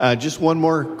Just one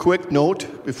more quick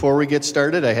note before we get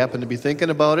started. I happened to be thinking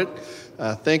about it.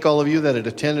 Thank all of you that had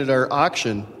attended our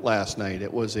auction last night.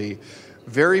 It was a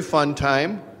very fun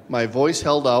time. My voice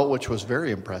held out, which was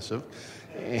very impressive.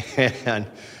 And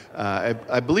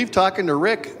I believe, talking to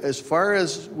Rick, as far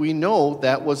as we know,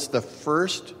 that was the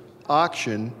first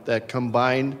auction that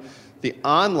combined the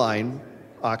online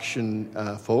auction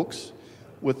folks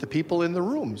with the people in the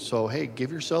room. So, hey,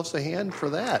 give yourselves a hand for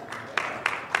that.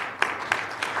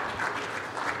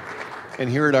 And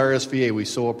here at RSVA, we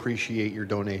so appreciate your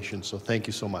donation, so thank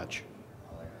you so much.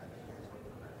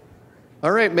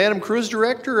 All right, Madam Cruise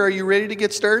Director, are you ready to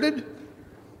get started?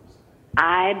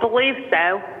 I believe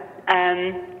so.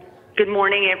 Good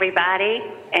morning, everybody.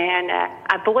 And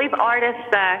I believe Artis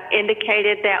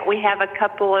indicated that we have a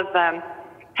couple of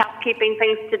housekeeping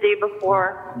things to do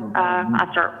before I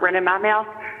start running my mouth.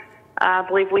 I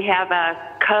believe we have a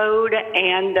code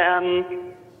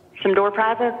and some door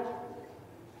prizes.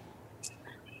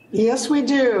 Yes, we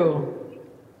do.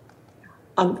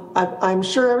 I'm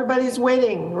sure everybody's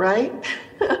waiting, right?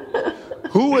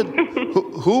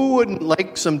 Who wouldn't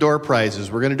like some door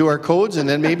prizes? We're going to do our codes and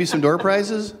then maybe some door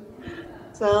prizes?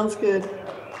 Sounds good.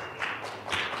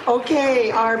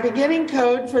 Okay, our beginning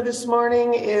code for this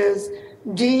morning is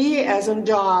D as in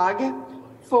dog,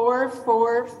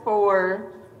 444,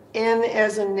 N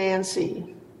as in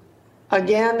Nancy.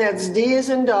 Again, that's D as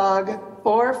in dog,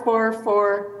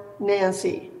 444,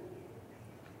 Nancy.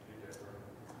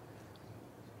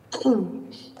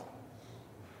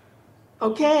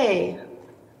 Okay,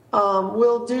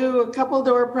 we'll do a couple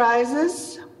door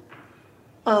prizes.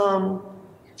 The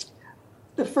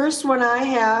first one I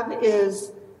have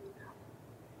is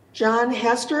John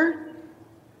Hester.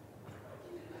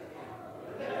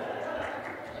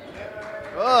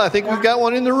 Oh, I think we've got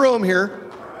one in the room here.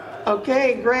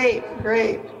 Okay, great.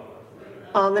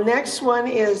 The next one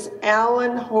is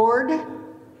Alan Horde.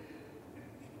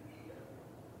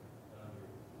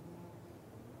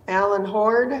 Alan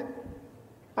Horde,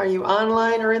 are you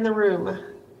online or in the room?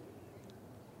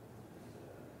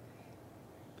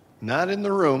 Not in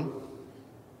the room.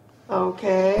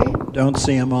 Okay. Don't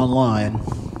see him online.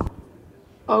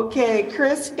 Okay,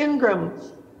 Chris Ingram.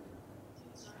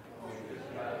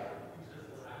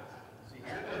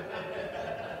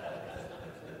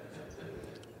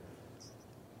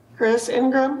 Chris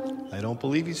Ingram? I don't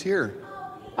believe he's here.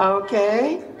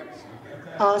 Okay.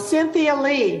 Cynthia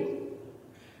Lee.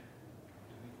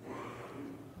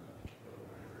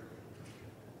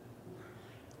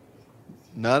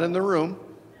 Not in the room.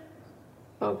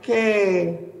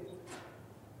 Okay.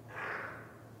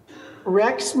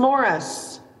 Rex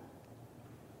Morris.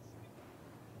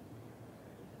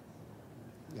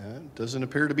 Doesn't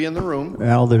appear to be in the room.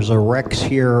 Well, there's a Rex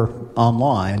here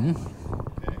online.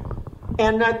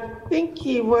 And I think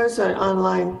he was an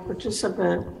online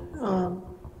participant.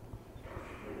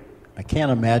 I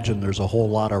can't imagine there's a whole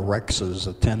lot of Rexes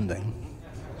attending.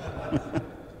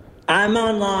 I'm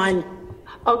online.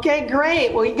 Okay,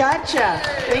 great. We gotcha.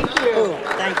 Thank you. Oh,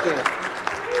 thank you.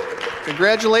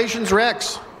 Congratulations,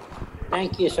 Rex.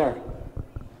 Thank you, sir.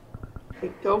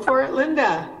 Go for it,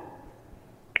 Linda.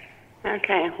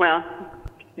 Okay, well,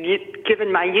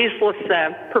 given my useless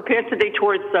propensity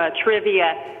towards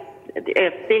trivia,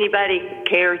 if anybody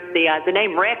cares, the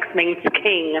name Rex means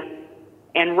king,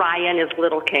 and Ryan is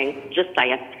little king, just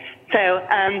saying. So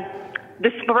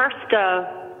this first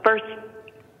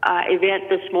event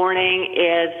this morning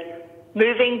is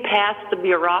moving past the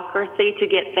bureaucracy to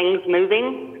get things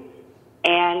moving.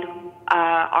 And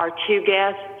our two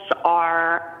guests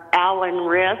are Alan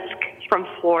Risk from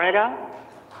Florida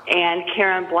and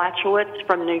Karen Blatchowitz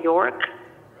from New York.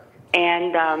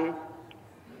 And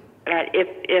if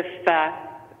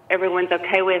everyone's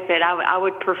okay with it, I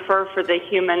would prefer for the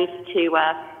humans to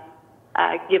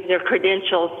give their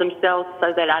credentials themselves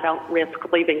so that I don't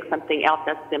risk leaving something out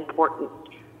that's important.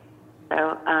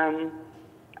 So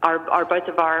are both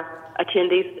of our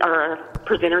attendees or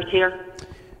presenters here?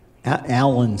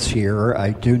 Alan's here.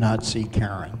 I do not see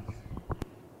Karen.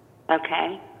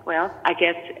 Okay. Well, I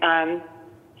guess,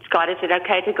 Scott, is it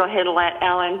okay to go ahead and let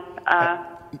Alan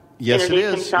yes, introduce it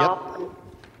is. himself?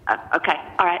 Yep. Okay.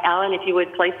 All right, Alan, if you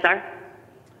would, please, sir.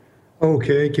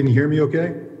 Okay. Can you hear me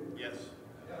okay? Yes.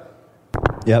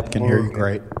 Yep, can hear you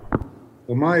great.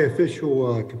 Well, my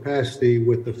official capacity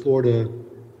with the Florida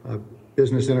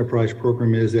Business Enterprise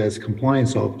Program is as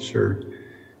compliance officer.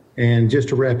 And just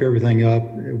to wrap everything up,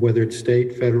 whether it's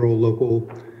state, federal,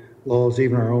 local laws,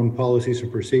 even our own policies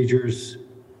and procedures,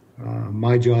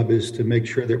 my job is to make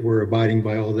sure that we're abiding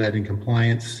by all that in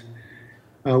compliance.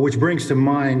 which brings to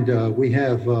mind we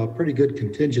have a pretty good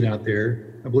contingent out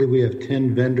there. I believe we have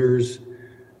 10 vendors,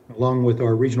 along with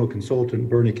our regional consultant,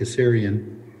 Bernie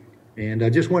Kasarian. And I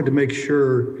just wanted to make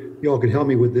sure you all could help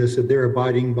me with this, that they're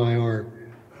abiding by our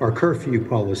curfew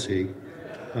policy.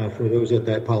 For those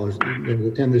that policy that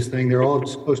attend this thing, they're all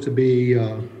supposed to be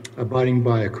abiding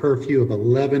by a curfew of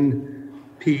 11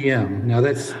 p.m. Now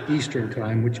that's Eastern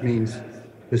time, which means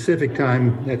Pacific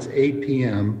time, that's 8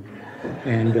 p.m.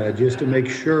 And just to make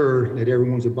sure that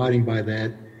everyone's abiding by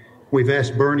that, we've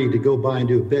asked Bernie to go by and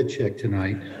do a bed check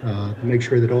tonight to make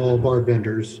sure that all of our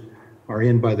vendors are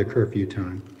in by the curfew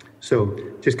time. So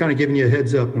just kind of giving you a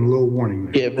heads up and a little warning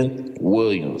there. Kevin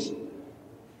Williams.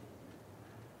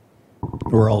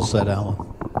 We're all set, Alan.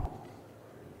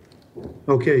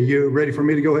 Okay, you ready for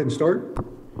me to go ahead and start?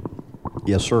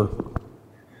 Yes, sir.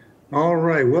 All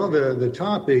right. Well, the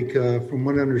topic, from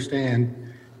what I understand,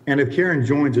 and if Karen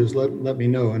joins us, let me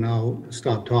know, and I'll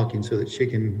stop talking so that she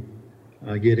can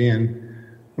get in.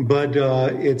 But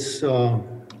it's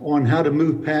on how to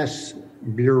move past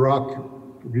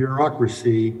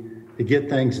bureaucracy to get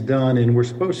things done, and we're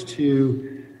supposed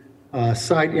to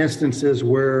cite instances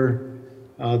where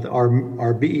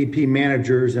our BEP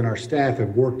managers and our staff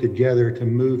have worked together to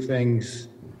move things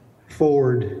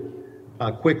forward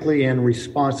quickly and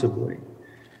responsibly.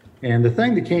 And the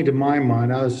thing that came to my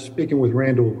mind, I was speaking with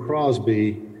Randall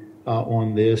Crosby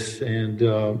on this, and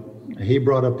he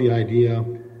brought up the idea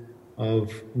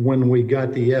of when we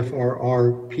got the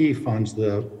FRRP funds,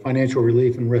 the Financial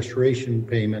Relief and Restoration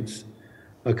payments,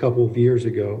 a couple of years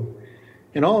ago.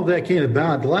 And all of that came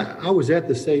about. I was at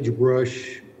the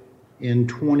SAGEBRUSH in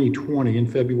 2020, in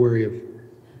February of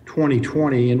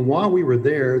 2020. And while we were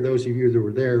there, those of you that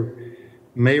were there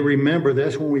may remember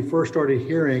that's when we first started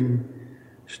hearing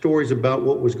stories about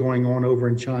what was going on over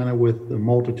in China with the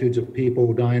multitudes of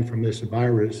people dying from this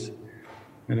virus.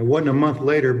 And it wasn't a month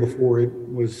later before it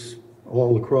was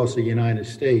all across the United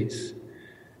States.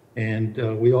 And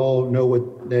we all know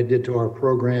what that did to our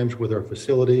programs, with our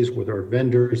facilities, with our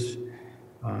vendors,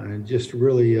 and just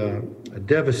really a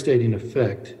devastating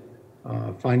effect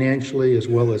financially as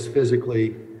well as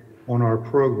physically on our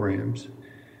programs.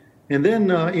 And then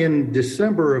in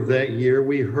December of that year,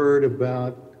 we heard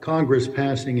about Congress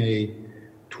passing a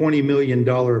 $20 million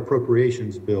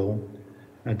appropriations bill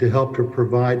to help to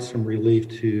provide some relief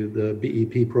to the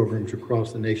BEP programs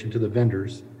across the nation, to the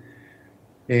vendors.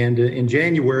 And in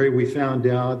January, we found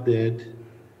out that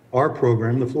our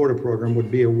program, the Florida program,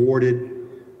 would be awarded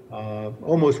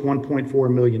almost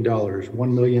 $1.4 million,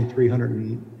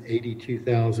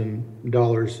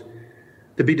 $1,382,000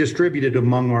 to be distributed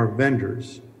among our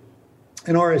vendors.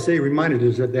 And RSA reminded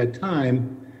us at that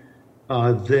time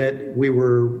that we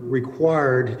were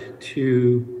required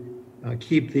to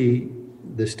keep the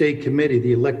state committee,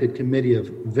 the elected committee of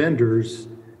vendors,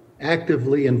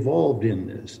 actively involved in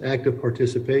this, active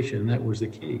participation. That was the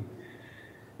key.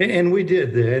 And we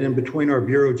did that. And between our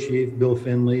bureau chief, Bill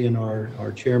Finley, and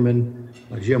our chairman,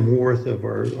 Jim Worth, of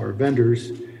our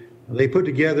vendors, they put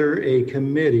together a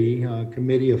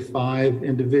committee of 5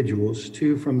 individuals,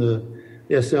 2 from the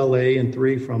SLA and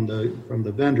 3 from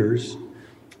the vendors.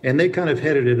 And they kind of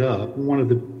headed it up. One of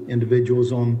the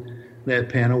individuals on that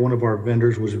panel, one of our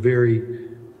vendors, was very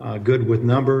good with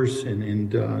numbers.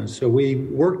 And so we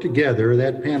worked together.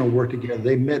 That panel worked together.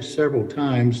 They met several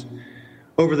times.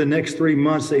 Over the next 3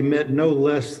 months, they met no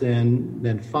less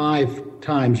than 5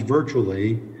 times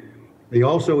virtually. They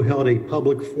also held a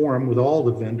public forum with all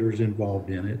the vendors involved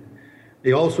in it.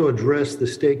 They also addressed the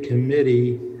state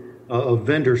committee of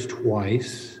vendors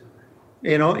twice.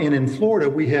 And in Florida,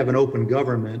 we have an open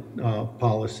government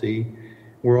policy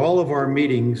where all of our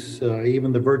meetings,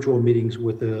 even the virtual meetings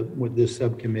with this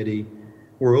subcommittee,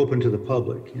 were open to the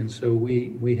public. And so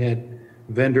we had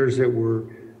vendors that were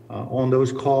on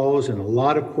those calls, and a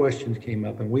lot of questions came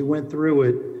up, and we went through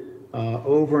it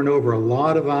over and over, a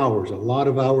lot of hours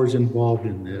involved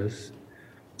in this.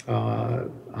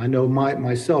 I know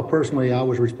myself personally, I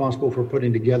was responsible for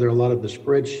putting together a lot of the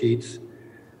spreadsheets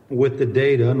with the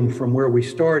data, and from where we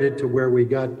started to where we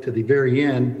got to the very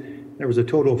end, there was a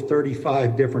total of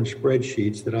 35 different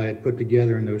spreadsheets that I had put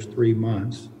together in those 3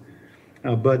 months.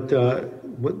 But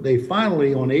they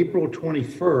finally, on April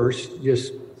 21st,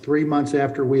 just 3 months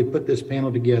after we had put this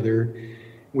panel together,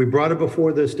 we brought it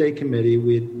before the state committee.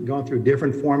 We had gone through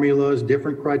different formulas,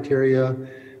 different criteria,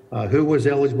 who was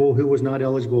eligible, who was not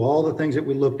eligible, all the things that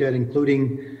we looked at,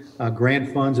 including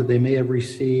grant funds that they may have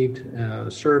received,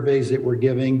 surveys that we're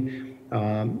giving,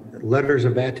 letters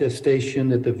of attestation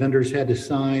that the vendors had to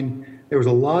sign. There was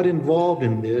a lot involved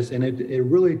in this, and it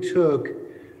really took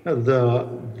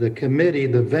the committee,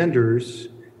 the vendors,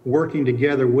 working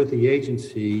together with the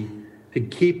agency to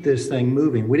keep this thing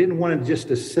moving. We didn't want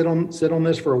to sit on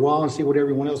this for a while and see what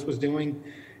everyone else was doing.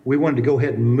 We wanted to go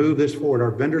ahead and move this forward.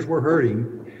 Our vendors were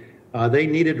hurting. They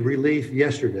needed relief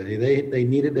yesterday. They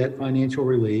needed that financial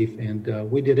relief,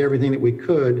 and we did everything that we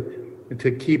could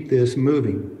to keep this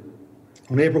moving.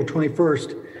 On April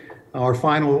 21st, our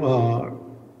final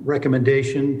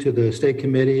recommendation to the state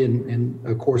committee, and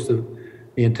of course the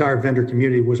entire vendor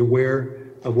community was aware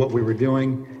of what we were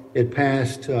doing. It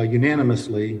passed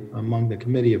unanimously among the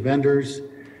committee of vendors.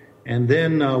 And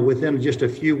then within just a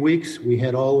few weeks, we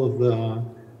had all of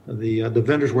the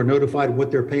vendors were notified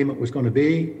what their payment was going to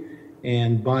be.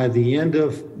 And by the end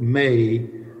of May,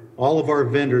 all of our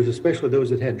vendors, especially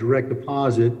those that had direct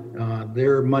deposit,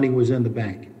 their money was in the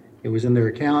bank. It was in their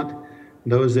account.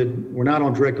 Those that were not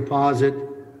on direct deposit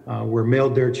were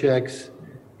mailed their checks.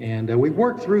 And we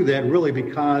worked through that really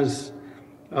because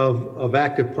of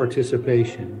active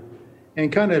participation.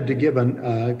 And kind of to give a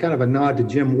nod to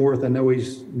Jim Worth, I know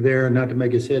he's there, not to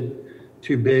make his head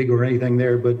too big or anything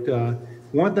there, but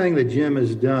one thing that Jim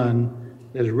has done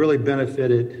that has really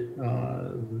benefited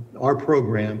our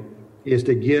program is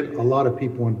to get a lot of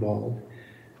people involved.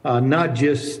 Not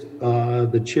just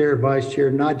the chair, vice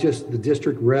chair, not just the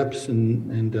district reps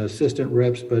and assistant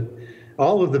reps, but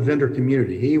all of the vendor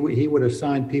community. He would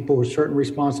assign people with certain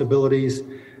responsibilities,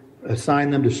 assign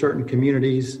them to certain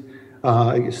communities,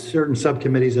 certain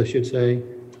subcommittees, I should say.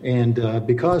 And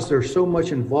because there's so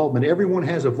much involvement, everyone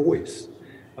has a voice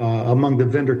among the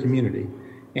vendor community.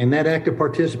 And that active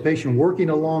participation, working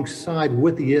alongside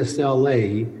with the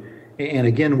SLA, and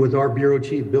again with our bureau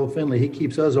chief, Bill Finley, he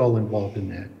keeps us all involved in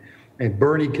that. And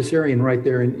Bernie Kasarian right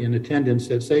there in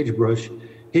attendance at SAGEBRUSH,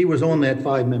 he was on that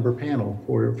 5-member panel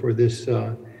for this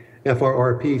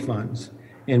FRRP funds.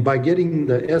 And by getting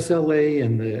the SLA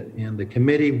and the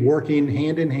committee working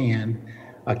hand in hand,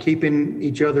 keeping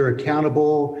each other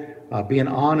accountable, being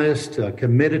honest,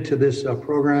 committed to this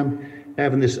program,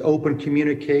 having this open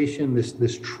communication,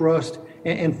 this trust,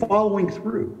 and following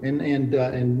through,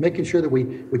 and making sure that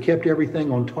we kept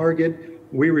everything on target.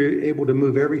 We were able to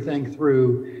move everything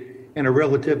through in a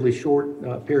relatively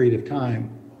short period of time.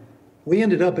 We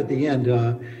ended up at the end,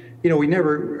 we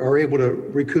never are able to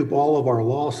recoup all of our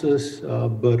losses,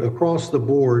 but across the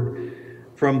board,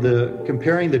 from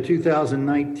comparing the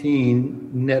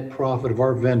 2019 net profit of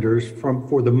our vendors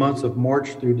for the months of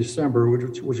March through December,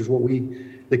 which is what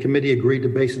the committee agreed to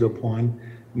base it upon,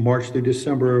 March through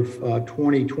December of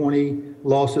 2020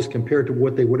 losses compared to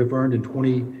what they would have earned in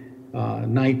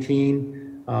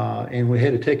 2019. And we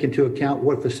had to take into account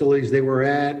what facilities they were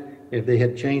at. If they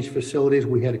had changed facilities,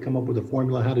 we had to come up with a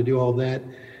formula how to do all that.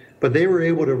 But they were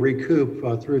able to recoup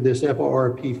through this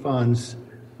FRRP funds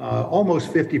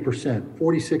almost 50%,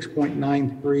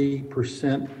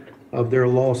 46.93% of their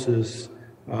losses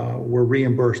were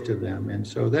reimbursed to them. And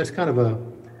so that's kind of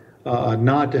a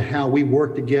nod to how we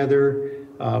work together.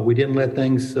 We didn't let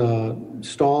things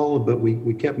stall, but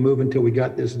we kept moving until we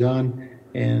got this done,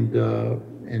 and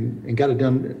got it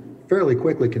done fairly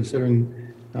quickly considering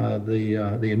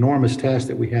the enormous task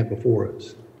that we had before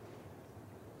us.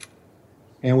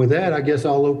 And with that, I guess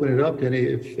I'll open it up to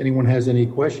if anyone has any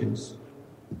questions.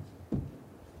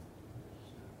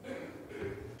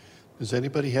 Does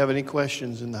anybody have any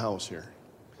questions in the house here?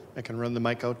 I can run the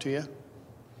mic out to you.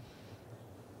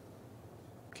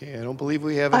 Okay, I don't believe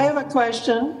we have any. I have a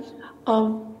question.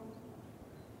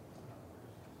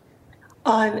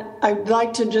 I'd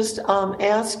like to just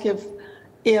ask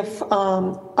if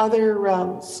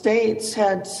other states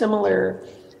had similar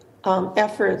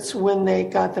efforts when they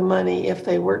got the money, if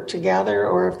they worked together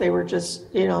or if they were just,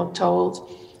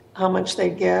 told how much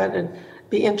they'd get. And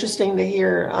be interesting to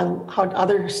hear on how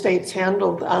other states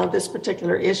handled this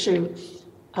particular issue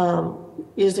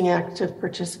using active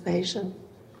participation.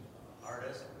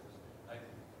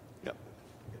 Yep.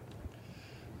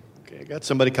 Okay, I got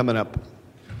somebody coming up.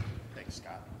 Thanks,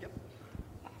 Scott. Yep.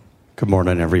 Good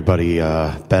morning, everybody.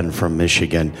 Ben from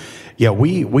Michigan. Yeah,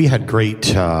 we had great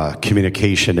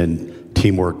communication and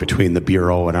teamwork between the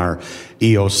Bureau and our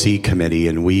EOC committee,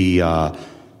 and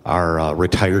our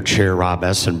retired chair, Rob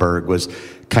Essenberg, was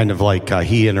kind of like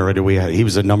he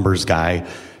was a numbers guy.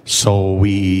 So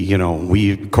we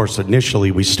of course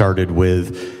initially we started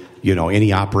with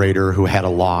any operator who had a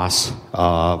loss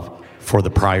for the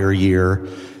prior year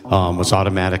was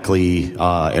automatically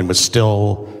and was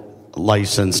still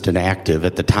licensed and active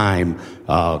at the time,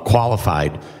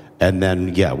 qualified. And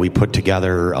then we put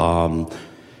together.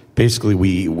 Basically,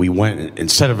 we went,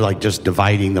 instead of like just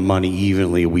dividing the money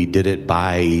evenly, we did it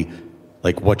by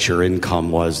like what your income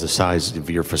was, the size of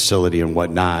your facility and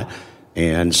whatnot.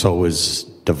 And so it was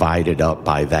divided up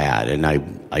by that. And I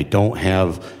don't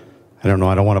know,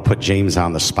 I don't want to put James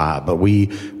on the spot, but we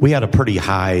had a pretty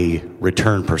high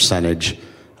return percentage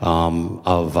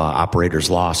of operators'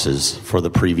 losses for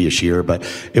the previous year, but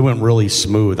it went really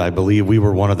smooth. I believe we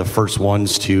were one of the first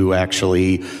ones to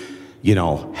actually,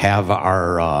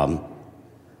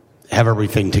 have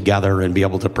everything together and be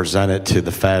able to present it to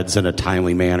the feds in a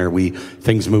timely manner.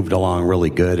 Things moved along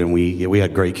really good, and we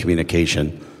had great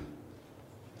communication.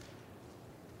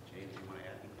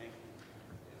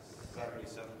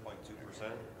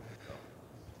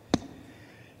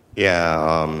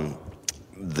 Yeah,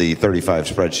 the 35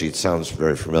 spreadsheet sounds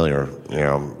very familiar,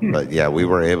 but yeah, we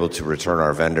were able to return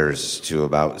our vendors to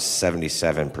about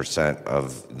 77%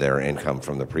 of their income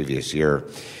from the previous year.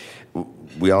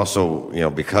 We also,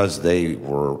 because they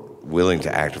were willing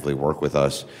to actively work with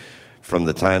us, from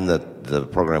the time that the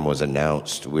program was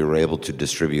announced, we were able to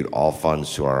distribute all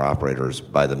funds to our operators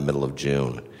by the middle of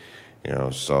June.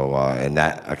 And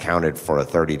that accounted for a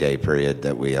 30-day period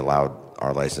that we allowed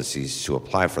our licensees to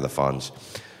apply for the funds.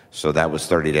 So that was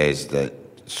 30 days that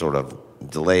sort of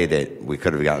delayed it. We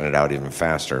could have gotten it out even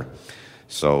faster.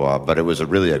 So, but it was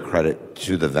really a credit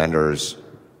to the vendors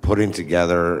putting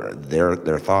together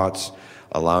their thoughts,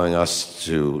 allowing us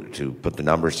to put the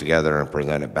numbers together and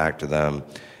present it back to them,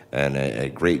 and a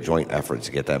great joint effort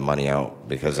to get that money out.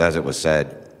 Because as it was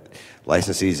said,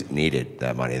 licensees needed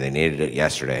that money. They needed it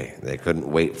yesterday. They couldn't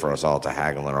wait for us all to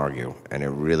haggle and argue, and it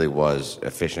really was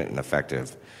efficient and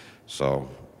effective. So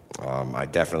I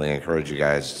definitely encourage you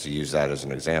guys to use that as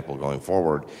an example going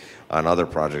forward on other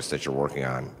projects that you're working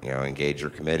on. Engage your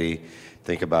committee,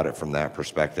 think about it from that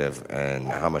perspective, and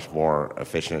how much more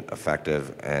efficient,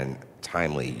 effective, and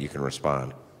timely you can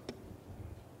respond.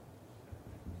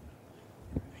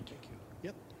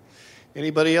 Yep.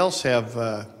 Anybody else have?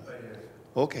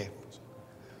 Okay.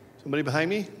 Somebody behind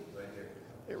me? Right here.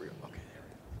 There we go.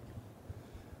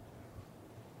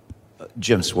 Okay.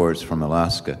 Jim Swartz from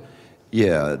Alaska.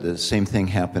 Yeah, the same thing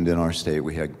happened in our state.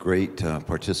 We had great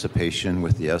participation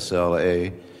with the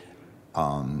SLA.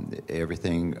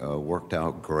 Everything worked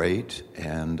out great,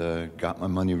 and got my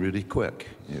money really quick.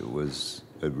 It was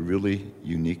a really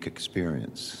unique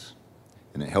experience,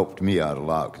 and it helped me out a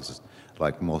lot because,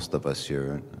 like most of us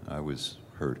here, I was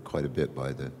hurt quite a bit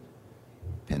by the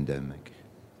pandemic.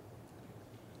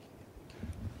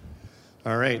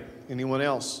 All right. Anyone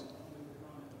else?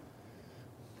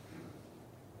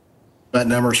 Matt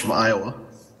Nemmers from Iowa.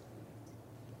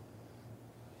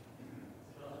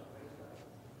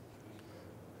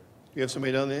 You have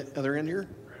somebody down the other end here?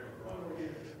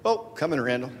 Oh, come in,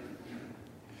 Randall.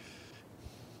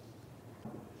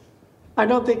 I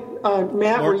don't think,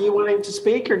 Matt, were you wanting to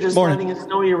speak or just letting us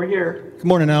know you were here? Good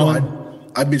morning,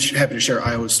 Alan. I'd be happy to share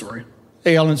Iowa's story.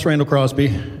 Hey, Alan, it's Randall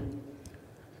Crosby.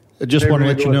 I just want to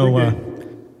let you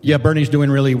know, Bernie's doing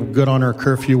really good on our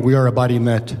curfew. We are abiding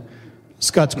that.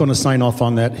 Scott's going to sign off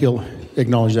on that. He'll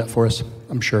acknowledge that for us,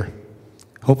 I'm sure.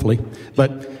 Hopefully.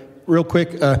 But real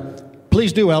quick,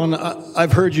 please do, Alan.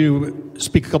 I've heard you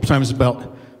speak a couple times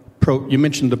about, you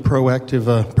mentioned the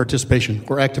proactive participation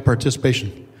or active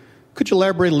participation. Could you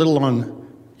elaborate a little on,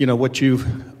 what you've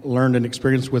learned and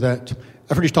experienced with that?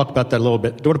 I've heard you talk about that a little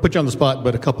bit. Don't want to put you on the spot,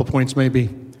 but a couple points maybe.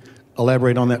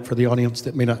 Elaborate on that for the audience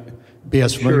that may not be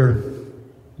as familiar. Sure.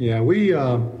 Yeah,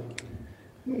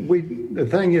 the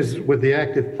thing is with the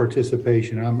active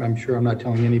participation, I'm sure I'm not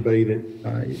telling anybody that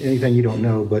anything you don't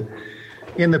know, but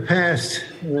in the past,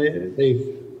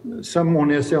 some on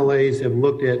SLAs have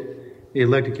looked at the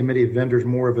elected committee of vendors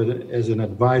more of it as an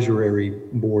advisory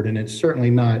board, and it's certainly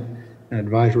not an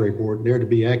advisory board. They're to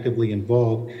be actively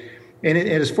involved. And it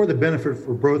is for the benefit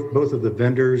for both of the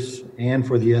vendors and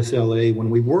for the SLA. When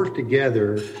we work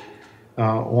together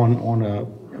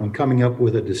on coming up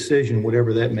with a decision,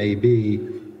 whatever that may be,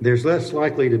 there's less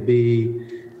likely to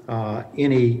be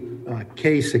any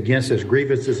case against us,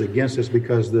 grievances against us,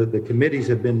 because the committees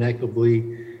have been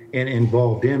actively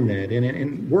involved in that.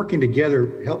 And working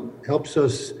together helps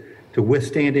us to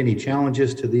withstand any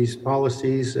challenges to these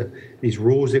policies, these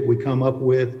rules that we come up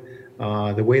with,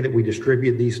 the way that we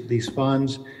distribute these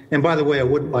funds. And by the way, I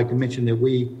would like to mention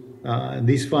that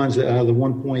these funds out of the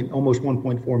almost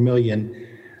 1.4 million,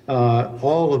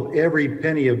 all of every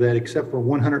penny of that except for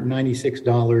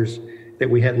 $196 that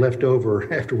we had left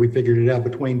over after we figured it out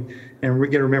and we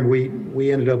got to remember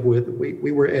we ended up with,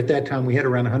 we were at that time, we had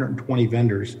around 120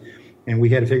 vendors, and we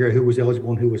had to figure out who was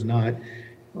eligible and who was not.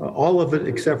 All of it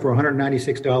except for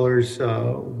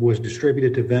 $196 was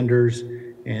distributed to vendors,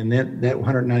 and that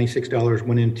 $196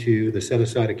 went into the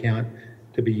set-aside account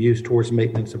to be used towards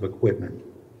maintenance of equipment.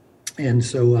 And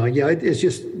so, it's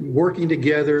just working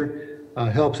together,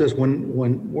 helps us when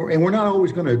we're not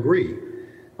always going to agree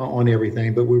on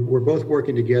everything, but we're both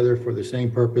working together for the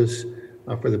same purpose,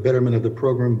 for the betterment of the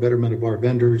program, betterment of our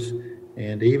vendors.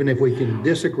 And even if we can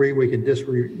disagree, we can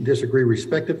disagree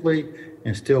respectively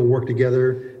and still work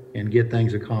together and get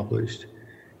things accomplished.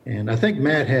 And I think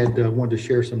Matt had wanted to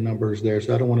share some numbers there,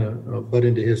 so I don't want to butt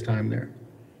into his time there.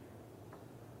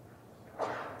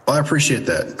 Well, I appreciate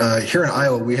that. Here in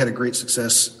Iowa, we had a great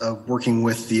success of working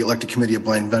with the elected committee of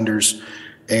blind vendors.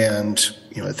 And,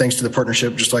 thanks to the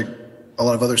partnership, just like a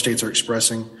lot of other states are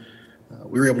expressing,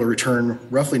 we were able to return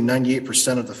roughly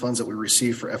 98% of the funds that we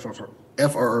received for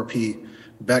FRRP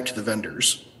back to the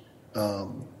vendors.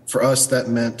 For us, that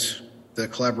meant the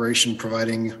collaboration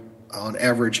providing, on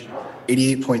average,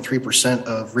 88.3%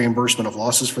 of reimbursement of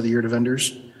losses for the year to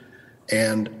vendors.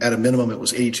 And at a minimum, it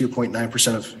was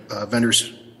 82.9% of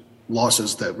vendors'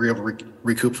 losses that we were able to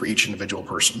recoup for each individual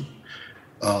person.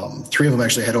 3 of them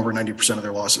actually had over 90% of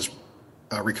their losses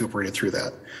recuperated through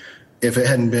that. If it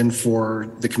hadn't been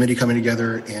for the committee coming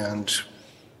together and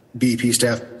BEP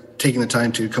staff taking the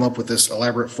time to come up with this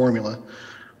elaborate formula,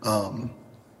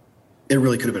 it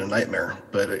really could have been a nightmare.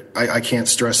 But I can't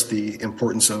stress the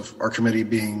importance of our committee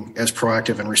being as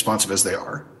proactive and responsive as they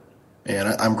are. And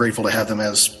I'm grateful to have them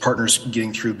as partners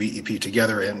getting through BEP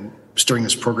together and steering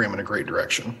this program in a great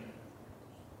direction.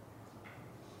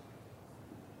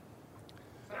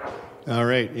 All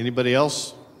right. Anybody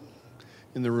else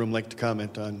in the room like to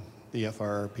comment on the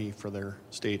FRRP for their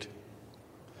state?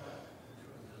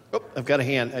 Oh, I've got a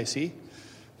hand, I see.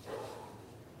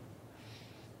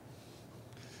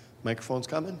 Microphone's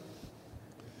coming.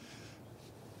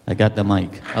 I got the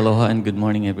mic. Aloha and good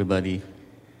morning, everybody.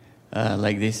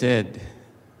 Like they said,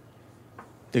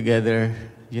 together,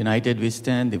 united we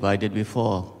stand, divided we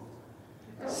fall.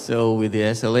 So with the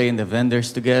SLA and the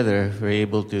vendors together, we're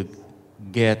able to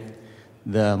get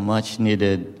the much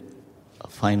needed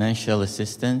financial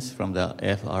assistance from the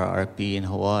FRRP in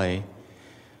Hawaii.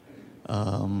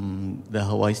 The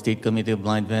Hawaii State Committee of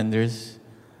Blind Vendors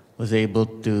was able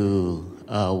to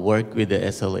work with the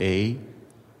SLA.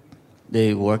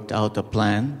 They worked out a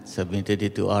plan, submitted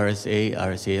it to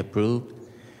RSA approved,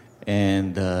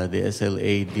 and the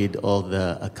SLA did all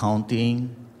the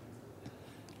accounting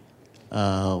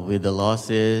with the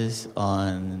losses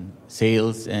on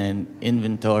sales and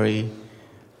inventory.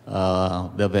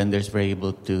 The vendors were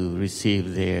able to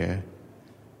receive their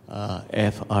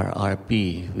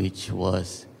FRRP, which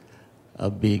was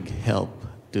a big help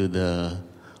to the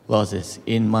losses.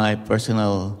 In my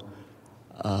personal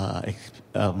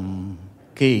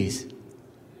case,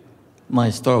 my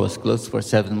store was closed for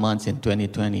 7 months in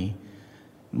 2020.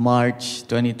 March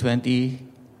 2020,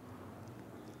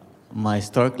 my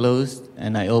store closed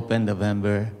and I opened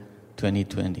November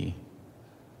 2020.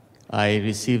 I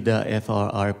received the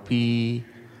FRRP,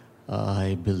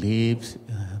 I believe,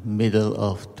 middle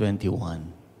of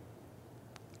 21.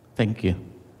 Thank you.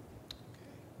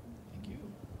 Thank you.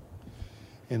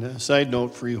 And a side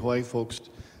note for you Hawaii folks,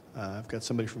 I've got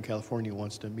somebody from California who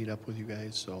wants to meet up with you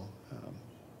guys, so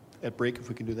at break, if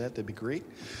we can do that, that'd be great.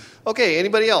 Okay,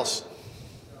 anybody else?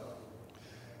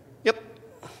 Yep.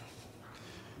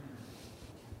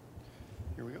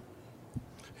 Here we go.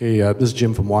 Hey, this is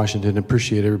Jim from Washington.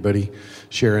 Appreciate everybody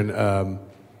sharing.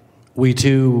 We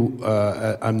too,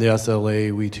 I'm the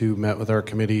SLA, we too met with our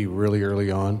committee really early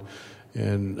on.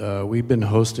 And we've been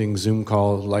hosting Zoom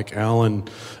calls like Alan.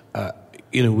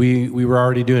 We were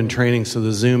already doing training, so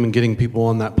the Zoom and getting people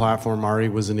on that platform already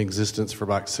was in existence for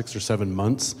about 6 or 7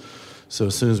 months. So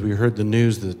as soon as we heard the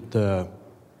news that the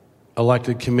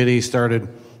elected committee started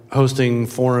hosting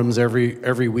forums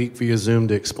every week via Zoom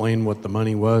to explain what the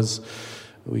money was,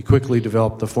 we quickly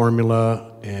developed the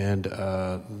formula and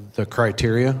the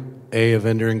criteria. A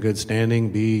vendor in good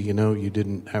standing. B, you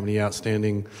didn't have any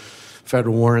outstanding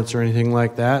federal warrants or anything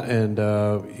like that, and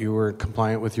you were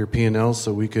compliant with your P&L,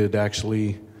 so we could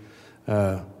actually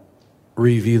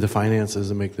review the finances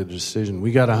and make the decision.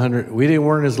 We got 100. We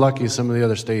weren't as lucky as some of the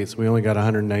other states. We only got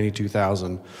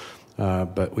 192,000,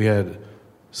 but we had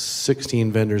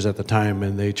 16 vendors at the time,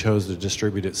 and they chose to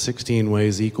distribute it 16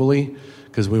 ways equally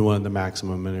because we wanted the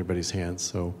maximum in everybody's hands.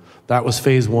 So that was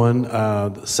phase one.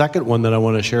 The second one that I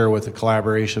want to share with the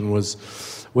collaboration was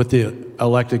with the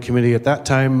elected committee. At that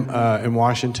time in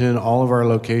Washington, all of our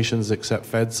locations except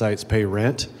Fed sites pay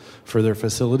rent for their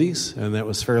facilities, and that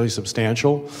was fairly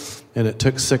substantial. And it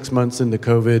took 6 months into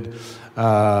COVID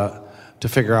to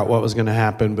figure out what was going to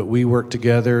happen, but we worked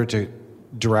together to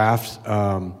draft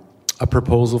a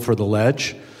proposal for the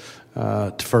ledge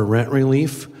for rent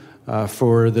relief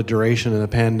for the duration of the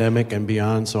pandemic and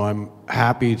beyond. So I'm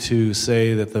happy to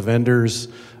say that the vendors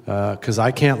because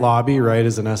I can't lobby, right,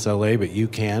 as an SLA, but you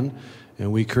can.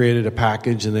 And we created a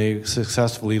package, and they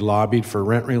successfully lobbied for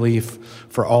rent relief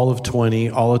for all of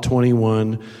 20, all of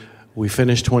 21. We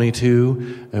finished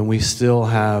 22, and we still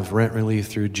have rent relief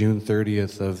through June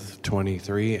 30th of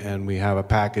 23, and we have a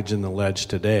package in the ledge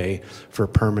today for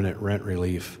permanent rent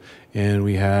relief. And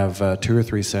we have 2 or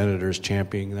 3 senators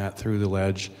championing that through the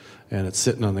ledge, and it's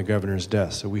sitting on the governor's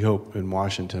desk. So we hope in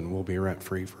Washington we'll be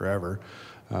rent-free forever.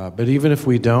 But even if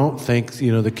we don't,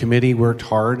 the committee worked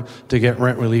hard to get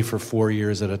rent relief for 4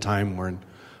 years at a time when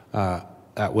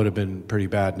that would have been pretty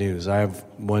bad news. I have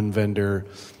one vendor,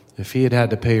 if he had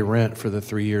to pay rent for the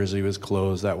 3 years he was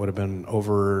closed, that would have been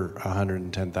over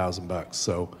 $110,000.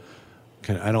 So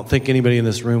I don't think anybody in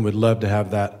this room would love to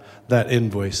have that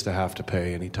invoice to have to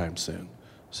pay anytime soon.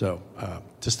 So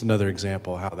just another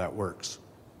example of how that works.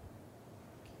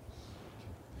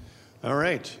 All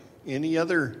right. Any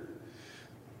other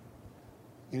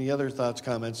thoughts,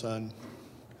 comments on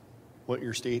what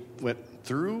your state went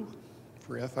through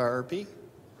for FRRP?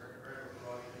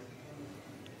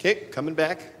 Okay, coming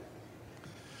back.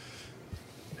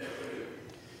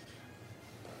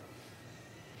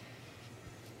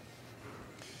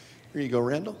 Here you go,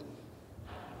 Randall.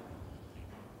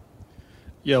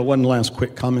 Yeah, one last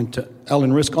quick comment to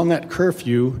Alan Risk on that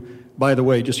curfew. By the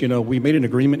way, just we made an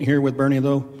agreement here with Bernie,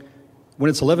 though. When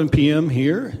it's 11 p.m.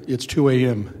 here, it's 2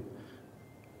 a.m.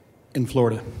 in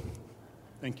Florida.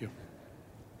 Thank you.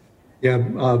 Yeah,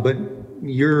 but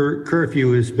your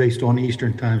curfew is based on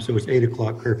Eastern time, so it's 8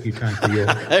 o'clock curfew time for you.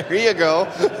 There you go.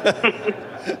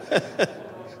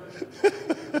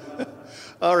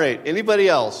 All right, anybody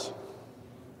else?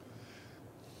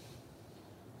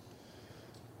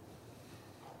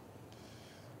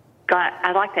 Scott,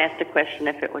 I'd like to ask a question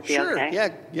if it would be Sure. okay. Yeah,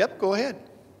 yep, go ahead.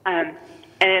 And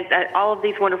all of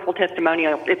these wonderful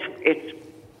testimonials, it's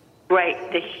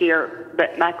great to hear,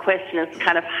 but my question is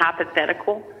kind of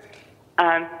hypothetical.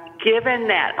 Given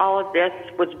that all of this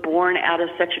was born out of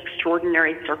such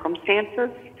extraordinary circumstances,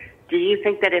 do you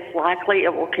think that it's likely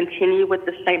it will continue with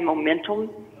the same momentum?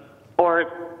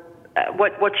 Or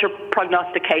what's your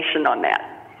prognostication on that?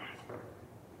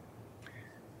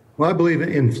 Well, I believe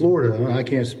in Florida, I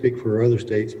can't speak for other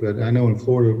states, but I know in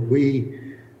Florida,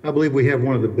 I believe we have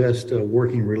one of the best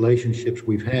working relationships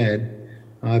we've had.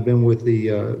 I've been with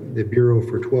the Bureau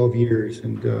for 12 years,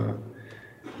 and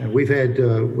we've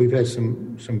had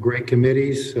some great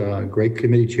committees, great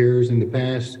committee chairs in the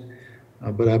past.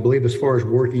 But I believe as far as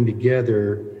working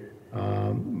together,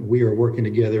 we are working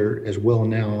together as well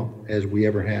now as we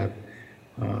ever have.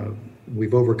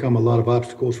 We've overcome a lot of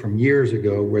obstacles from years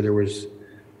ago where there was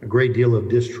a great deal of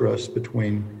distrust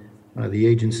between the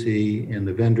agency and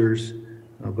the vendors.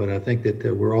 But I think that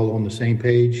we're all on the same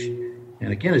page.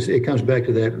 And again, it comes back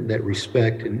to that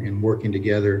respect and working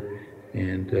together.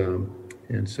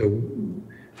 And so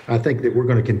I think that we're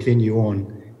going to continue on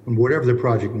whatever the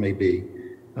project may be.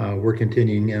 We're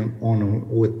continuing on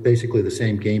with basically the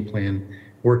same game plan,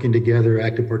 working together,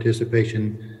 active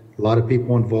participation, a lot of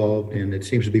people involved, and it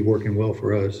seems to be working well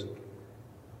for us.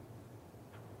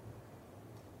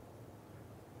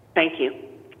 Thank you.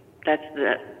 That's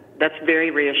very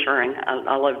reassuring.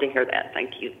 I love to hear that.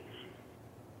 Thank you.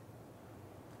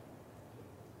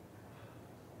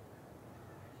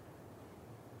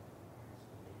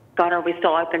 Scott, are we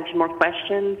still open to more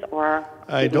questions, or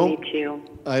I do we need to?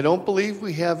 I don't believe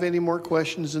we have any more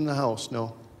questions in the House,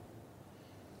 no.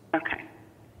 Okay.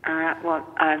 All right. Well,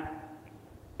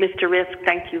 Mr. Risk,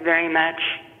 thank you very much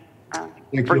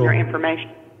for your information.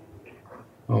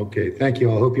 Okay, thank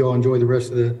you. I hope you all enjoy the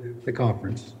rest of the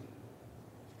conference.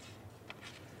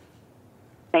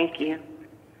 Thank you.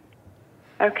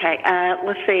 Okay,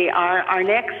 let's see. Our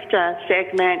next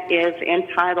segment is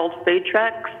entitled Food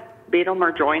Trucks, Beat 'em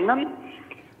or Join Them.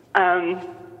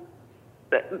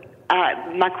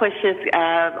 My question is,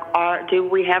 do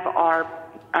we have our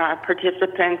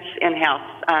participants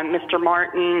in-house, Mr.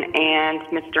 Martin and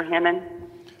Mr. Hemmon?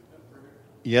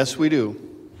 Yes, we do.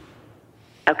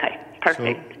 Okay,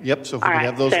 perfect. So if we can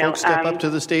have those folks step up to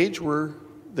the stage,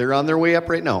 they're on their way up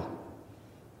right now.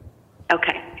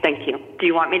 Okay, thank you. Do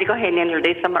you want me to go ahead and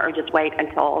introduce them or just wait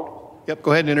until? Yep,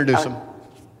 go ahead and introduce them.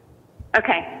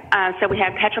 Okay, so we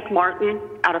have Patrick Martin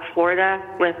out of Florida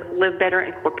with Live Better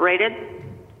Incorporated,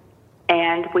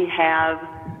 and we have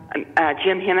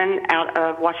Jim Hemmon out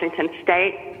of Washington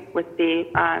State with the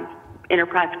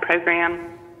Enterprise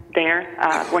Program there,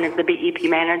 one of the BEP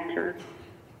managers.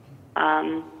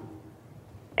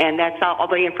 And that's all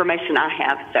the information I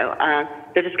have. So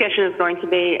the discussion is going to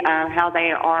be how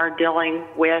they are dealing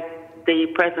with the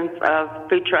presence of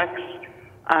food trucks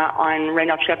on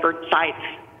Randolph Shepherd sites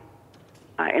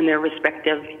in their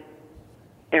respective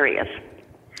areas.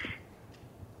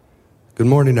 Good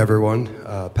morning, everyone.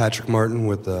 Patrick Martin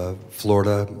with the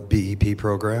Florida BEP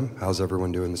program. How's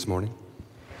everyone doing this morning?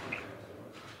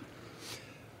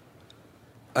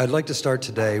 I'd like to start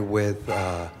today with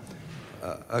a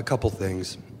couple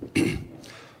things.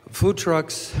 Food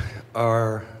trucks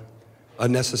are a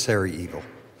necessary evil.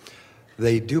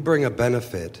 They do bring a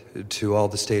benefit to all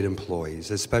the state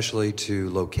employees, especially to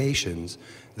locations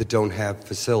that don't have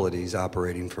facilities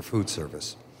operating for food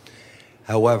service.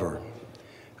 However,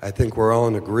 I think we're all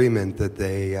in agreement that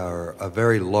they are a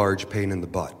very large pain in the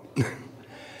butt.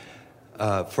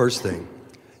 First thing,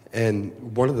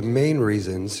 and one of the main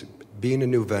reasons, being a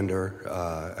new vendor,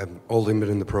 I've only been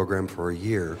in the program for a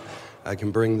year, I can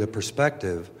bring the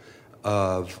perspective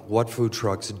of what food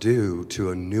trucks do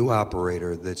to a new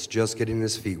operator that's just getting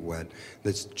his feet wet,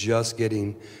 that's just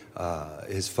getting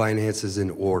his finances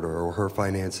in order or her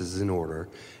finances in order,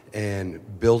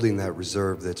 and building that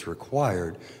reserve that's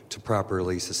required to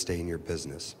properly sustain your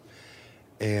business.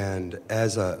 And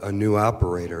as a new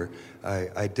operator,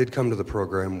 I did come to the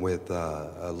program with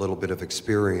a little bit of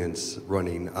experience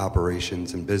running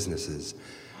operations and businesses.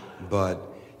 But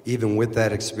even with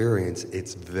that experience,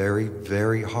 it's very,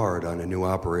 very hard on a new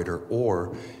operator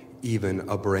or even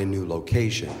a brand new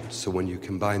location. So when you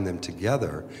combine them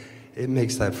together, it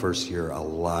makes that first year a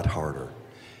lot harder.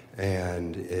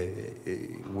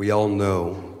 And we all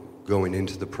know going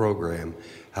into the program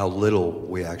how little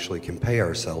we actually can pay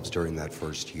ourselves during that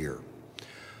first year.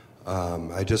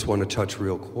 I just want to touch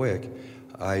real quick.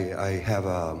 I have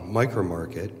a micro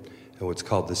market, and what's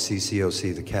called the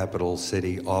CCOC, the Capital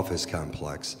City Office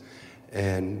Complex,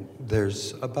 and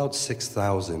there's about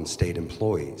 6,000 state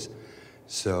employees,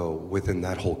 so within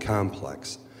that whole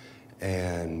complex.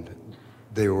 And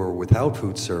they were without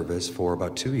food service for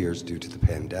about 2 years due to the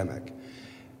pandemic.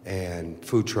 And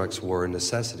food trucks were a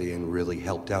necessity and really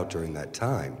helped out during that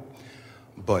time.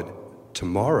 But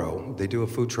tomorrow, they do a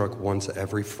food truck once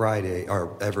every Friday,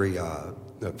 or every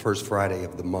first Friday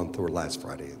of the month or last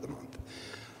Friday of the month.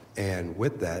 And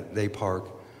with that, they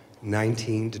park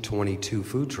 19 to 22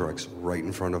 food trucks right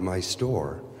in front of my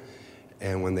store.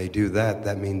 And when they do that,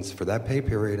 that means for that pay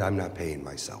period, I'm not paying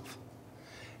myself.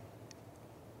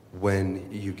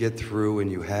 When you get through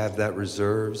and you have that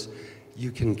reserves,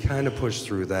 you can kind of push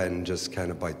through that and just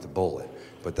kind of bite the bullet.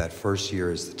 But that first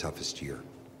year is the toughest year.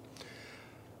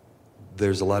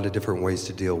 There's a lot of different ways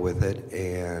to deal with it.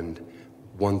 And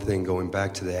one thing, going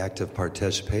back to the active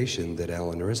participation that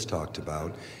Alan Riss talked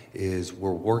about, is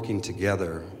we're working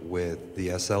together with the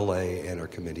SLA and our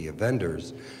committee of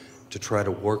vendors to try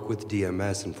to work with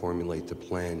DMS and formulate the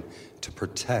plan to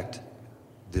protect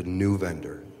the new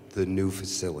vendor, the new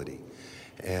facility.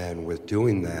 And with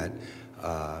doing that,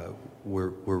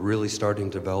 we're really starting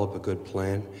to develop a good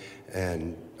plan.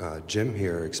 And Jim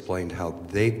here explained how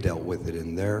they've dealt with it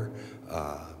in their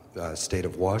state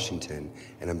of Washington,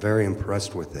 and I'm very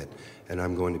impressed with it. And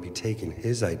I'm going to be taking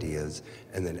his ideas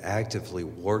and then actively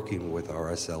working with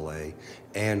our SLA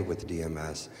and with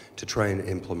DMS to try and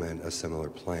implement a similar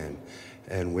plan.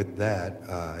 And with that,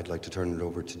 I'd like to turn it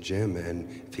over to Jim,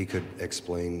 and if he could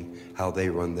explain how they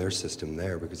run their system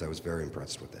there, because I was very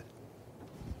impressed with it.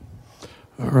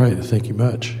 All right, thank you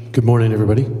much. Good morning,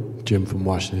 everybody. Jim from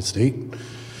Washington State.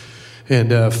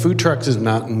 And food trucks is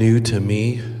not new to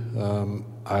me.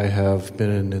 I have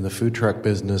been in the food truck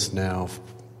business now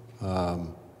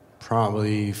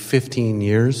probably 15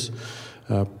 years.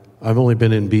 I've only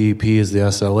been in BEP as the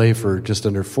SLA for just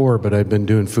under 4, but I've been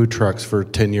doing food trucks for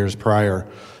 10 years prior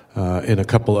in a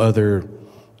couple other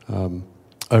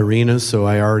arenas, so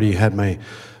I already had my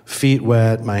feet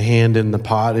wet, my hand in the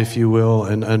pot, if you will,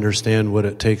 and understand what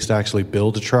it takes to actually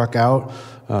build a truck out.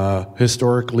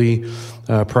 Historically,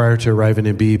 prior to arriving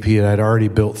in BEP, I'd already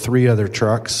built 3 other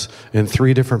trucks in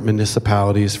 3 different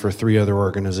municipalities for 3 other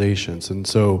organizations. And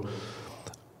so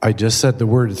I just said the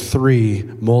word 3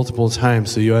 multiple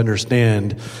times so you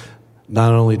understand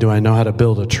not only do I know how to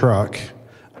build a truck,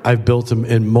 I've built them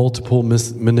in multiple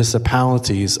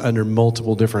municipalities under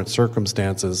multiple different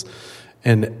circumstances,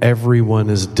 and everyone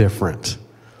is different.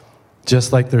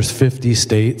 Just like there's 50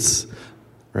 states,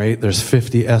 right? There's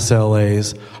 50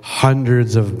 SLAs,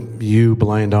 hundreds of you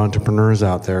blind entrepreneurs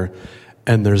out there,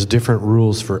 and there's different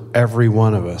rules for every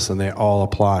one of us, and they all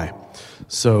apply.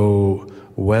 So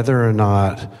whether or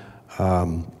not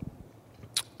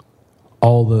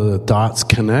all the dots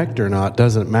connect or not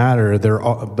doesn't matter,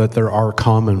 but there are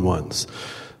common ones.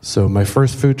 So my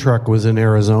first food truck was in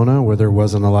Arizona where there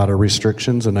wasn't a lot of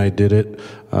restrictions, and I did it.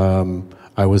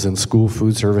 I was in school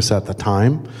food service at the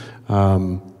time,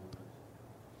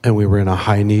 and we were in a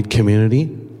high-need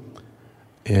community.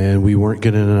 and we weren't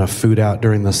getting enough food out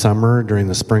during the summer, during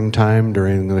the springtime,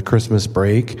 during the Christmas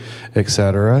break,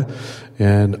 etc.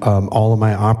 And all of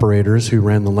my operators who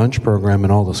ran the lunch program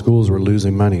in all the schools were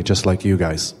losing money, just like you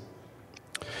guys.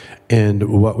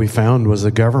 And what we found was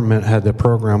the government had the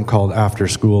program called after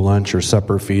school lunch or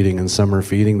supper feeding and summer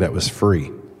feeding that was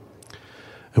free.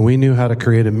 And we knew how to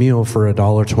create a meal for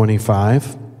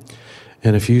 $1.25.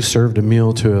 And if you served a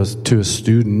meal to a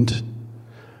student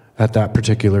at that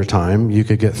particular time, you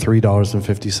could get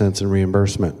 $3.50 in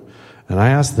reimbursement. And I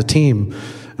asked the team,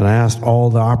 and I asked all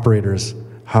the operators,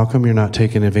 how come you're not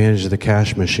taking advantage of the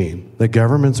cash machine? The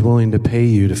government's willing to pay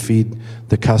you to feed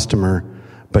the customer,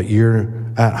 but you're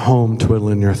at home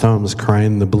twiddling your thumbs,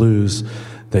 crying the blues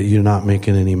that you're not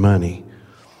making any money.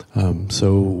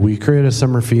 So we created a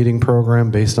summer feeding program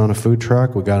based on a food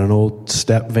truck. We got an old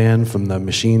step van from the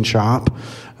machine shop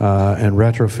and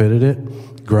retrofitted it.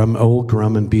 Old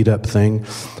Grumman beat up thing.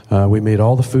 We made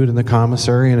all the food in the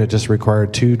commissary, and it just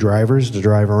required 2 drivers to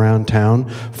drive around town,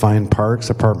 find parks,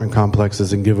 apartment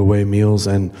complexes, and give away meals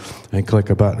and click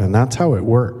a button. And that's how it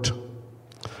worked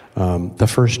the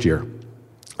first year.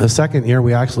 The second year,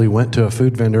 we actually went to a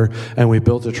food vendor and we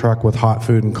built a truck with hot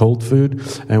food and cold food,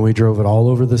 and we drove it all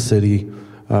over the city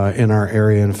in our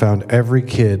area and found every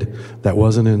kid that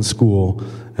wasn't in school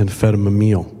and fed them a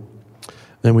meal.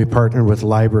 Then we partnered with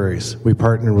libraries. We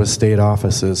partnered with state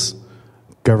offices,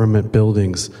 government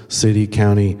buildings, city,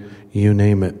 county, you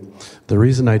name it. The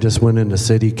reason I just went into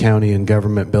city, county, and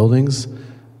government buildings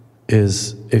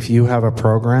is if you have a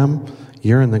program,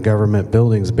 you're in the government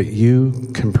buildings, but you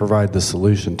can provide the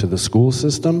solution to the school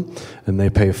system, and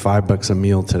they pay $5 a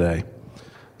meal today.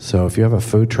 So if you have a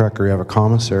food truck or you have a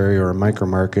commissary or a micro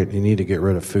market, you need to get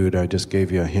rid of food. I just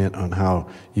gave you a hint on how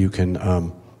you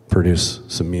can produce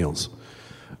some meals.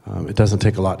 It doesn't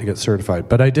take a lot to get certified.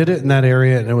 But I did it in that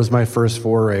area, and it was my first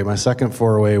foray. My second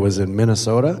foray was in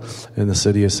Minnesota, in the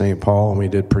city of St. Paul, and we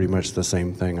did pretty much the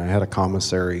same thing. I had a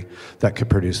commissary that could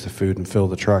produce the food and fill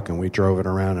the truck, and we drove it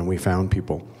around, and we found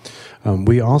people.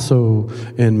 We also,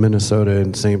 in Minnesota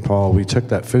and St. Paul, we took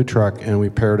that food truck and we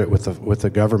paired it with the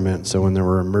government. So when there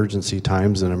were emergency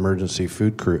times and emergency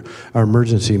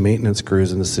maintenance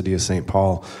crews in the city of St.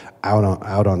 Paul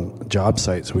out on job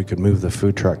sites, we could move the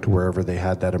food truck to wherever they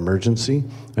had that emergency,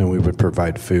 and we would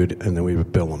provide food, and then we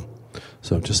would bill them.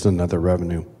 So just another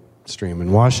revenue stream.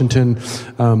 In Washington,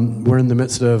 we're in the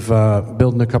midst of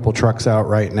building a couple trucks out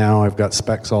right now. I've got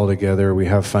specs all together. We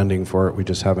have funding for it. We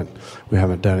just haven't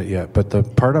done it yet. But the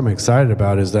part I'm excited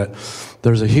about is that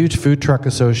there's a huge food truck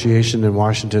association in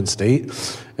Washington State,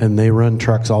 and they run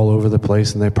trucks all over the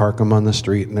place, and they park them on the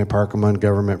street, and they park them on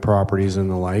government properties and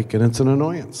the like, and it's an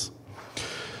annoyance.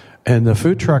 And the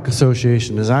Food Truck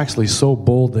Association is actually so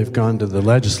bold, they've gone to the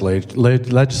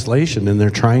legislation, and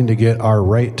they're trying to get our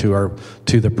right to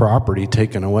the property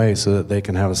taken away so that they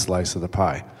can have a slice of the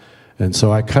pie. And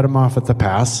so I cut them off at the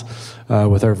pass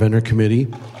with our vendor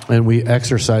committee, and we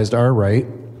exercised our right.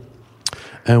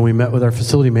 And we met with our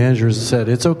facility managers and said,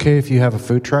 it's okay if you have a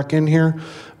food truck in here,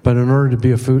 but in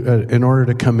order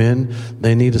to come in,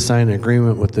 they need to sign an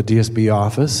agreement with the DSB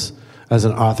office as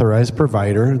an authorized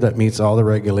provider that meets all the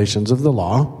regulations of the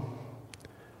law.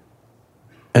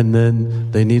 And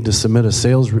then they need to submit a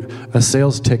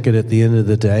sales ticket at the end of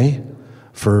the day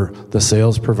for the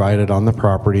sales provided on the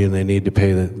property, and they need to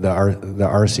pay the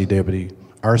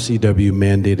RCW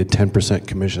mandated 10%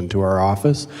 commission to our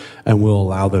office, and we'll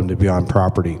allow them to be on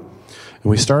property. And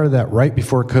we started that right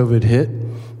before COVID hit.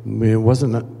 It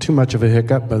wasn't too much of a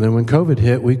hiccup, but then when COVID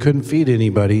hit, we couldn't feed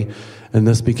anybody, and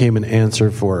this became an answer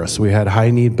for us. We had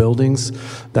high-need buildings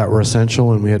that were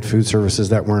essential, and we had food services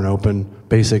that weren't open,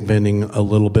 basic vending, a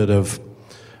little bit of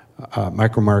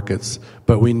micro markets.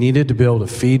 But we needed to be able to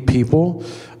feed people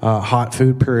hot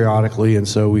food periodically, and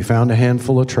so we found a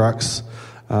handful of trucks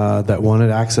that wanted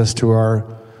access to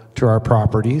our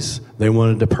properties. They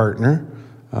wanted to partner,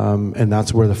 and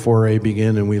that's where the foray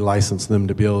began, and we licensed them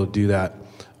to be able to do that.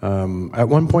 At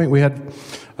one point,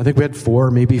 I think we had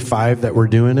 4, maybe 5 that were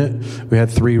doing it. We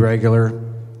had 3 regular.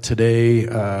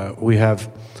 Today, we have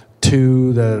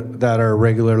 2 that are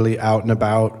regularly out and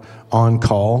about on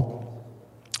call.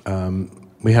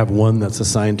 We have 1 that's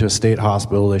assigned to a state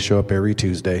hospital. They show up every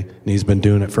Tuesday, and he's been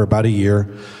doing it for about a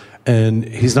year. And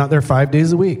he's not there 5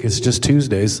 days a week. It's just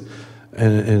Tuesdays.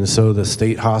 And so the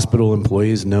state hospital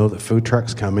employees know that food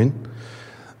truck's coming.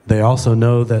 They also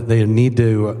know that they need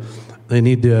to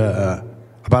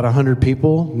about 100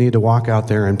 people need to walk out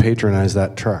there and patronize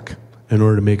that truck in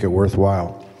order to make it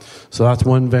worthwhile. So that's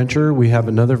one venture. We have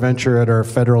another venture at our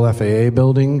federal FAA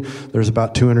building. There's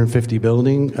about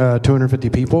 250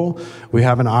 people. We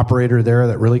have an operator there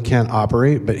that really can't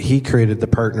operate, but he created the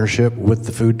partnership with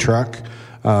the food truck.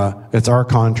 It's our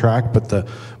contract, but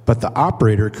the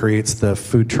operator creates the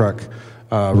food truck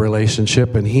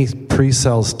relationship, and he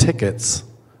pre-sells tickets.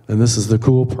 And this is the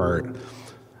cool part.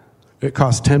 It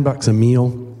costs $10 a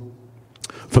meal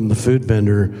from the food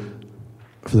vendor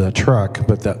for the truck,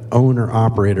 but the owner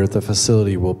operator at the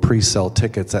facility will pre-sell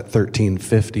tickets at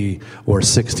 $13.50 or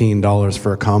 $16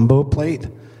 for a combo plate.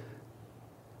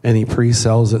 And he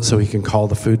pre-sells it so he can call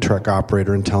the food truck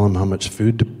operator and tell him how much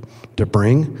food to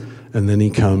bring. And then he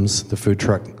comes, the food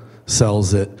truck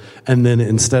sells it. And then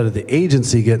instead of the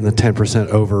agency getting the 10%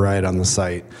 override on the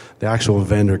site, the actual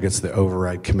vendor gets the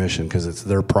override commission because it's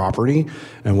their property.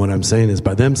 And what I'm saying is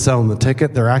by them selling the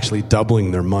ticket, they're actually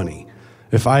doubling their money.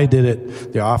 If I did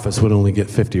it, the office would only get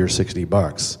 $50 or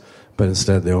 $60, but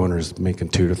instead the owner's making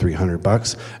 $200 to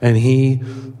 $300. And he,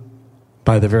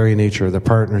 by the very nature of the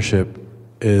partnership,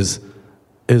 is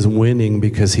winning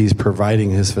because he's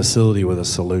providing his facility with a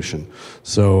solution.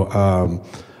 So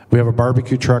we have a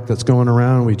barbecue truck that's going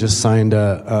around. We just signed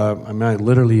I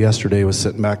literally yesterday was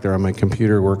sitting back there on my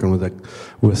computer working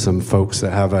with some folks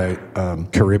that have a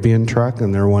Caribbean truck,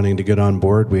 and they're wanting to get on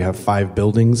board. We have 5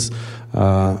 buildings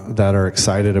that are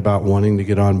excited about wanting to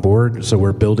get on board. So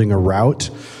we're building a route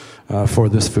for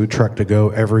this food truck to go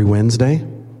every Wednesday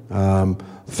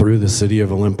through the city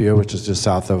of Olympia, which is just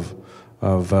south of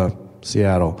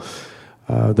Seattle.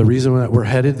 The reason that we're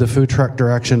headed the food truck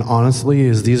direction, honestly,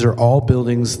 is these are all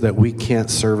buildings that we can't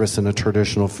service in a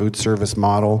traditional food service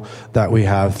model that we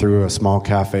have through a small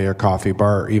cafe or coffee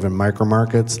bar or even micro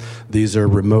markets. These are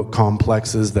remote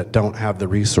complexes that don't have the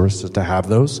resources to have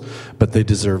those, but they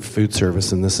deserve food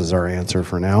service, and this is our answer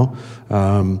for now.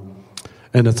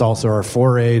 And it's also our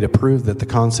foray to prove that the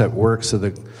concept works so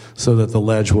that the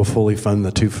ledge will fully fund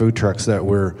the 2 food trucks that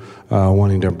we're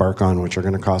wanting to embark on, which are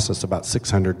going to cost us about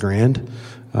 $600,000.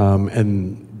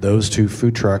 And those 2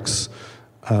 food trucks,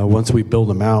 once we build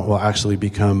them out, will actually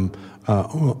become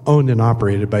owned and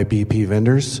operated by BP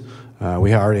vendors.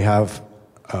 We already have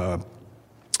a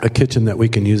kitchen that we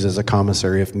can use as a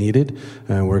commissary if needed,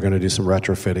 and we're going to do some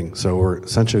retrofitting. So we're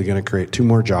essentially going to create 2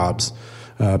 more jobs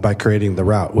by creating the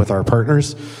route with our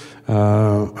partners.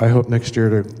 I hope next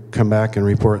year to come back and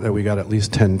report that we got at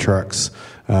least 10 trucks,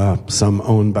 some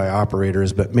owned by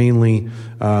operators, but mainly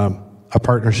a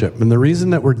partnership. And the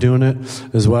reason that we're doing it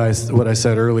is what I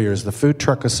said earlier, is the Food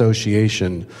Truck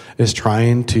Association is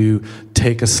trying to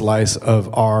take a slice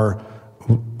of our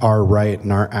right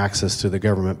and our access to the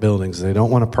government buildings. They don't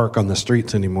want to park on the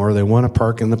streets anymore. They want to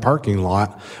park in the parking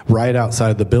lot right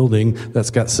outside the building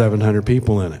that's got 700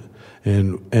 people in it.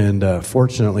 And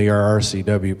fortunately, our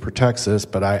RCW protects this,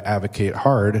 but I advocate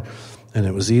hard, and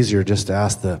it was easier just to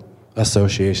ask the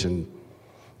association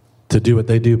to do what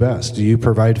they do best. Do you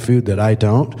provide food that I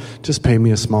don't? Just pay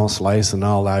me a small slice, and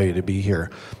I'll allow you to be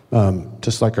here.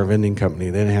 Just like our vending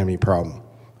company, they didn't have any problem.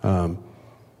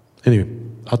 Anyway,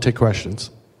 I'll take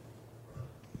questions.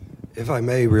 If I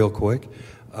may, real quick,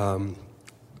 from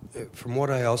what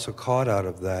I also caught out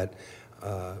of that,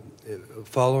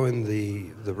 following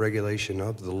the regulation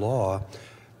of the law,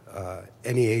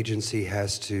 any agency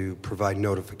has to provide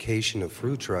notification of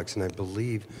food trucks, and I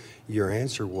believe your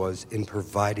answer was in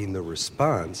providing the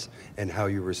response and how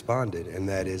you responded, and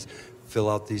that is fill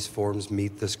out these forms,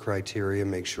 meet this criteria,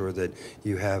 make sure that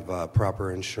you have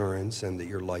proper insurance and that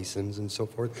you're licensed and so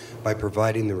forth. By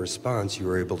providing the response, you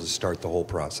were able to start the whole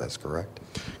process, correct?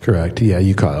 Correct. Yeah,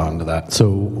 you caught on to that.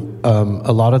 So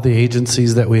a lot of the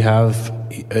agencies that we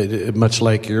have, much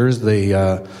like yours, they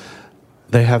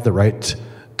have the right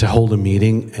to hold a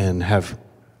meeting and have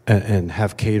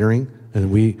catering,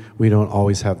 and we don't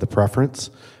always have the preference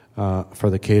for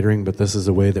the catering, but this is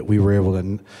a way that we were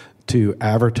able to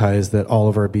advertise that all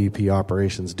of our BP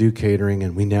operations do catering,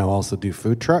 and we now also do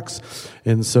food trucks.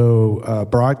 And so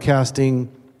broadcasting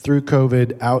through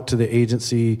COVID out to the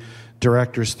agency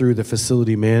directors, through the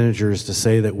facility managers, to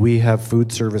say that we have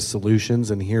food service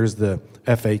solutions and here's the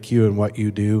FAQ and what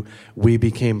you do, we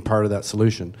became part of that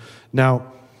solution.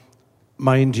 Now,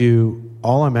 mind you,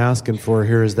 all I'm asking for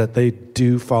here is that they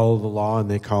do follow the law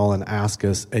and they call and ask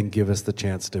us and give us the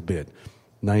chance to bid.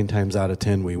 9 times out of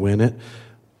 10 we win it.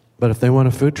 But if they want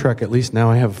a food truck, at least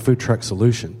now I have a food truck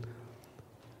solution,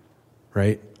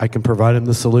 right? I can provide them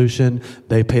the solution.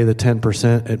 They pay the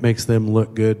 10%. It makes them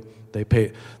look good. They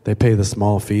pay the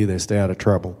small fee. They stay out of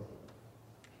trouble.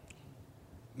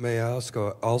 May I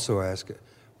also ask,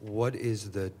 what is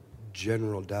the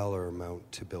general dollar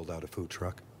amount to build out a food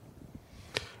truck?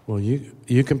 Well,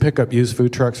 you can pick up used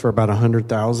food trucks for about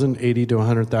 $100,000, 80 to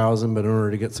 100,000, but in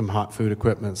order to get some hot food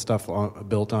equipment stuff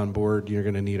built on board, you're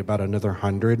going to need about another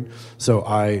 100. So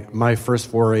my first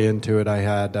foray into it, I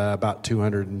had about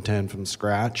 210 from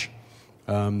scratch.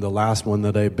 The last one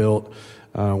that I built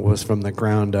was from the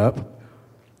ground up.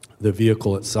 The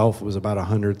vehicle itself was about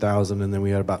 100,000, and then we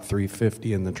had about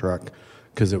 350 in the truck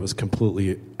because it was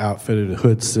completely outfitted, a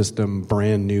hood system,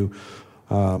 brand new.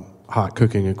 Hot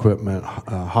cooking equipment,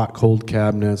 hot cold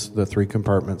cabinets, the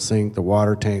 3-compartment sink, the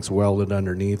water tanks welded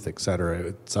underneath,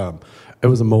 etc. It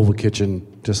was a mobile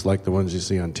kitchen just like the ones you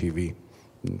see on TV,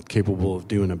 capable of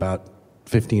doing about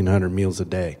 1,500 meals a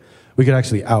day. We could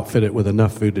actually outfit it with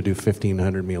enough food to do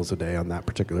 1,500 meals a day on that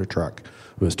particular truck.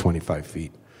 It was 25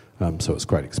 feet, so it's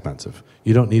quite expensive.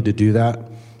 You don't need to do that,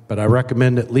 but I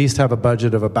recommend at least have a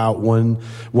budget of about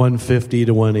 $150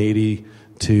 to $180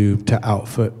 to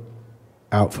outfit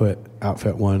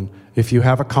one. If you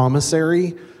have a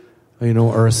commissary,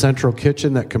 or a central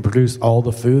kitchen that can produce all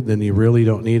the food, then you really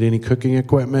don't need any cooking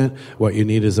equipment. What you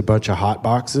need is a bunch of hot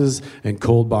boxes and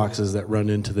cold boxes that run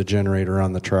into the generator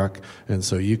on the truck. And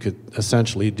so you could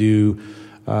essentially do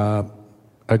a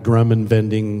Grumman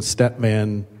vending step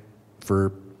van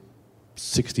for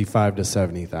 $65,000 to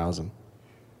 $70,000.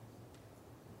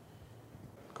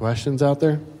 Questions out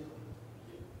there?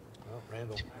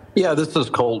 Yeah, this is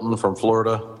Colton from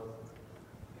Florida.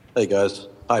 Hey guys.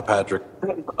 Hi, Patrick.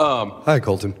 Hi,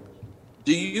 Colton.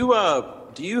 Do you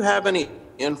have any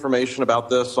information about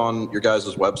this on your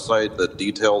guys' website that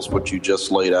details what you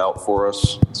just laid out for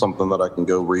us? Something that I can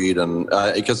go read, and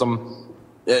because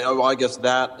I guess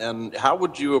that. And how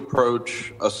would you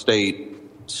approach a state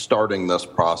starting this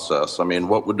process? I mean,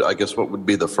 what would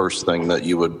be the first thing that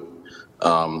you would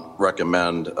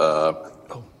recommend?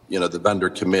 The vendor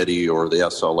committee or the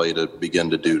SLA to begin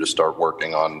to do to start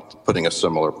working on putting a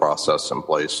similar process in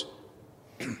place.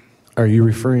 Are you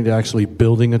referring to actually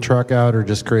building a truck out or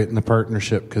just creating the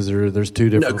partnership? Because there's two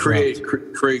different. No,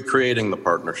 creating the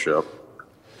partnership.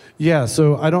 Yeah,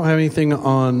 so I don't have anything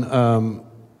on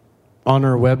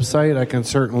our website. I can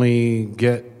certainly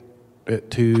get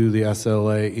it to the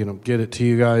SLA. Get it to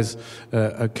you guys.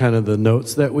 Kind of the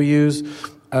notes that we use.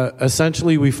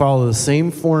 Essentially, we follow the same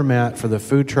format for the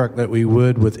food truck that we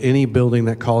would with any building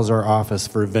that calls our office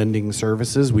for vending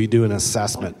services. We do an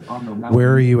assessment.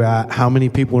 Where are you at? How many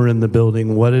people are in the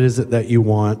building? What is it that you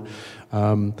want?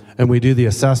 And we do the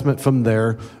assessment from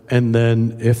there. And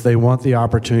then if they want the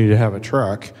opportunity to have a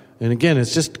truck, and again,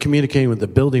 it's just communicating with the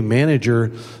building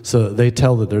manager so that they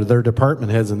tell their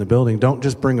department heads in the building, don't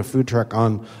just bring a food truck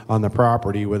on the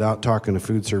property without talking to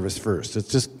food service first. It's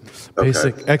just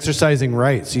basic exercising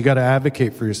rights. You got to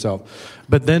advocate for yourself.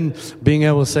 But then being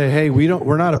able to say, hey,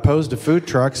 we're not opposed to food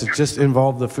trucks. It just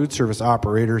involved the food service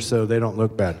operator so they don't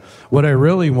look bad. What I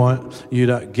really want you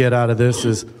to get out of this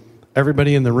is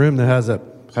everybody in the room that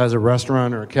has a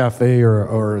restaurant or a cafe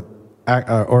or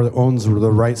owns the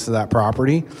rights to that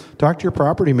property, talk to your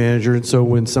property manager. And so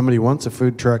when somebody wants a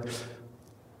food truck,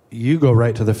 you go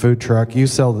right to the food truck, you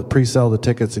pre-sell the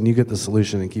tickets, and you get the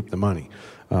solution and keep the money.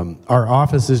 Our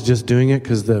office is just doing it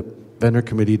because the vendor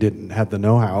committee didn't have the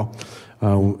know-how.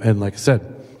 And like I said,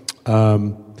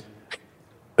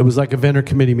 it was like a vendor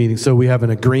committee meeting. So we have an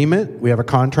agreement, we have a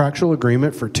contractual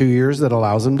agreement for 2 years that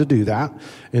allows them to do that.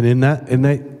 And in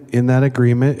that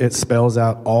agreement, it spells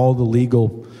out all the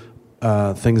legal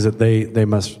things that they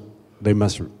must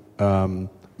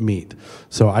meet.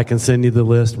 So I can send you the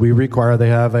list. We require they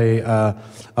have a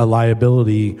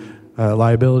liability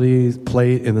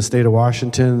plate in the state of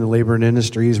Washington. The Labor and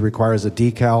Industries requires a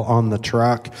decal on the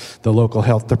truck. The local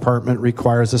health department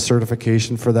requires a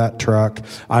certification for that truck.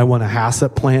 I want a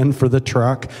HACCP plan for the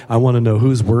truck. I want to know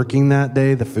who's working that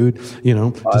day. The food,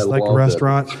 just like a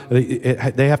restaurant,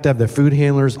 they have to have the food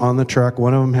handlers on the truck.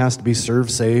 One of them has to be serve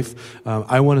safe.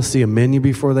 I want to see a menu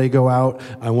before they go out.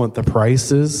 I want the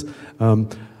prices.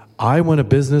 I want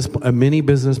a mini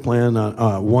business plan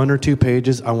on 1 or 2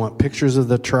 pages. I want pictures of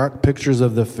the truck, pictures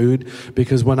of the food,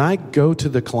 because when I go to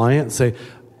the client and say,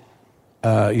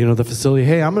 the facility,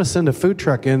 hey, I'm going to send a food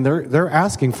truck in, they're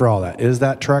asking for all that. Is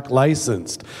that truck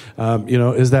licensed?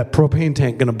 Is that propane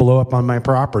tank going to blow up on my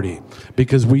property?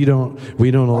 Because we don't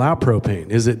allow propane.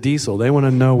 Is it diesel? They want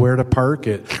to know where to park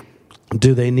it.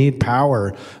 Do they need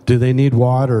power? Do they need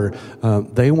water?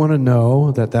 They want to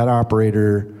know that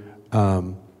operator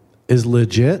is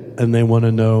legit, and they want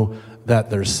to know that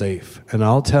they're safe. And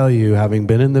I'll tell you, having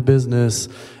been in the business,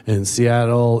 and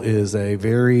Seattle is a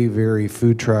very, very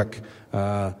food truck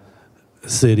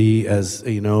city, as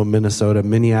Minnesota,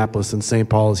 Minneapolis, and St.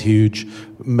 Paul is huge,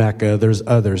 Mecca. There's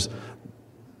others.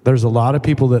 There's a lot of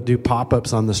people that do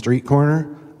pop-ups on the street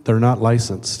corner They're not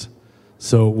licensed.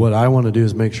 So what I want to do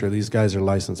is make sure these guys are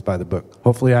licensed by the book.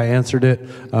 Hopefully I answered it.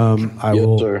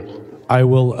 I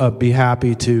will be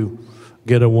happy to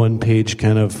get a one-page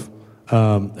kind of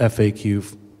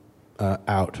FAQ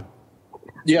out.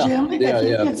 Yeah. Jim, if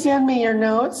you could send me your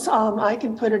notes, I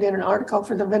can put it in an article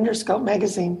for the Vendor Scope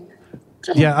magazine.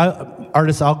 Yeah,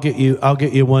 artist, I'll get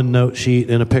you one note sheet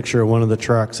and a picture of one of the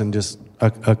trucks and just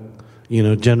a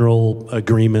general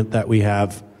agreement that we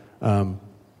have,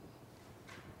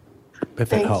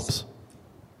 if it helps.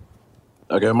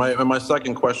 Okay, my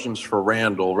second question's for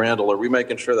Randall. Randall, are we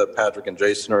making sure that Patrick and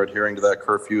Jason are adhering to that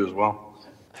curfew as well?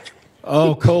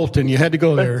 Oh, Colton, you had to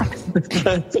go there.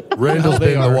 Randall's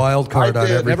being the wild card on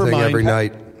everything every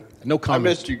night. No comment.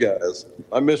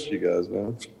 I missed you guys,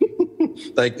 man.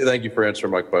 Thank you for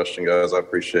answering my question, guys. I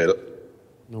appreciate it.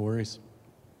 No worries.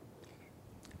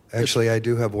 Actually, I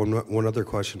do have one other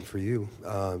question for you,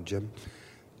 Jim.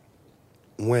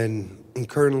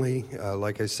 Currently,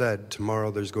 like I said,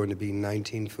 tomorrow there's going to be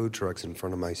 19 food trucks in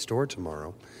front of my store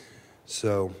tomorrow.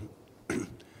 So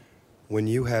when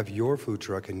you have your food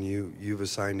truck and you've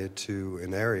assigned it to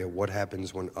an area, what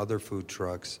happens when other food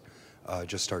trucks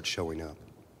just start showing up?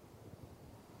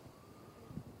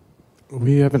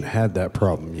 We haven't had that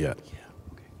problem yet.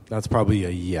 That's probably a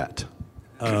yet.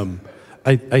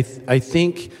 I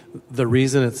think the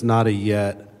reason it's not a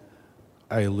yet,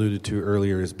 I alluded to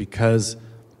earlier, is because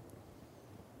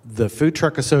the Food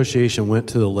Truck Association went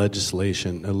to the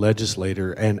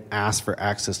legislator and asked for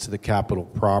access to the Capitol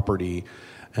property,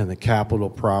 and the Capitol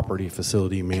property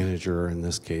facility manager, in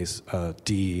this case,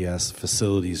 DES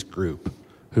Facilities Group,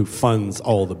 who funds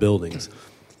all the buildings,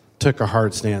 took a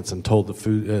hard stance and told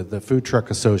the Food Truck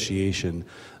Association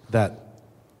that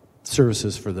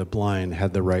Services for the Blind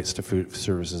had the rights to food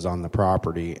services on the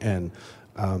property, and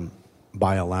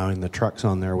by allowing the trucks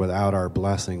on there without our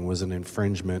blessing was an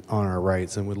infringement on our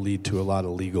rights and would lead to a lot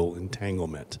of legal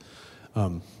entanglement.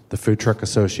 The Food Truck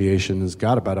Association has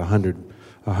got about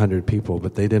 100 people,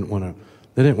 but they didn't want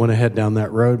to head down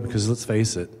that road because, let's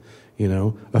face it,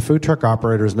 a food truck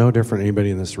operator is no different than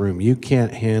anybody in this room. You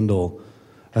can't handle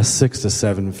a 6 to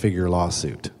 7 figure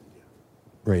lawsuit,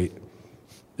 right?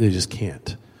 They just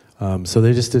can't. So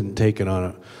they just didn't take it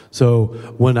on it. So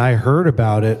when I heard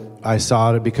about it, I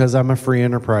saw it because I'm a free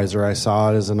enterpriser. I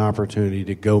saw it as an opportunity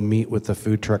to go meet with the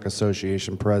Food Truck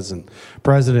Association president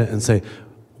and say,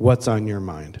 what's on your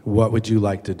mind? What would you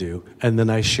like to do? And then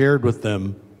I shared with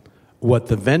them what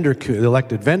the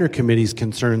elected vendor committee's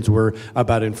concerns were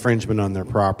about infringement on their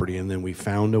property. And then we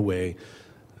found a way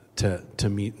to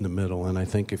meet in the middle. And I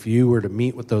think if you were to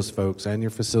meet with those folks and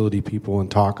your facility people and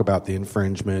talk about the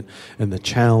infringement and the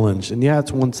challenge, and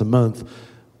it's once a month,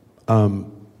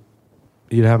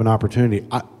 you'd have an opportunity.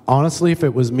 Honestly, if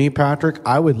it was me, Patrick,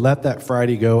 I would let that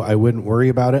Friday go. I wouldn't worry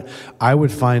about it. I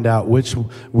would find out which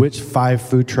 5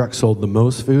 food trucks sold the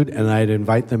most food, and I'd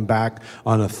invite them back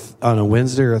on a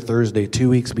Wednesday or a Thursday 2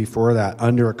 weeks before that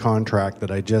under a contract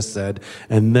that I just said,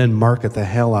 and then market the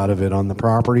hell out of it on the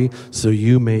property so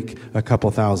you make a couple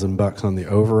 $1,000 on the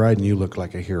override and you look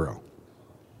like a hero.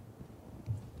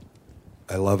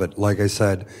 I love it. Like I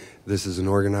said, this is an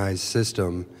organized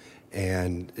system,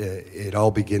 and it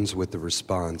all begins with the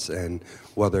response. And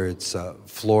whether it's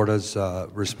Florida's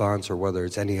response or whether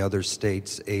it's any other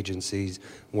state's agencies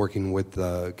working with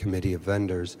the committee of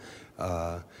vendors,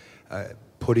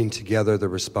 putting together the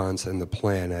response and the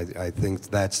plan, I think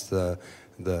that's the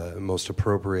most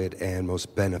appropriate and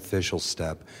most beneficial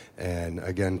step. And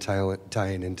again,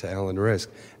 tying into Alan Risk,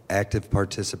 active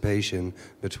participation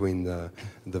between the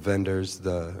vendors,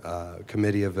 the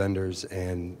committee of vendors,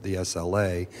 and the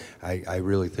SLA, I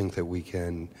really think that we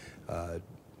can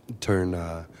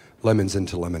turn lemons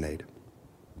into lemonade.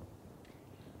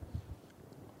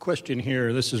 Question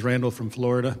here. This is Randall from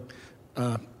Florida.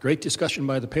 Great discussion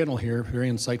by the panel here. Very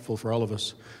insightful for all of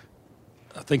us.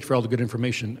 Thank you for all the good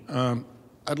information.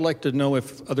 I'd like to know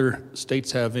if other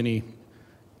states have any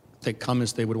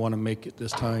comments they would want to make at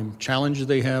this time, challenges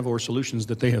they have or solutions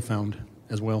that they have found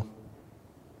as well.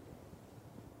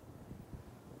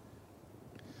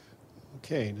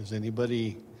 Okay, does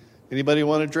anybody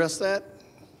want to address that?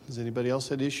 Has anybody else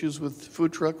had issues with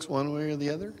food trucks one way or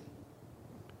the other?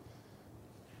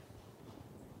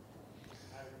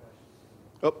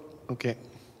 Oh, okay.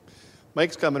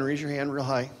 Mike's coming. Raise your hand real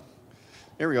high.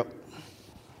 There we go.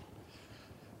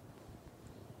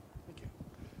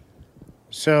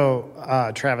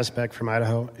 So, Travis Beck from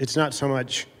Idaho. It's not so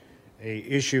much a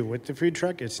issue with the food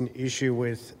truck, it's an issue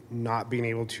with not being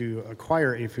able to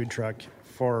acquire a food truck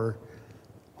for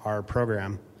our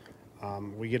program.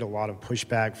 We get a lot of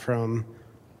pushback from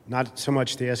not so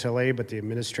much the SLA, but the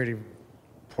administrative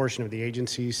portion of the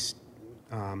agencies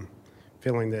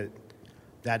feeling that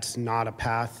that's not a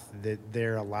path that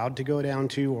they're allowed to go down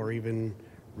to or even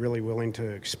really willing to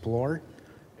explore.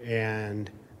 And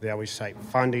they always cite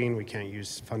funding. We can't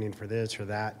use funding for this or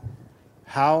that.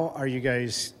 How are you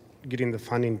guys getting the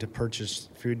funding to purchase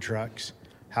food trucks?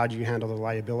 How do you handle the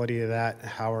liability of that?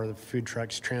 How are the food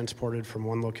trucks transported from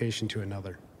one location to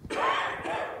another?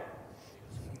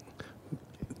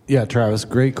 Yeah, Travis,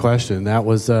 great question. That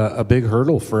was a big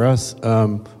hurdle for us.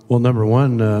 Well, number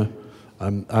one,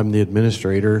 I'm the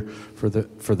administrator for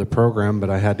the program, but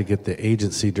I had to get the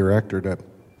agency director to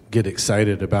get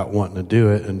excited about wanting to do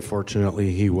it, and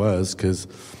fortunately he was, because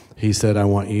he said, I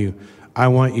want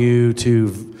you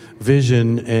to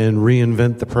vision and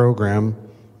reinvent the program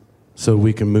so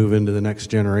we can move into the next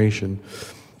generation.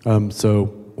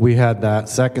 So we had that.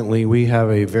 Secondly, we have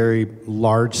a very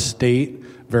large state,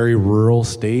 very rural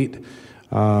state,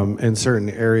 in certain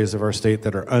areas of our state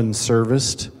that are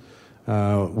unserviced.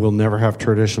 We'll never have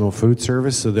traditional food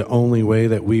service, so the only way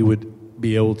that we would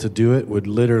be able to do it would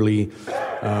literally,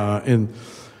 if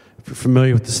you're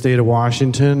familiar with the state of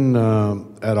Washington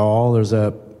at all, there's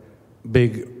a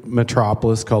big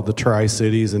metropolis called the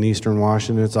Tri-Cities in eastern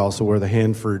Washington. It's also where the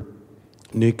Hanford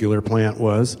nuclear plant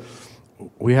was.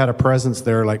 We had a presence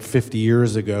there like 50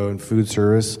 years ago in food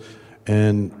service,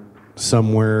 and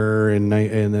somewhere in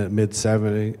the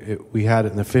mid-70s, we had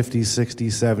it in the 50s, 60s,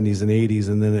 70s, and 80s,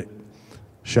 and then it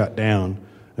shut down,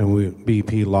 and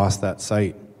BP lost that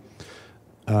site.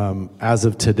 As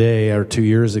of today, or 2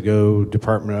 years ago,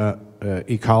 Department of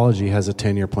Ecology has a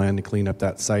 10-year plan to clean up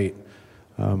that site.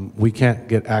 We can't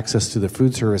get access to the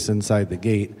food service inside the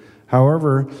gate.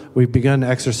 However, we've begun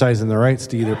exercising the rights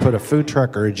to either put a food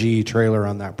truck or a GE trailer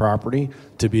on that property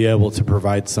to be able to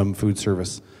provide some food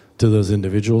service to those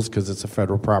individuals, because it's a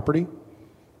federal property.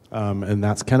 And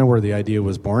that's kind of where the idea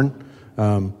was born.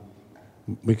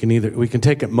 We can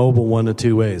take it mobile one of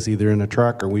two ways, either in a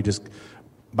truck or we just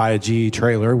buy a GE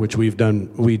trailer, which we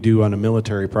do on a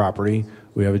military property.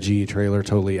 We have a GE trailer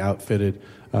totally outfitted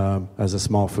as a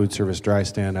small food service dry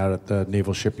stand out at the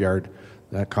Naval Shipyard.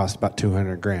 That costs about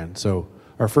 $200,000. So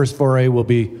our first foray will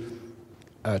be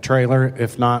a trailer.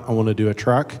 If not, I want to do a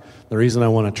truck. The reason I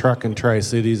want a truck in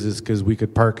Tri-Cities is because we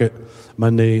could park it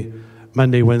Monday,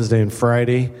 Wednesday, and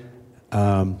Friday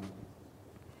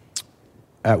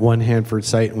at one Hanford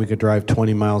site, and we could drive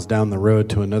 20 miles down the road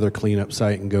to another cleanup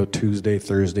site and go Tuesday,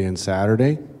 Thursday, and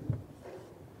Saturday.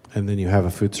 And then you have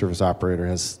a food service operator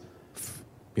has,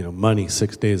 money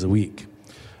 6 days a week.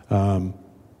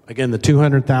 Again, the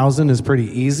 $200,000 is pretty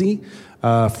easy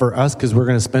for us because we're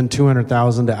going to spend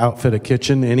 $200,000 to outfit a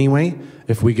kitchen anyway.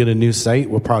 If we get a new site,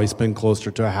 we'll probably spend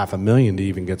closer to $500,000 to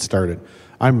even get started.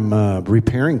 I'm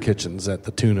repairing kitchens at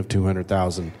the tune of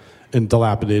 $200,000 in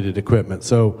dilapidated equipment.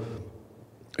 So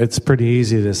it's pretty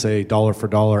easy to say dollar for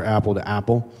dollar, apple to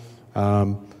apple.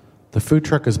 The food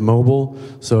truck is mobile,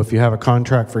 so if you have a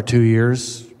contract for 2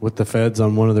 years with the feds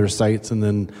on one of their sites and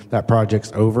then that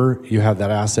project's over, you have that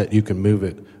asset, you can move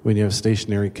it. When you have a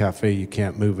stationary cafe, you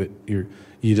can't move it.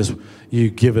 You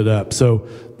give it up. So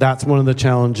that's one of the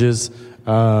challenges.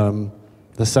 The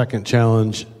second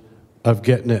challenge of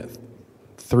getting it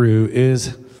through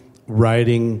is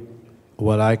writing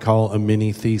what I call a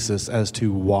mini thesis as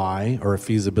to why, or a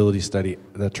feasibility study,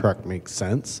 the truck makes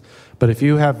sense. But if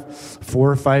you have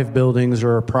 4 or 5 buildings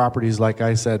or properties, like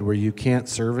I said, where you can't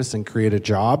service and create a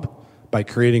job, by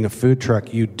creating a food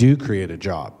truck, you do create a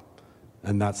job.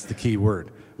 And that's the key word.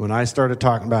 When I started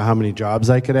talking about how many jobs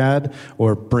I could add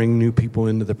or bring new people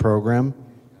into the program,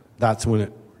 that's when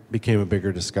it became a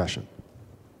bigger discussion.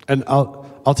 And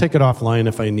I'll take it offline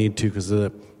if I need to because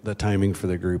of the timing for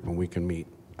the group and we can meet.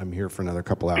 I'm here for another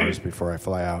couple hours before I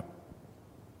fly out.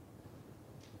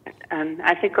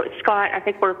 I think, Scott,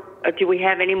 do we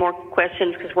have any more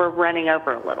questions? Because we're running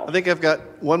over a little. I think I've got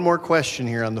one more question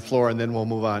here on the floor, and then we'll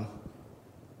move on.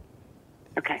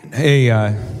 Okay. Hey,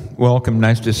 welcome.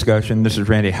 Nice discussion. This is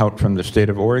Randy Hout from the state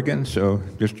of Oregon, so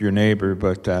just your neighbor,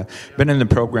 but been in the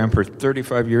program for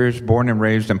 35 years, born and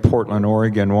raised in Portland,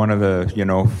 Oregon, one of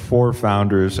the, 4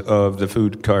 founders of the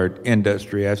food cart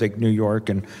industry. I think New York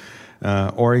and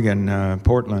Oregon,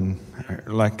 Portland,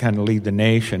 kind of lead the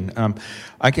nation.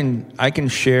 I can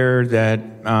share that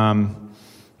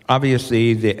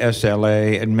obviously the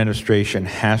SLA administration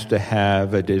has to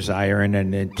have a desire and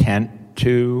an intent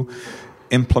to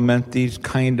implement these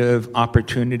kind of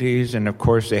opportunities, and of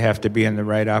course they have to be in the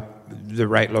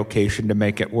right location to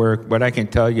make it work. But I can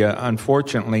tell you,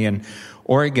 unfortunately, in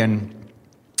Oregon,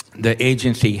 the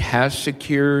agency has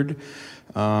secured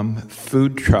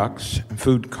food trucks,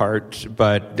 food carts,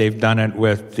 but they've done it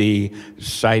with the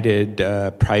cited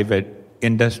private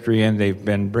industry, and they've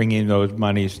been bringing those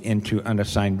monies into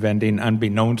unassigned vending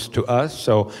unbeknownst to us.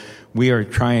 So we are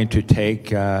trying to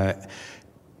take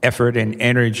effort and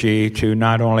energy to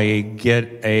not only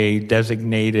get a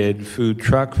designated food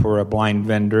truck for a blind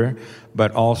vendor,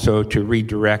 but also to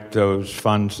redirect those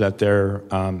funds that they're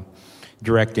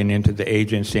directing into the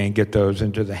agency and get those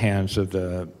into the hands of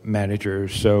the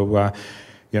managers. So,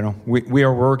 we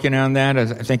are working on that. I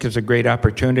think it's a great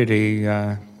opportunity,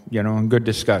 and good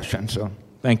discussion. So,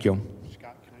 thank you.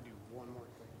 Scott, can I do one more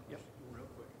quick? Yep, real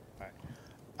quick.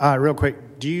 All right. Real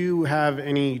quick, do you have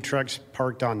any trucks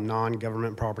parked on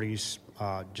non-government properties,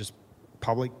 just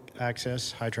public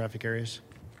access, high traffic areas?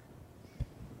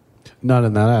 Not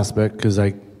in that aspect, because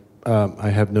I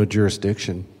have no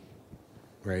jurisdiction,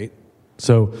 right?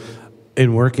 So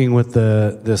in working with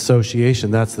the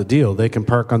association, that's the deal. They can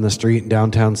park on the street in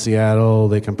downtown Seattle.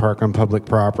 They can park on public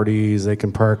properties. They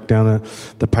can park down at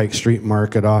the Pike Street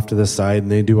Market off to the side,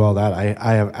 and they do all that.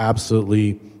 I have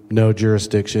absolutely no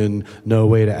jurisdiction, no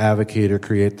way to advocate or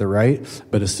create the right.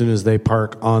 But as soon as they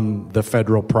park on the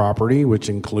federal property, which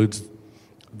includes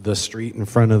the street in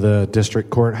front of the district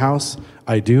courthouse,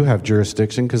 I do have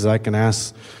jurisdiction because I can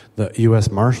ask the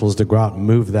U.S. Marshals to go out and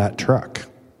move that truck,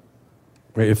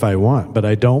 right, if I want. But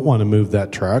I don't want to move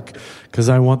that truck because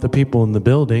I want the people in the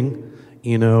building,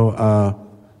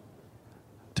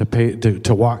 to pay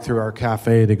to walk through our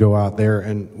cafe, to go out there,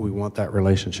 and we want that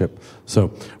relationship.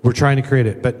 So we're trying to create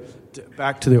it. But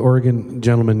back to the Oregon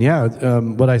gentleman,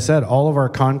 what I said, all of our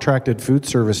contracted food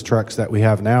service trucks that we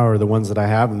have now are the ones that I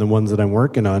have and the ones that I'm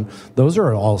working on. Those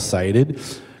are all cited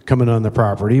coming on the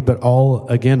property, but all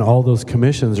those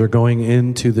commissions are going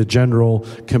into the general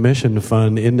commission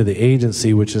fund into the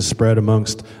agency, which is spread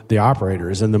amongst the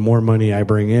operators. And the more money I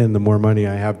bring in, the more money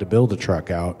I have to build a truck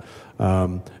out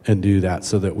and do that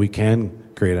so that we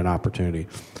can create an opportunity.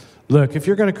 Look, if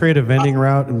you're going to create a vending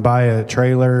route and buy a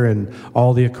trailer and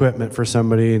all the equipment for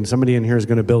somebody, and somebody in here is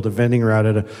going to build a vending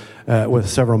route with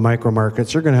several micro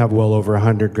markets, you're going to have well over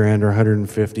 $100,000 or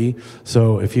 $150,000.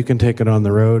 So if you can take it on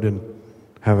the road and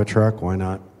have a truck, why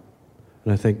not?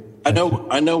 And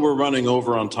I know we're running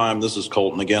over on time. This is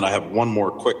Colton again. I have one more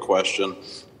quick question.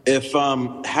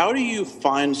 How do you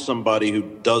find somebody who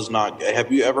does not?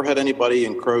 Have you ever had anybody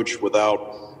encroach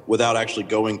without actually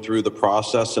going through the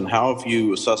process? And how have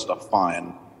you assessed a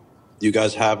fine? Do you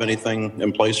guys have anything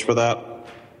in place for that?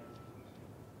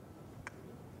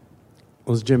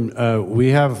 Well, Jim, we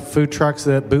have food trucks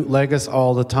that bootleg us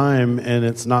all the time, and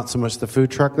it's not so much the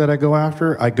food truck that I go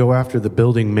after. I go after the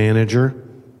building manager,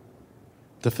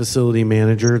 the facility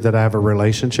manager that I have a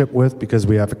relationship with because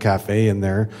we have a cafe in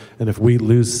there. And if we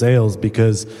lose sales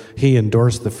because he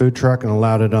endorsed the food truck and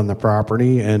allowed it on the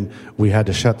property and we had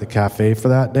to shut the cafe for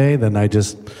that day, then I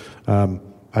just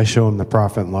I show him the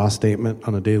profit and loss statement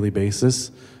on a daily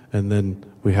basis. And then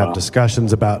we have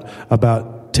discussions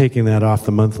about taking that off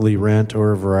the monthly rent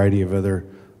or a variety of other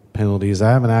penalties.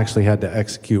 I haven't actually had to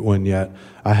execute one yet.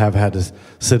 I have had to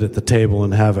sit at the table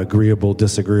and have agreeable,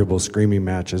 disagreeable screaming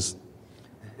matches.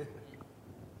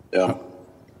 Yeah.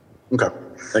 Okay.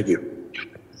 Thank you.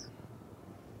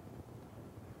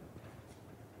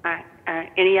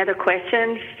 Any other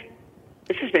questions?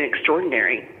 This has been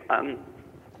extraordinary.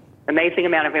 Amazing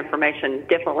amount of information.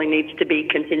 Definitely needs to be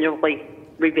continually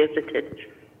revisited.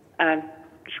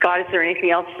 Scott, is there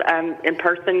anything else in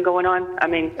person going on?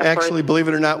 Actually, believe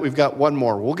it or not, we've got one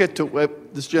more. We'll get to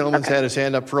this gentleman's had his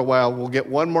hand up for a while. We'll get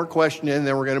one more question in,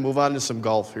 then we're going to move on to some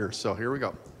golf here. So here we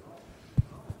go.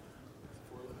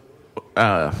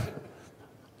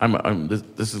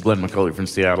 This is Glenn McCulley from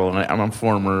Seattle, and I'm a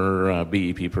former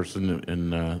BEP person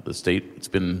in the state. It's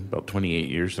been about 28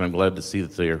 years, and I'm glad to see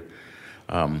that they're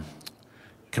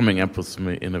coming up with some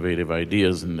innovative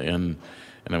ideas, and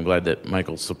I'm glad that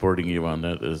Michael's supporting you on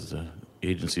that as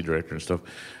agency director and stuff.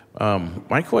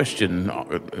 My question...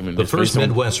 the first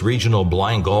Midwest Regional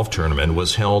Blind Golf Tournament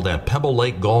was held at Pebble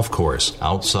Lake Golf Course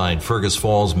outside Fergus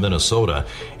Falls, Minnesota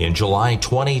in July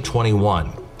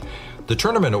 2021. The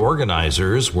tournament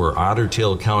organizers were Otter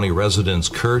Tail County residents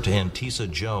Kurt and Tisa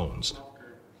Jones.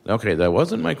 Okay, that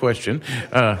wasn't my question.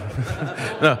 No,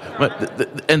 but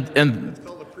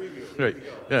right,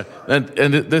 yeah,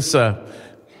 and this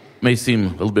may seem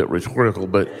a little bit rhetorical,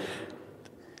 but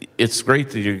it's great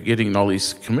that you're getting all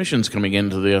these commissions coming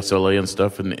into the SLA and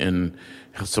stuff, and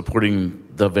supporting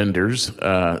the vendors.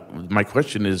 My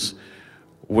question is,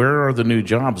 where are the new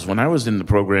jobs? When I was in the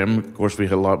program, of course, we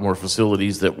had a lot more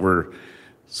facilities that were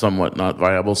somewhat not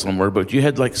viable somewhere, but you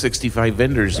had like 65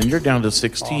 vendors, and you're down to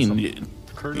 16. Awesome.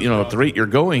 You know, at the rate you're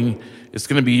going, it's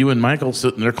going to be you and Michael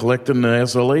sitting there collecting the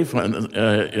SLA fund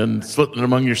and splitting it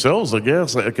among yourselves, I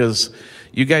guess, because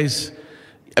you guys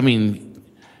I mean,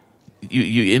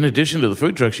 you in addition to the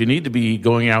food trucks, you need to be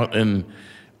going out and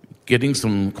getting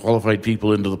some qualified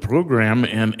people into the program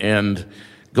and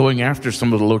going after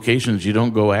some of the locations you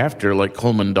don't go after, like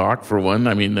Coleman Dock for one.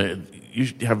 I mean, you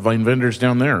should have vine vendors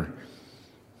down there.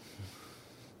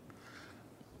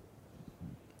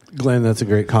 Glenn, that's a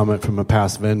great comment from a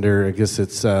past vendor. I guess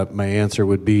it's my answer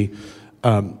would be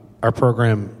our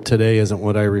program today isn't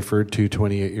what I referred to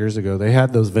 28 years ago. They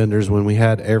had those vendors when we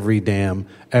had every dam,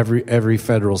 every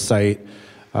federal site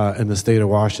in the state of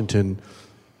Washington.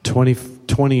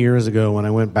 20 years ago, when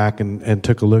I went back and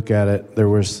took a look at it, there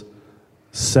was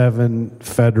 7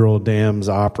 federal dams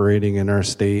operating in our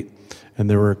state, and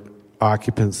there were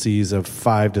occupancies of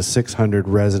 500 to 600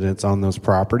 residents on those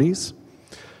properties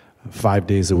 5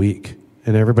 days a week.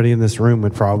 And everybody in this room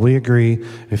would probably agree,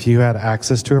 if you had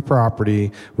access to a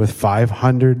property with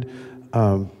 500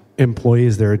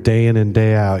 employees there day in and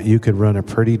day out, you could run a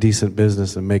pretty decent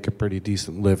business and make a pretty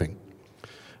decent living.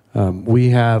 We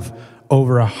have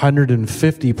over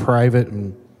 150 private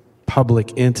and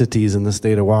public entities in the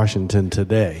state of Washington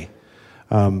today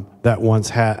that once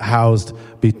housed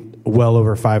well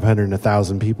over 500 and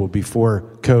 1,000 people before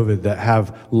COVID that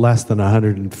have less than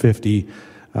 150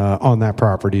 on that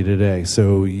property today.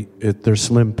 So they're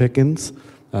slim pickings,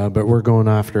 but we're going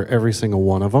after every single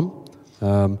one of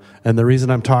them. And the reason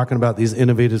I'm talking about these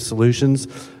innovative solutions,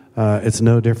 it's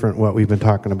no different what we've been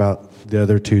talking about the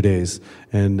other 2 days.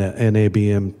 And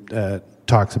NABM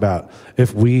talks about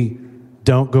if we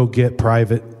don't go get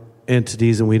private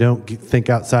entities and we don't think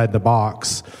outside the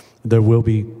box, there will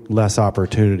be less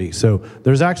opportunity. So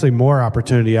there's actually more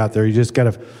opportunity out there. You just got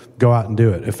to go out and do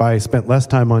it. If I spent less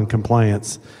time on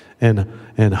compliance and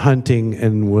hunting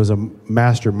and was a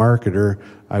master marketer,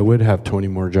 I would have 20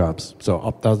 more jobs. So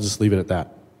I'll just leave it at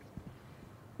that.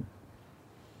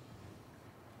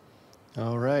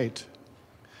 All right.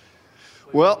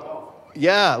 Well,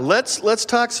 yeah, let's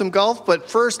talk some golf, but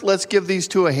first let's give these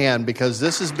two a hand because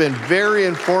this has been very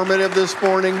informative this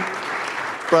morning.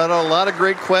 Brought out a lot of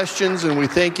great questions, and we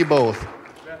thank you both.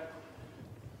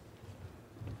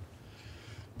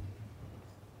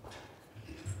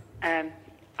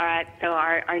 All right, so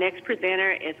our next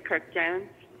presenter is Kirk Jones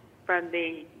from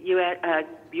the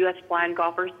U.S. Blind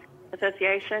Golfers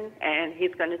Association, and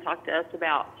he's going to talk to us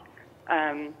about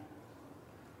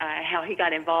how he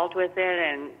got involved with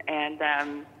it and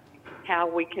how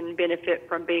we can benefit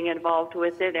from being involved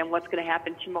with it and what's going to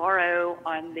happen tomorrow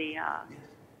on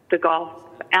the golf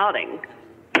outing.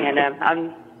 And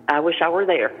I wish I were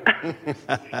there.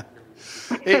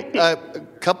 Hey, a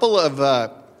couple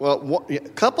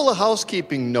of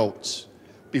housekeeping notes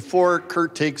before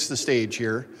Kurt takes the stage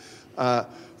here.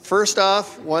 First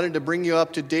off, wanted to bring you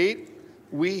up to date.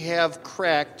 We have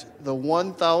cracked the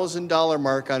 $1,000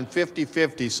 mark on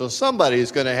 50/50, so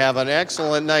somebody's going to have an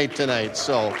excellent night tonight.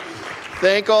 So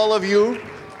thank all of you.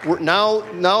 Now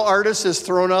Artis has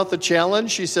thrown out the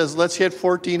challenge. She says, let's hit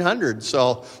 1,400.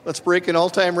 So let's break an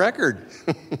all-time record.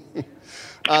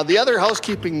 The other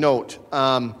housekeeping note,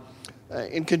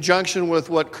 in conjunction with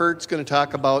what Kurt's going to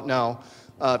talk about now,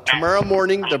 tomorrow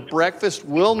morning the breakfast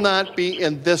will not be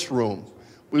in this room.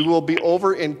 We will be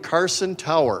over in Carson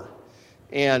Tower.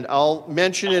 And I'll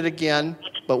mention it again,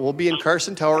 but we'll be in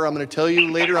Carson Tower. I'm going to tell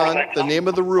you later on the name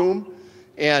of the room.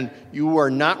 And you are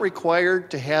not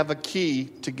required to have a key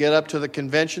to get up to the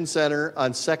convention center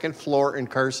on second floor in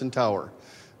Carson Tower.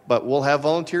 But we'll have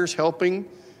volunteers helping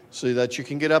so that you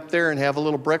can get up there and have a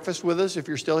little breakfast with us if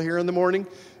you're still here in the morning.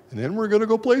 And then we're going to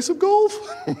go play some golf.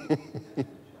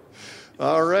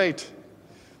 All right.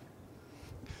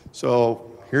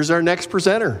 So here's our next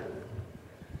presenter.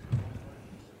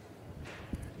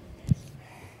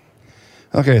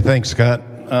 Okay, thanks, Scott.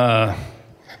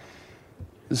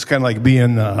 It's kind of like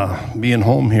being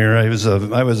home here. I was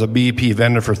a BEP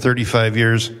vendor for 35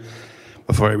 years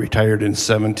before I retired in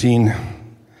 17.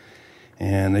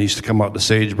 And I used to come out to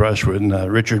Sagebrush when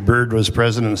Richard Bird was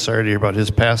president. Sorry to hear about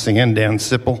his passing, and Dan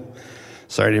Sipple.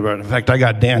 Sorry to hear about it. In fact, I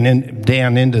got Dan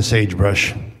into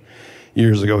Sagebrush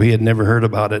years ago. He had never heard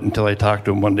about it until I talked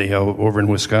to him one day over in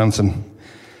Wisconsin.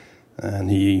 And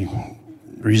he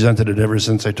resented it ever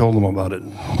since I told him about it.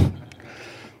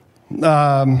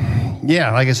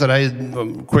 Yeah, like I said,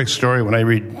 a quick story. When I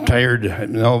retired,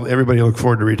 everybody look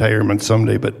forward to retirement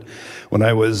someday, but when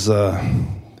I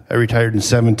retired in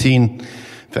 17. In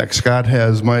fact, Scott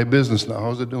has my business now.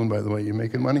 How's it doing, by the way? You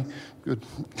making money? Good.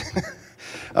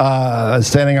 I was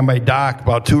standing on my dock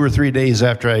about 2 or 3 days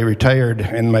after I retired,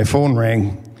 and my phone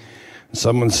rang.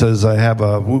 Someone says,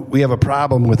 we have a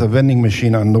problem with a vending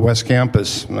machine on the West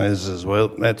Campus. And I says, well,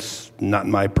 that's not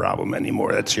my problem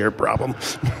anymore. That's your problem.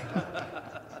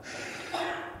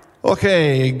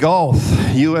 Okay, golf,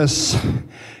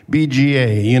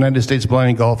 USBGA, United States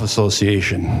Blind Golf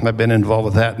Association. I've been involved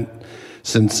with that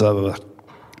since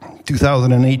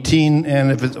 2018,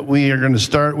 and we are going to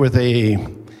start with a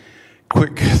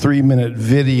quick 3-minute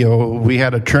video. We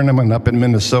had a tournament up in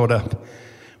Minnesota.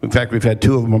 In fact, we've had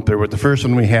 2 of them up there. But the first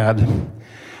one we had,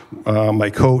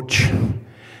 my coach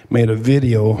made a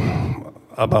video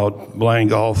about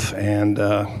blind golf, and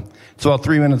it's about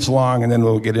 3 minutes long, and then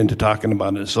we'll get into talking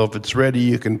about it. So if it's ready,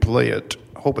 you can play it.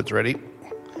 Hope it's ready.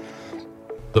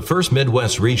 The first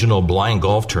Midwest Regional Blind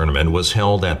Golf Tournament was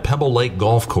held at Pebble Lake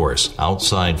Golf Course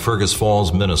outside Fergus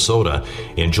Falls, Minnesota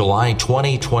in July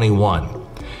 2021.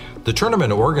 The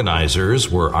tournament organizers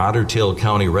were Otter Tail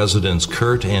County residents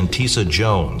Kurt and Tisa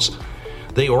Jones.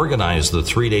 They organized the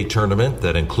 3-day tournament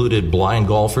that included blind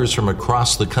golfers from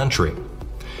across the country.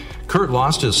 Kurt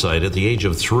lost his sight at the age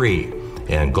of 3,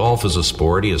 and golf as a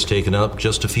sport he has taken up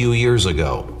just a few years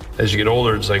ago. As you get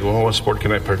older, it's like, well, what sport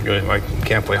can I play? I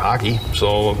can't play hockey,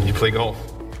 so you play golf.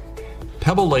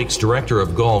 Pebble Lake's director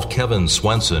of golf, Kevin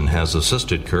Swenson, has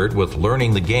assisted Kurt with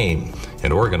learning the game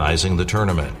and organizing the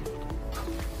tournament.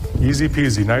 Easy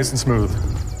peasy, nice and smooth.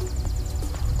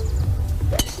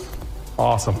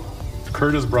 Awesome.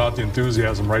 Kurt has brought the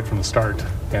enthusiasm right from the start,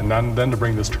 and then to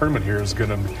bring this tournament here is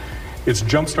it's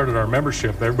jump-started our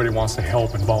membership. Everybody wants to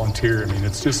help and volunteer. I mean,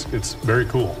 it's very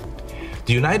cool.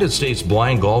 The United States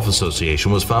Blind Golf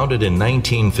Association was founded in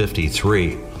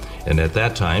 1953, and at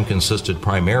that time consisted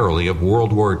primarily of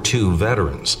World War II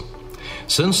veterans.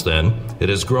 Since then, it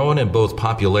has grown in both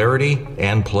popularity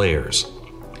and players.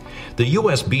 The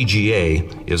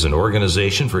USBGA is an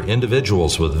organization for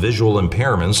individuals with visual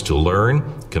impairments to learn,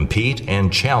 compete,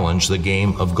 and challenge the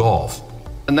game of golf.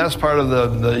 And that's part of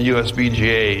the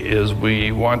USBGA is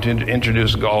we want to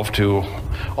introduce golf to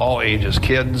all ages,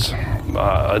 kids,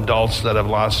 adults that have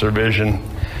lost their vision,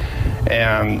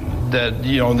 and that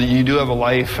you do have a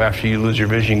life after you lose your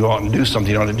vision. You go out and do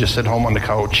something. You don't have to just sit home on the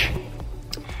couch.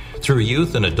 Through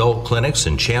youth and adult clinics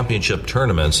and championship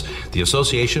tournaments, the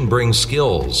association brings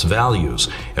skills, values,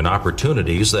 and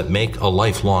opportunities that make a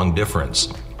lifelong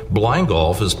difference. Blind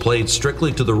golf is played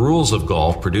strictly to the rules of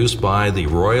golf produced by the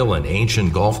Royal and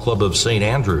Ancient Golf Club of St.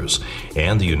 Andrews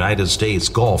and the United States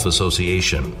Golf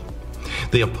Association.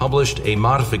 They have published a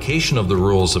modification of the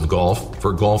rules of golf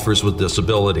for golfers with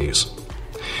disabilities.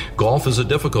 Golf is a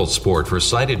difficult sport for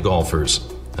sighted golfers.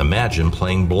 Imagine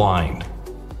playing blind.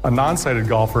 A non-sighted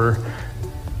golfer,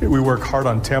 we work hard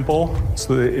on tempo,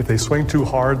 so that if they swing too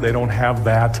hard, they don't have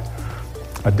that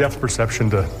depth perception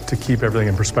to keep everything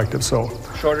in perspective. So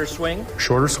shorter swing,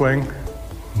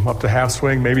 up to half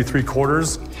swing, maybe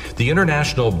 3/4. The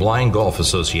International Blind Golf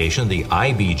Association, the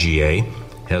IBGA,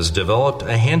 has developed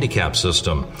a handicap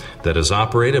system that is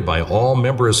operated by all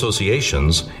member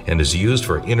associations and is used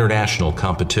for international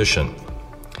competition.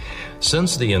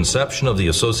 Since the inception of the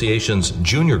association's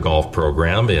junior golf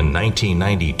program in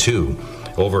 1992,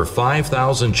 over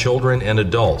 5,000 children and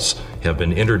adults have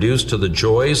been introduced to the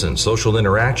joys and social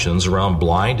interactions around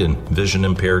blind and vision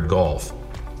impaired golf.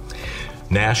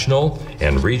 National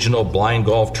and regional blind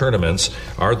golf tournaments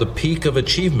are the peak of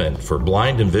achievement for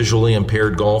blind and visually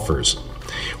impaired golfers.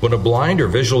 When a blind or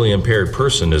visually impaired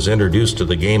person is introduced to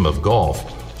the game of golf,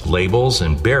 labels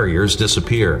and barriers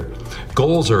disappear.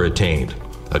 Goals are attained.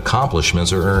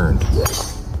 Accomplishments are earned.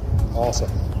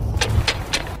 Awesome.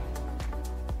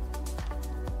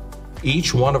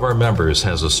 Each one of our members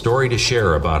has a story to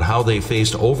share about how they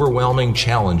faced overwhelming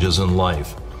challenges in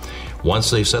life. Once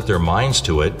they set their minds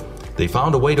to it, they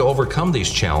found a way to overcome these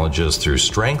challenges through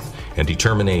strength and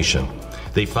determination.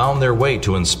 They found their way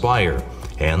to inspire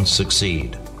and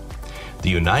succeed. The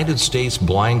United States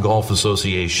Blind Golf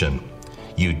Association.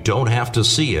 You don't have to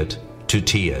see it to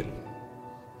tee it.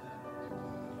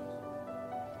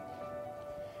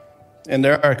 And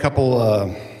there are a couple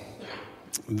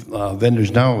vendors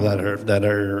now that are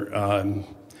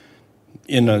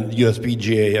in a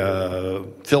USBGA.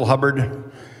 Phil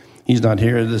Hubbard, he's not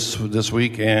here this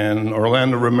week, and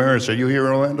Orlando Ramirez. Are you here,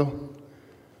 Orlando?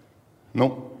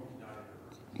 Nope,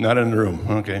 not in the room.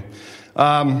 Okay.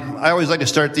 I always like to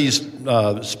start these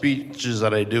speeches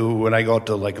that I do when I go out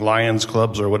to like Lions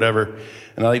clubs or whatever,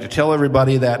 and I like to tell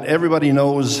everybody that everybody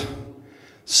knows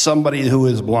somebody who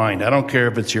is blind. I don't care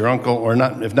if it's your uncle or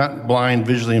not. If not blind,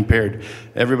 visually impaired,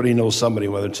 everybody knows somebody,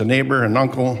 whether it's a neighbor, an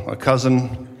uncle, a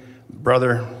cousin,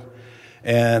 brother.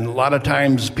 And a lot of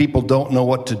times people don't know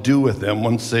what to do with them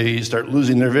once they start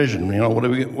losing their vision. You know, what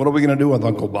are we going to do with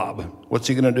Uncle Bob? What's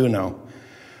he going to do now?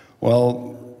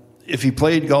 Well, if he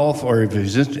played golf or if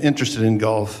he's interested in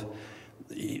golf,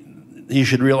 he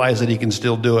should realize that he can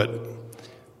still do it.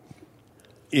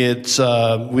 It's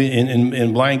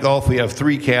in blind golf we have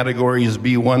 3 categories: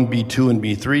 B1, B2, and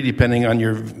B3, depending on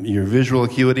your visual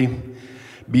acuity.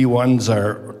 B1s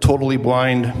are totally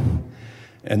blind,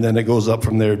 and then it goes up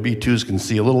from there. B2s can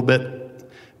see a little bit,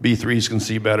 B3s can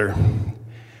see better.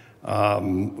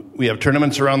 We have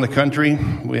tournaments around the country.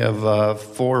 We have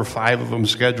 4 or 5 of them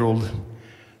scheduled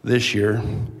this year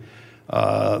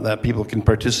that people can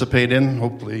participate in.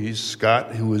 Hopefully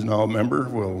Scott, who is now a member,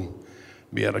 will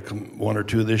be at 1 or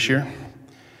 2 this year.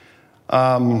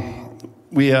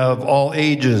 We have all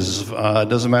ages. It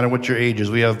doesn't matter what your age is.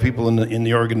 We have people in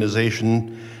the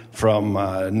organization from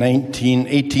 18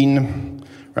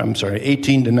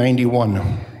 to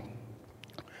 91.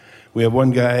 We have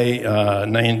one guy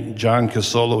named John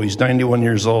Casolo. He's 91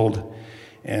 years old.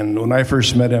 And when I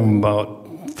first met him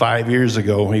about 5 years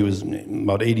ago, he was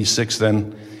about 86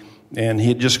 then, and he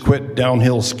had just quit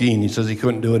downhill skiing. He says he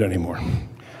couldn't do it anymore.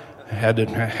 Had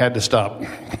to stop.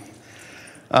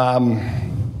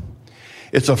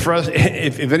 It's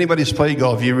if anybody's played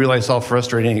golf, you realize how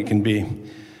frustrating it can be.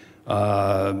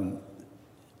 And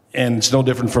it's no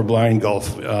different for blind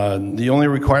golf. The only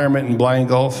requirement in blind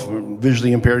golf,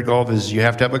 visually impaired golf, is you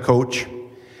have to have a coach.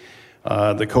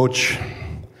 The coach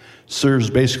serves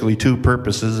basically 2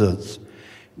 purposes.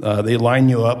 They line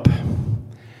you up.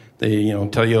 They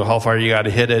tell you how far you got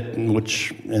to hit it,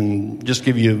 and just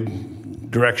give you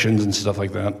directions and stuff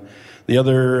like that. The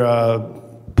other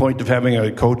point of having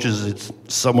a coach is it's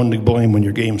someone to blame when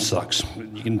your game sucks.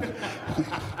 You can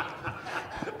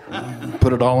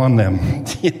put it all on them.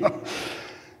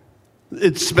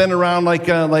 It's been around, like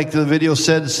the video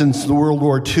said, since the World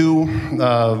War II.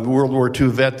 World War II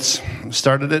vets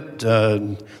started it.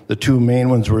 The 2 main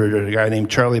ones were a guy named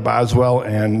Charlie Boswell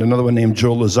and another one named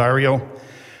Joe Lazario.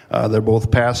 They're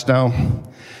both passed now.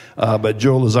 But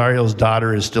Joe Lazario's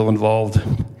daughter is still involved.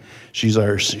 She's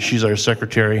our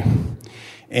secretary.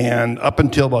 And up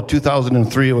until about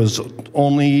 2003, it was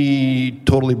only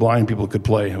totally blind people could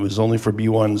play. It was only for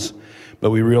B1s. But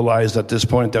we realized at this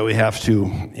point that we have to,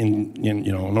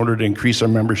 in order to increase our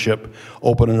membership,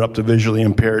 open it up to visually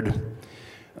impaired.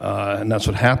 And that's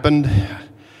what happened.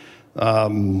 Like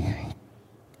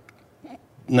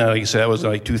I said, that was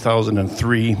like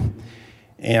 2003.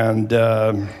 And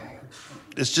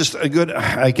it's just a good,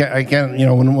 I can't,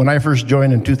 when I first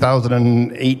joined in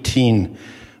 2018,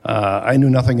 I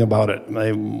knew nothing about it.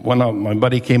 My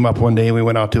buddy came up one day, we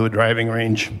went out to a driving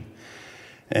range,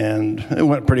 and it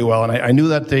went pretty well. And I knew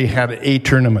that they had a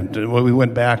tournament. We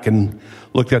went back and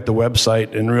looked at the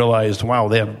website and realized, wow,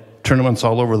 they have tournaments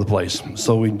all over the place.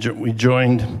 So we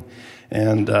joined,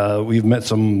 and we've met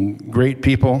some great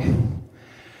people.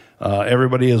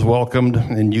 Everybody is welcomed,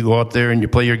 and you go out there and you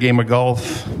play your game of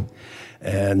golf,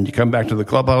 and you come back to the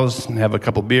clubhouse and have a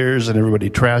couple beers, and everybody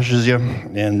trashes you,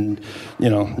 and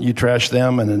you trash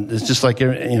them, and it's just like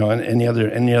any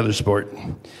other sport.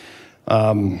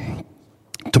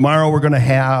 Tomorrow we're going to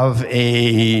have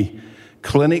a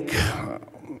clinic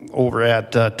over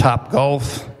at Top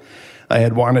Golf. I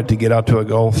had wanted to get out to a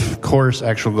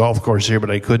actual golf course here,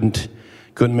 but I couldn't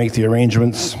make the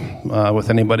arrangements with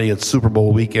anybody. It's Super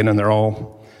Bowl weekend, and they're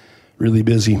all really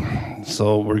busy.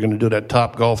 So we're going to do it at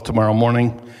Top Golf tomorrow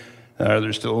morning.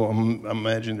 There's still, I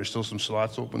imagine there's still some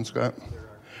slots open, Scott.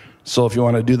 So if you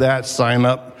want to do that, sign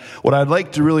up. What I'd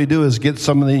like to really do is get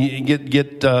some of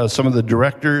the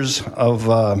directors of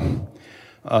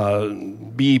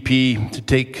BEP to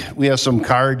take. We have some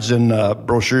cards and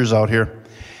brochures out here,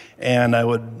 and I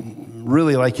would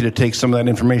really like you to take some of that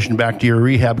information back to your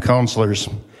rehab counselors,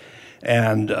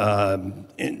 and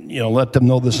let them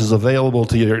know this is available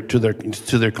to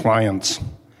their clients.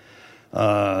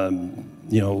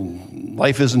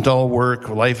 Life isn't all work.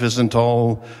 Life isn't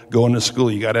all going to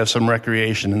school. You got to have some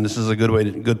recreation, and this is a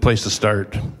good place to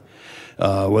start.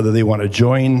 Whether they want to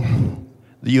join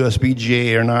the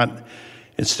USBGA or not,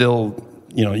 it's still,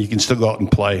 you can still go out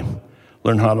and play,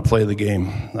 learn how to play the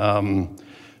game.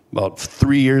 About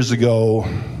 3 years ago,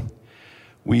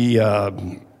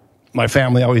 my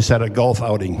family always had a golf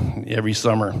outing every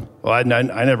summer. Well, I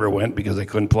never went because I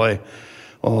couldn't play.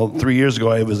 Well, 3 years ago,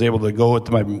 I was able to go with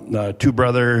my 2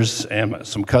 brothers and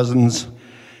some cousins,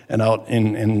 and out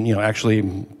and actually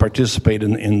participate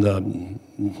in the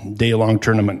day-long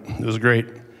tournament. It was great.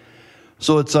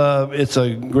 So it's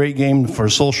a great game for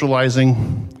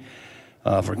socializing,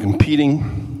 for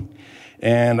competing,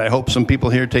 and I hope some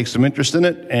people here take some interest in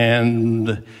it.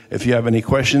 And if you have any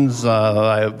questions,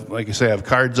 like I say, I have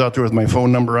cards out there with my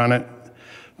phone number on it.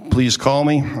 Please call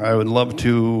me. I would love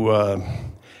to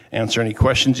answer any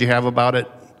questions you have about it.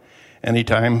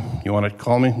 Anytime you want to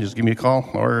call me, just give me a call.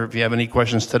 Or if you have any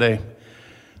questions today,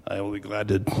 I will be glad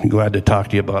to talk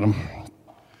to you about them.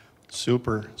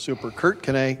 Super. Kurt,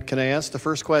 can I ask the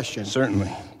first question? Certainly.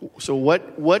 So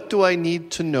what do I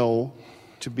need to know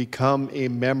to become a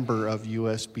member of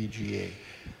USBGA?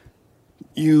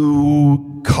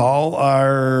 You call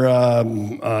our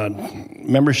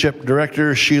membership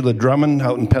director, Sheila Drummond,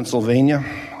 out in Pennsylvania.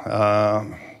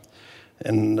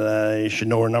 And you should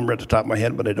know her number at the top of my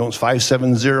head, but I don't. It's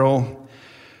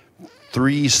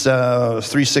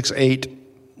 570-368.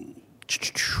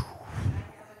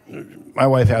 My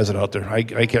wife has it out there. I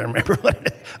can't remember.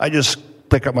 I just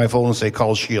pick up my phone and say,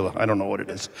 call Sheila. I don't know what it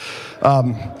is.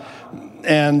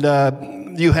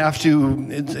 You have to,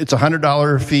 it's a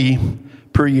 $100 fee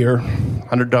per year,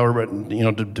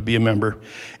 $100, to be a member.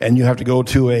 And you have to go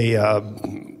to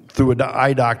through an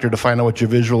eye doctor to find out what your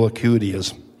visual acuity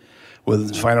is.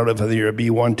 Find out if you're a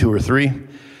B1, 2, or 3.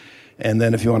 And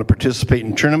then if you want to participate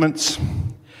in tournaments,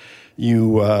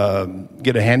 you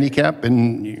get a handicap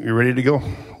and you're ready to go.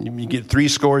 You get 3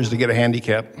 scores to get a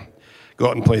handicap. Go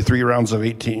out and play 3 rounds of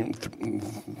 18,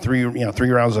 3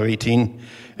 rounds of 18,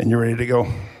 and you're ready to go.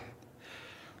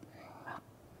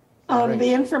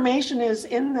 The information is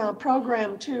in the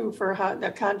program too for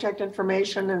the contact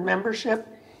information and membership.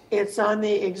 It's on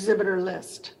the exhibitor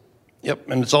list. Yep,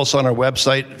 and it's also on our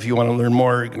website if you want to learn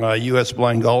more,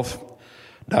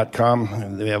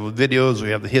 usblindgolf.com. We have videos,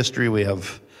 we have the history, we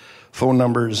have phone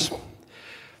numbers,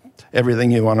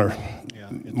 everything you want to,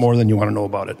 more than you want to know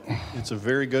about it. It's a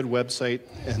very good website,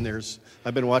 and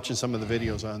I've been watching some of the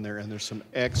videos on there, and there's some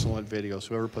excellent videos.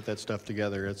 Whoever put that stuff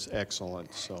together, it's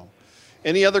excellent. So,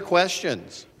 any other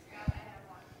questions?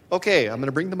 Okay, I'm going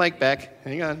to bring the mic back.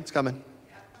 Hang on, it's coming.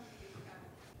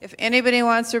 If anybody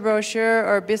wants a brochure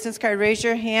or a business card, raise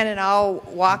your hand and I'll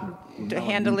walk to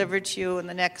hand deliver to you in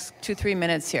the next 2-3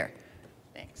 minutes here.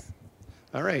 Thanks.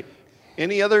 All right.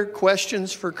 Any other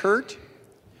questions for Kurt?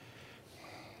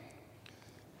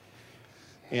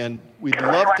 And we'd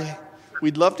love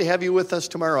to have you with us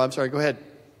tomorrow. I'm sorry, go ahead.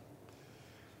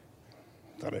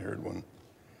 Thought I heard one.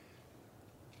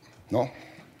 No?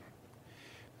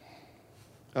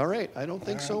 All right, I don't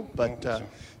think so, but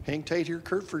hang tight here,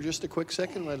 Kurt, for just a quick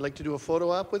second. I'd like to do a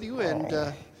photo op with you. And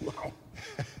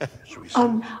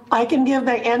I can give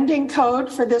the ending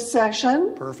code for this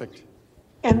session. Perfect.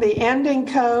 And the ending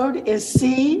code is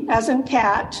C as in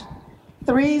cat,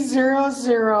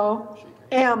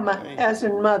 300M as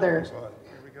in mother.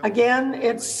 Again,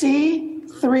 it's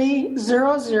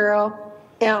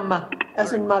C300M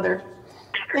as in mother.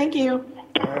 Thank you.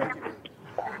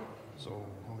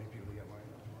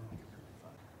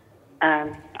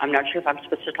 I'm not sure if I'm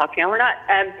supposed to talk to you or not.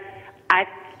 I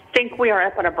think we are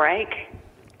up on a break.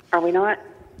 Are we not?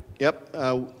 Yep.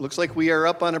 Looks like we are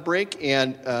up on a break.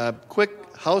 And quick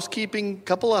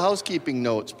couple of housekeeping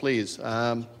notes, please.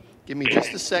 Give me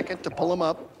just a second to pull them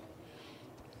up.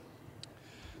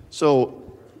 So,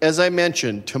 as I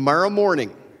mentioned, tomorrow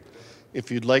morning, if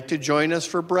you'd like to join us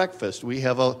for breakfast, we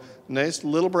have a nice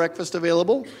little breakfast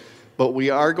available, but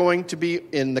we are going to be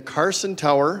in the Carson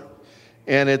Tower,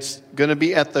 and it's going to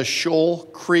be at the Shoal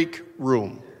Creek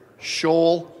Room.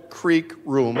 Shoal Creek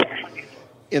Room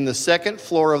in the second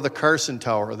floor of the Carson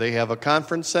Tower. They have a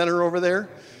conference center over there.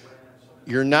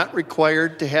 You're not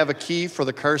required to have a key for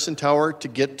the Carson Tower to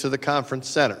get to the conference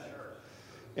center.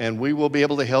 And we will be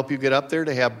able to help you get up there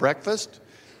to have breakfast.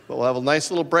 But we'll have a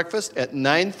nice little breakfast at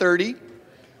 9:30.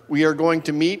 We are going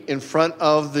to meet in front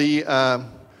of the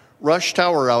Rush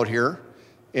Tower out here,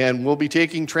 and we'll be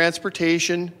taking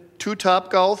transportation to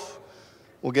Topgolf.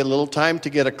 We'll get a little time to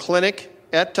get a clinic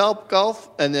at Topgolf,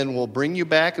 and then we'll bring you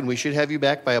back, and we should have you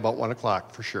back by about 1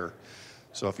 o'clock for sure.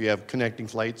 So if you have connecting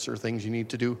flights or things you need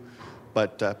to do.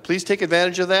 But please take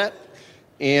advantage of that.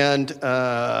 And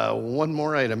one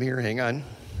more item here, hang on.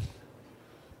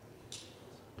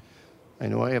 I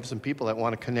know I have some people that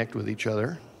want to connect with each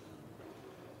other.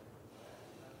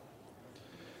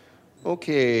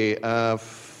 Okay,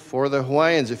 for the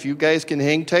Hawaiians, if you guys can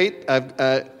hang tight.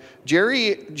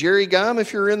 Jerry Gom,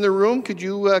 if you're in the room, could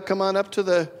you come on up to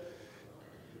the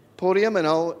podium and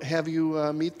I'll have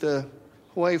you meet the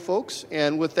Hawaii folks.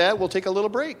 And with that, we'll take a little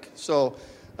break. So,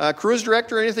 cruise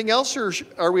director, anything else, or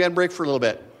are we on break for a little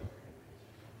bit?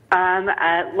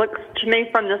 It looks to me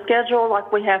from the schedule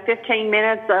like we have 15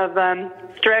 minutes of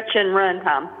stretch and run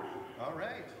time. All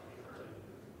right.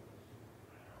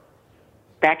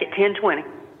 Back at 10:20.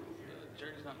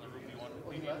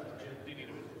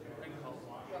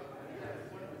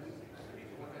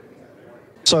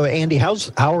 So, Andy, how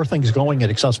are things going at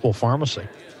Accessible Pharmacy?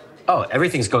 Oh,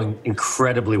 everything's going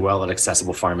incredibly well at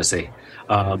Accessible Pharmacy.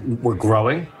 We're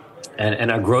growing,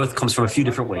 and our growth comes from a few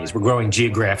different ways. We're growing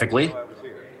geographically.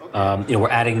 We're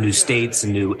adding new states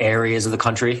and new areas of the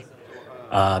country.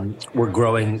 We're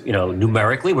growing,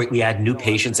 numerically. We add new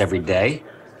patients every day.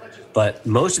 But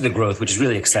most of the growth, which is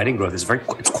really exciting growth,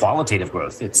 it's qualitative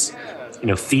growth. It's,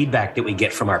 feedback that we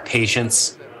get from our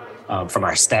patients, from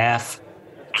our staff,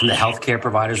 from the healthcare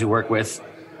providers we work with,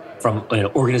 from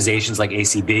organizations like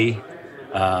ACB,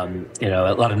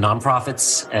 a lot of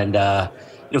nonprofits, and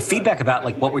feedback about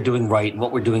like what we're doing right and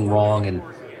what we're doing wrong, and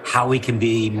how we can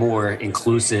be more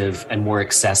inclusive and more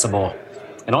accessible,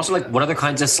 and also like what other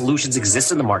kinds of solutions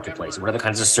exist in the marketplace, and what other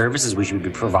kinds of services we should be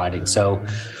providing. So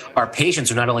our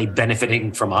patients are not only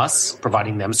benefiting from us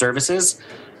providing them services,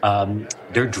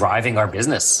 they're driving our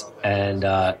business, and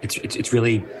it's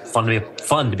really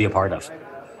fun to be a part of.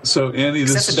 So Andy,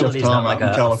 this is Jeff Tom out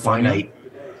in California. Finite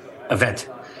event.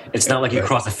 It's not like you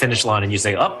cross a finish line and you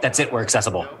say, "Oh, that's it, we're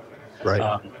accessible."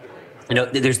 Right.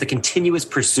 There's the continuous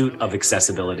pursuit of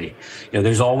accessibility.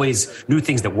 There's always new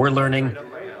things that we're learning.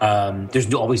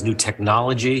 There's always new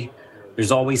technology.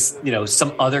 There's always,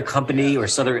 some other company or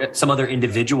some other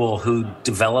individual who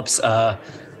develops a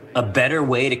better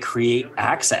way to create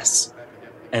access.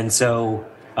 And so,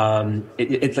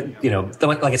 it's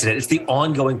like I said, it's the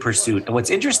ongoing pursuit. And what's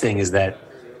interesting is that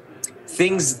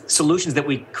solutions that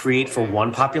we create for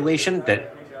one population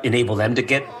that enable them to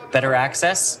get better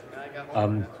access,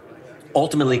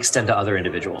 ultimately extend to other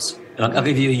individuals. And I'll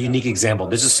give you a unique example.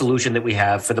 There's a solution that we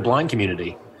have for the blind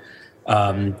community.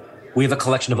 We have a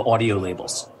collection of audio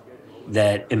labels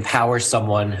that empowers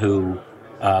someone who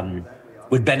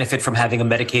would benefit from having a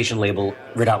medication label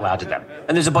read out loud to them.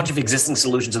 And there's a bunch of existing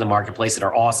solutions in the marketplace that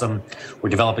are awesome. We're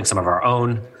developing some of our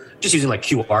own, just using like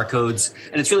QR codes.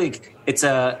 And it's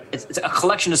a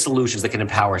collection of solutions that can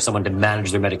empower someone to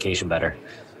manage their medication better.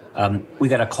 We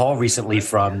got a call recently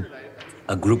from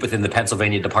a group within the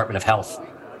Pennsylvania Department of Health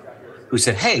who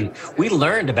said, "Hey, we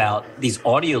learned about these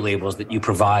audio labels that you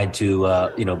provide to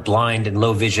blind and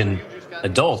low vision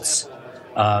adults.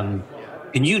 Can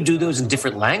you do those in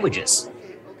different languages?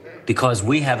 Because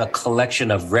we have a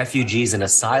collection of refugees and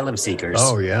asylum seekers.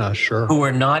 Oh yeah, sure. Who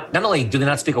are not only do they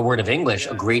not speak a word of English,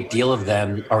 a great deal of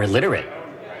them are illiterate,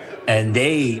 and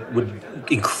they would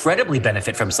incredibly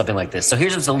benefit from something like this. So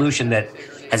here's a solution that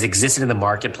has existed in the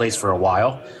marketplace for a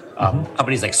while.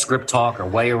 Companies like Script Talk or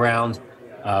Way Around,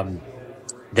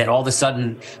 that all of a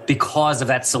sudden, because of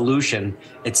that solution,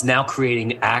 it's now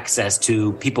creating access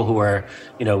to people who are,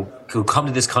 who come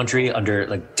to this country under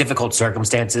like difficult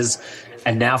circumstances.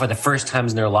 And now for the first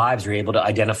times in their lives, you're able to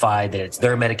identify that it's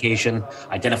their medication,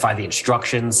 identify the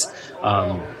instructions.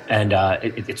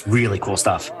 It's really cool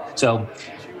stuff. So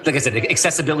like I said,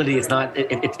 accessibility is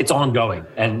it's ongoing,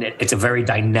 and it's a very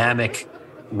dynamic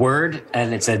word,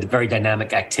 and it's a very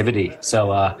dynamic activity.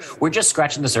 So we're just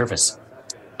scratching the surface.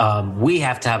 We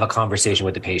have to have a conversation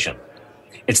with the patient.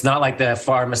 It's not like the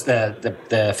pharmacist,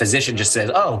 the physician just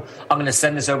says, "Oh, I'm going to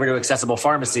send this over to Accessible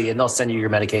Pharmacy and they'll send you your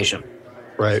medication."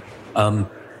 Right.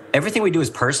 Everything we do is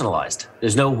personalized.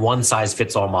 There's no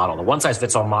one-size-fits-all model. The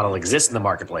one-size-fits-all model exists in the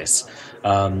marketplace.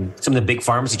 Some of the big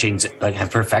pharmacy chains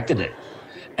have perfected it,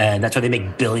 and that's why they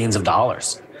make billions of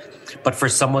dollars. But for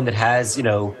someone that has,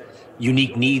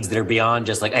 unique needs that are beyond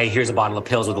just like, "Hey, here's a bottle of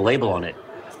pills with a label on it,"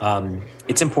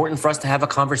 it's important for us to have a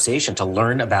conversation to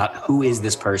learn about who is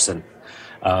this person.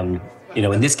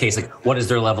 In this case, like, what is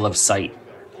their level of sight?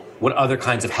 What other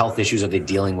kinds of health issues are they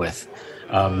dealing with?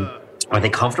 Are they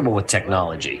comfortable with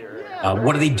technology?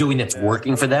 What are they doing that's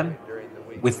working for them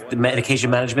with the medication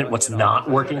management? What's not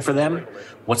working for them?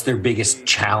 What's their biggest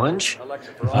challenge?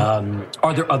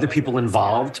 Are there other people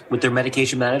involved with their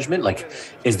medication management? Like,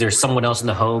 is there someone else in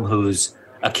the home who's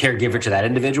a caregiver to that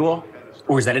individual?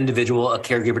 Or is that individual a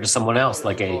caregiver to someone else,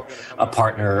 like a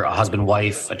partner, a husband,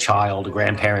 wife, a child, a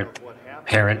grandparent,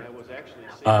 parent?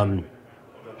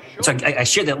 So I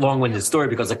shared that long-winded story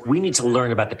because we need to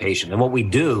learn about the patient. And what we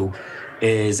do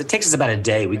is it takes us about a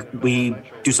day. We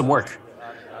do some work.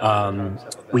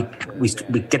 We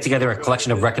get together a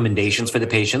collection of recommendations for the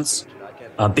patients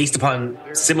based upon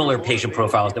similar patient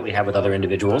profiles that we have with other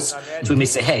individuals. So we may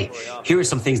say, "Hey, here are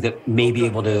some things that may be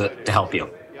able to help you."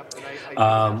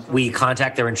 We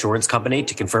contact their insurance company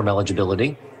to confirm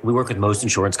eligibility. We work with most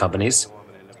insurance companies.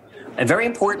 And very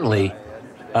importantly,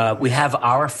 we have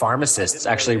our pharmacists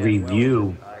actually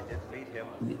review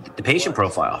the patient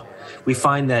profile. We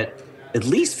find that at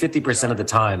least 50% of the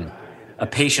time, a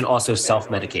patient also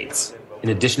self-medicates in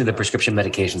addition to the prescription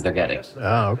medications they're getting.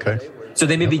 Ah, okay. So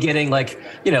they may be getting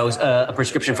a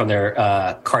prescription from their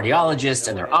cardiologist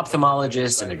and their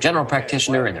ophthalmologist and their general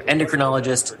practitioner and their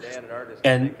endocrinologist.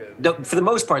 And for the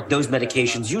most part, those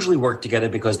medications usually work together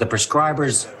because the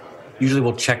prescribers usually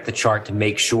will check the chart to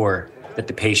make sure that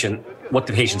the patient what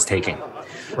the patient's taking.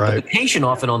 Right. But the patient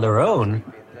often on their own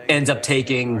ends up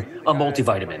taking a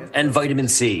multivitamin and vitamin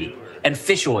C and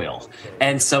fish oil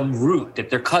and some root that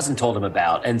their cousin told them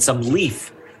about and some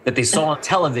leaf that they saw on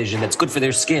television that's good for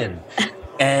their skin.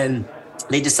 And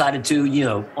they decided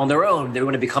to, on their own, they were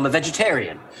going to become a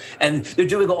vegetarian. And they're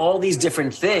doing all these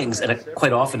different things, and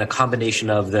quite often a combination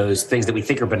of those things that we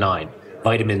think are benign,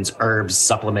 vitamins, herbs,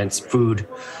 supplements, food,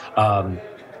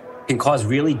 can cause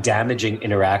really damaging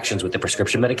interactions with the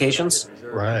prescription medications.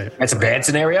 Right. That's a bad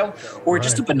scenario. Or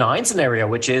just a benign scenario,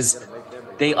 which is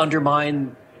they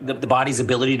undermine the body's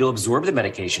ability to absorb the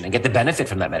medication and get the benefit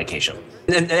from that medication.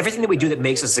 And everything that we do that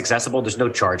makes us accessible, there's no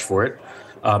charge for it.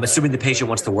 Assuming the patient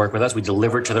wants to work with us, we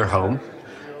deliver it to their home.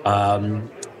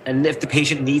 And if the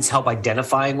patient needs help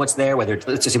identifying what's there, whether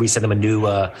let's just say we send them a new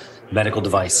medical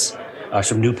device,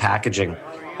 some new packaging,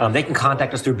 they can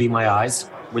contact us through Be My Eyes.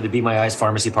 We're the Be My Eyes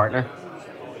pharmacy partner.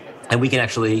 And we can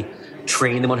actually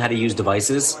train them on how to use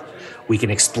devices. We can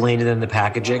explain to them the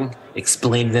packaging,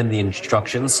 explain to them the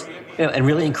instructions, and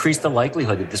really increase the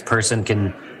likelihood that this person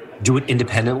can do it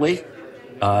independently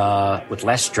with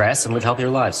less stress and live healthier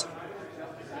lives.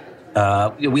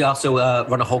 We also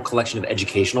run a whole collection of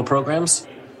educational programs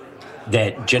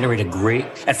that generate a great...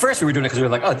 At first, we were doing it because we were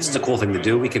like, oh, this is a cool thing to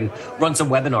do. We can run some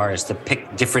webinars to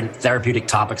pick different therapeutic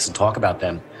topics and talk about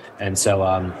them. And so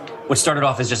what started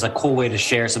off as just a cool way to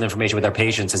share some information with our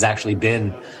patients has actually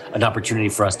been an opportunity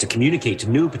for us to communicate to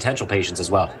new potential patients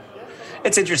as well.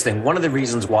 It's interesting. One of the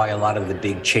reasons why a lot of the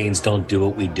big chains don't do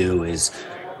what we do is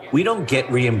we don't get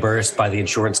reimbursed by the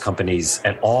insurance companies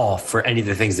at all for any of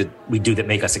the things that we do that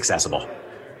make us accessible.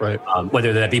 Right.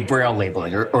 Whether that be braille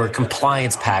labeling or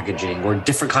compliance packaging or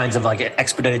different kinds of like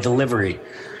expedited delivery.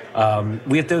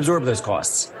 We have to absorb those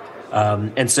costs.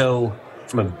 And so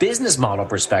from a business model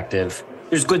perspective,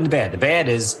 there's good and bad. The bad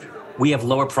is we have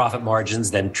lower profit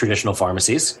margins than traditional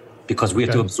pharmacies because we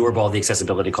have to absorb all the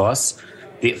accessibility costs.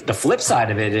 The flip side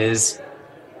of it is,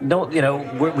 we're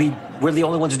the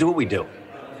only ones who do what we do.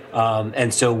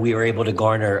 And so we are able to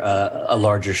garner a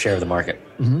larger share of the market.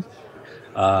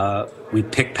 Mm-hmm. We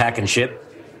pick, pack, and ship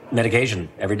medication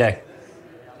every day.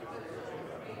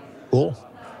 Cool.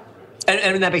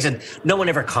 And that being said, no one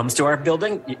ever comes to our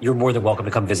building. You're more than welcome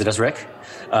to come visit us, Rick.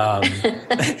 But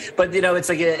it's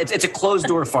like it's a closed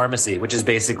door pharmacy, which is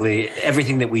basically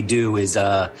everything that we do is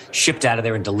shipped out of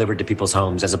there and delivered to people's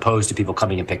homes, as opposed to people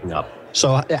coming and picking up.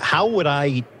 So how would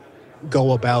I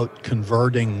go about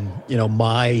converting,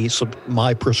 my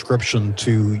prescription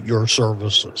to your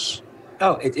services?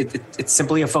 Oh, it's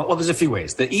simply a phone. Well, there's a few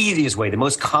ways. The easiest way, the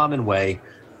most common way,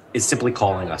 is simply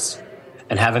calling us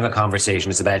and having a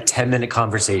conversation. It's about a 10-minute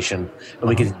conversation, and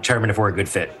we can determine if we're a good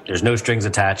fit. There's no strings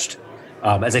attached.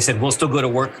 As I said, we'll still go to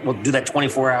work. We'll do that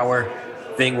 24-hour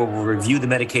thing where we'll review the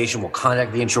medication. We'll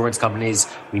contact the insurance companies.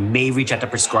 We may reach out to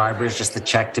prescribers just to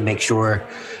check to make sure,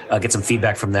 get some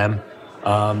feedback from them.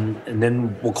 And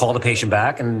then we'll call the patient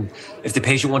back. And if the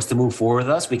patient wants to move forward with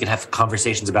us, we can have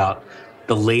conversations about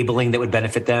the labeling that would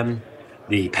benefit them,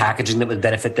 the packaging that would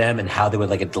benefit them, and how they would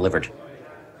like it delivered.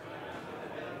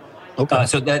 Okay.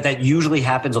 So that usually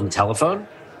happens on the telephone,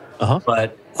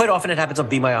 but quite often it happens on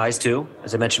Be My Eyes too.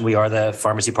 As I mentioned, we are the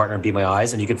pharmacy partner of Be My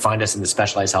Eyes, and you can find us in the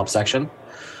specialized help section.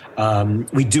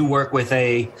 We do work with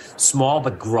a small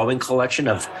but growing collection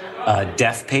of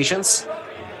deaf patients,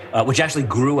 which actually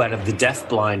grew out of the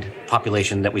deaf-blind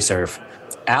population that we serve.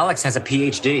 Alex has a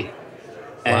PhD,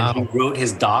 and he wrote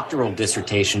his doctoral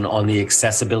dissertation on the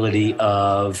accessibility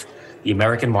of the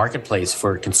American marketplace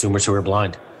for consumers who are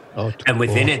blind. And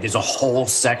within it, there's a whole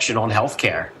section on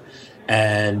healthcare.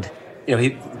 And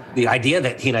the idea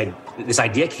that this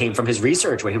idea came from his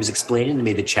research, where he was explaining to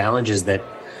me the challenges that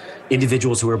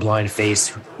individuals who are blind face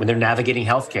when they're navigating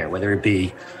healthcare, whether it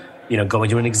be going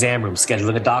to an exam room,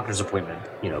 scheduling a doctor's appointment,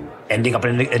 ending up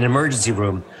in an emergency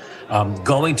room,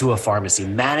 going to a pharmacy,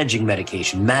 managing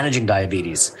medication, managing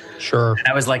diabetes. Sure. And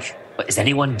I was like, is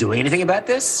anyone doing anything about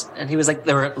this? And he was like,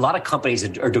 there are a lot of companies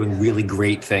that are doing really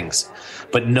great things,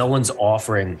 but no one's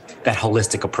offering that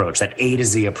holistic approach, that A to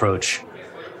Z approach.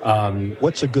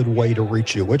 What's a good way to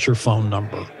reach you? What's your phone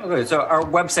number? Okay, so our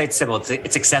website's simple. It's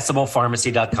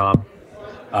accessiblepharmacy.com.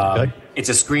 It's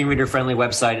a screen reader friendly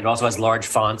website. It also has large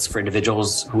fonts for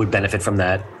individuals who would benefit from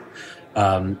that.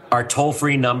 Our toll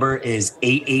free number is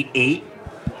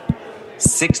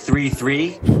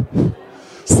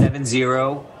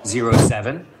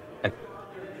 888-633-7007.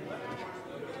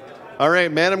 All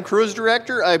right, Madam Cruise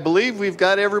Director, I believe we've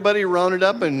got everybody rounded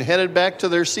up and headed back to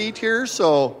their seat here.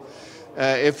 So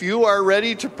if you are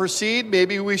ready to proceed,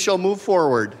 maybe we shall move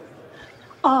forward.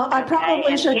 I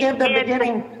probably should give the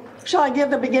beginning Shall I give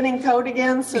the beginning code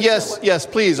again? Yes,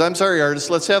 please. I'm sorry, Artis.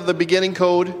 Let's have the beginning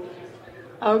code.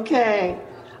 Okay.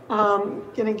 Going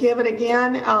to give it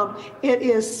again. It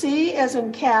is C as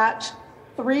in cat,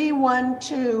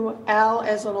 312L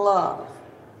as in love.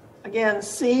 Again,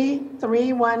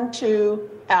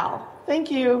 C312L.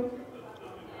 Thank you.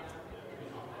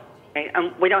 Okay,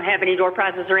 we don't have any door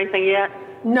prizes or anything yet?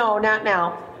 No, not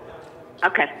now.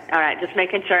 Okay, all right, just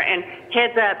making sure. And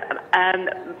heads up,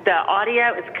 the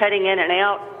audio is cutting in and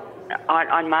out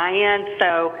on my end,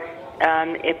 so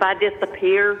if I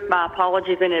disappear, my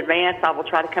apologies in advance. I will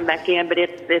try to come back in, but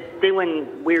it's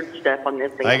doing weird stuff on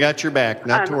this end. I got your back,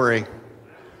 not to worry.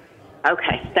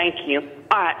 Okay, thank you.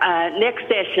 All right, next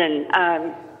session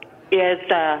is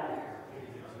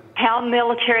how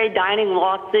military dining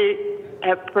lawsuits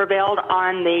have prevailed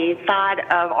on the side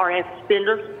of RF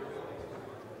vendors.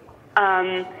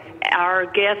 Our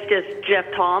guest is Jeff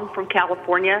Tom from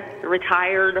California, a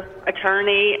retired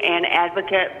attorney and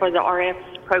advocate for the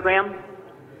RF program.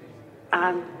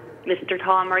 Mr.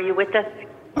 Tom, are you with us?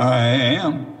 I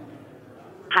am.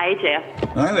 Hi, Jeff.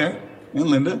 Hi there. And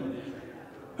Linda.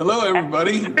 Hello,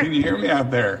 everybody. Can you hear me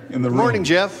out there in the room? Morning,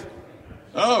 Jeff.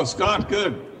 Oh, Scott,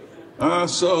 good.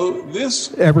 So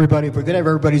this... Everybody, if we could have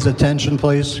everybody's attention,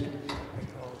 please.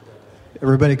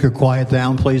 Everybody could quiet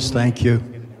down, please. Thank you.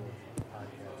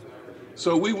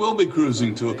 So we will be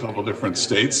cruising to a couple different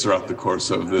states throughout the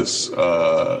course of this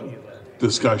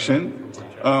discussion.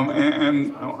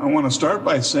 And I want to start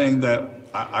by saying that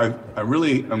I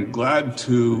really am glad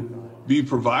to be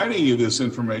providing you this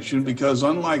information because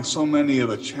unlike so many of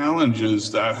the challenges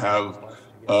that have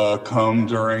come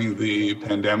during the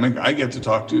pandemic, I get to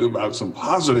talk to you about some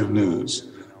positive news.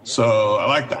 So I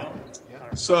like that.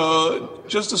 So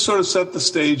just to sort of set the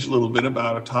stage a little bit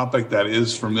about a topic that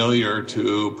is familiar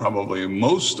to probably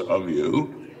most of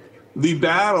you, the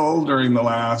battle during the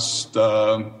last,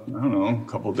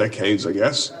 couple decades, I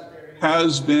guess,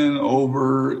 has been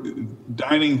over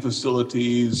dining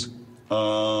facilities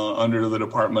under the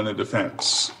Department of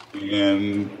Defense.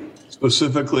 And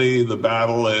specifically, the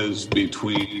battle is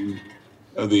between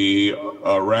the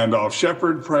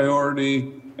Randolph-Shepard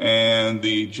priority and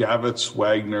the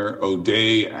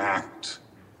Javits-Wagner-O'Day Act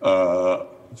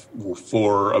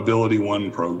for Ability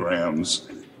One programs.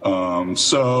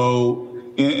 So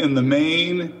in the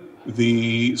main,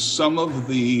 some of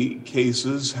the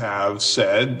cases have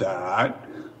said that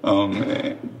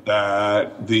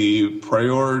that the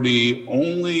priority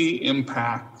only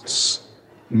impacts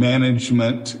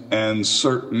management and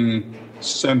certain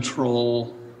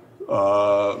central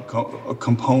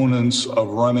components of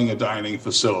running a dining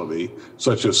facility,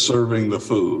 such as serving the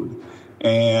food,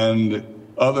 and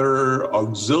other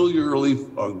auxiliary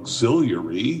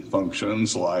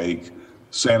functions like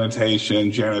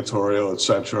sanitation, janitorial,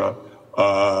 etc.,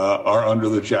 are under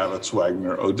the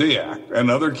Javits-Wagner-O'Day Act.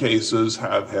 And other cases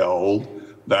have held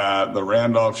that the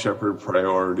Randolph-Shepard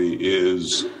priority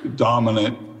is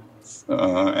dominant,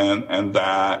 and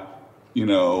that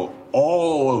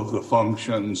all of the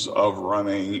functions of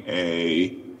running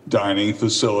a dining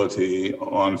facility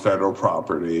on federal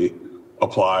property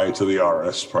apply to the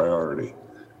RS priority.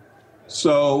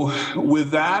 So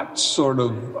with that sort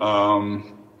of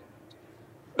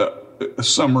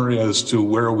summary as to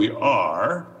where we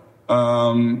are,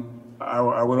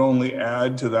 I would only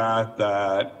add to that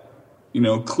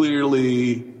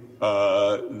clearly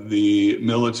the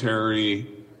military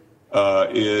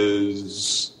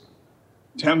is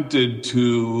tempted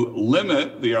to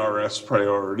limit the RS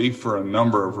priority for a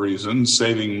number of reasons.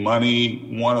 Saving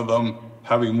money, one of them.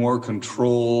 Having more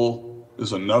control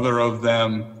is another of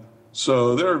them.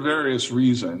 So there are various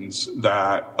reasons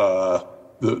that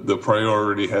the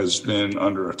priority has been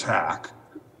under attack.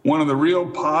 One of the real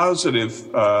positive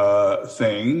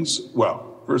things,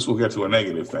 first we'll get to a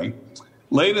negative thing.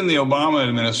 Late in the Obama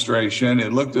administration,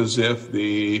 it looked as if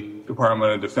the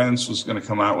Department of Defense was going to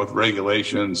come out with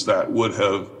regulations that would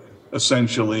have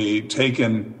essentially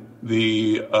taken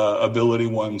the Ability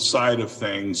One side of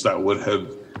things that would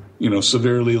have,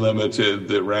 severely limited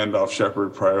the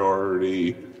Randolph-Shepard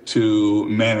priority to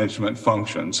management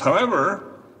functions. However,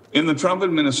 in the Trump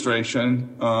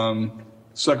administration,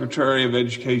 Secretary of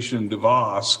Education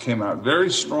DeVos came out very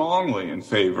strongly in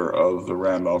favor of the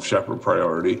Randolph-Shepard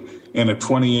priority in a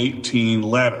 2018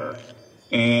 letter.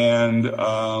 And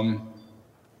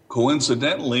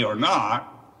coincidentally or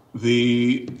not,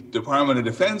 the Department of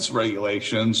Defense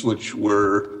regulations, which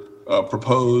were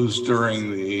proposed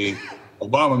during the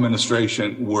Obama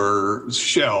administration, were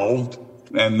shelved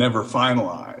and never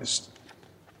finalized.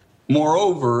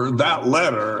 Moreover, that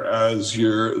letter, as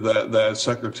that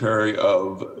Secretary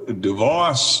of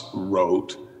DeVos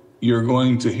wrote, you're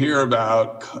going to hear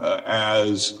about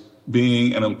as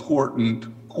being an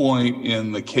important point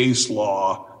in the case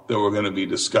law that we're going to be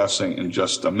discussing in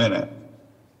just a minute.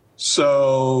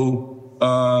 So,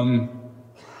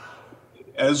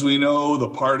 as we know, the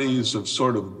parties have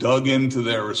sort of dug into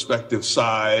their respective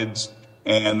sides,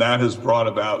 and that has brought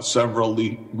about several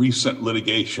recent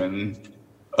litigation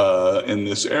in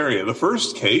this area. The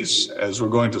first case, as we're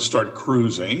going to start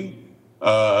cruising,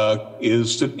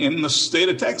 is in the state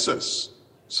of Texas.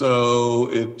 So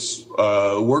it's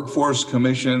Workforce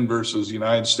Commission versus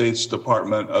United States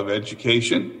Department of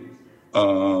Education.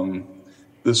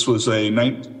 This was a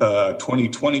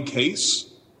 2020 case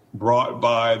brought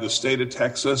by the state of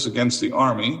Texas against the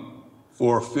Army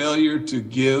for failure to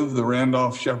give the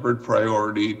Randolph-Shepard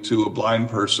priority to a blind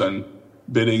person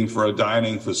bidding for a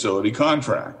dining facility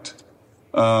contract.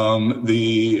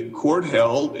 The court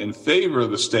held in favor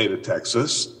of the state of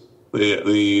Texas,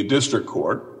 the district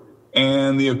court,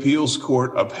 and the appeals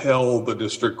court upheld the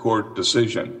district court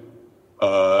decision.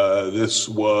 This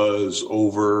was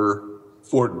over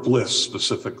Fort Bliss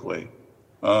specifically.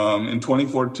 In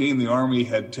 2014, the Army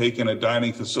had taken a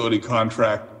dining facility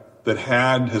contract that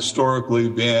had historically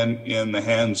been in the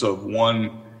hands of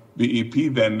one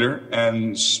BEP vendor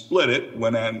and split it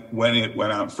when it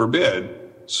went out for bid,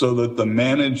 so that the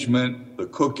management, the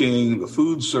cooking, the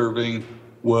food serving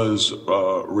was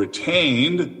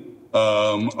retained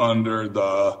under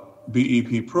the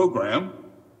BEP program,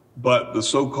 but the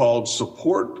so-called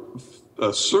support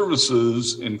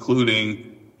services, including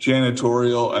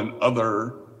janitorial and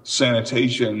other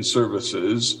sanitation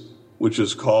services, which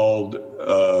is called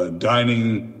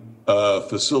dining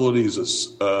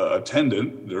facilities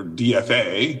attendant, or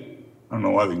DFA. I don't know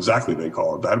what exactly they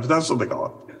call it that, but that's what they call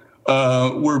it.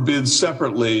 Were bid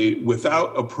separately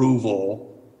without approval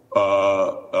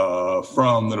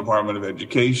from the Department of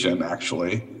Education,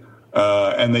 actually,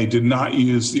 and they did not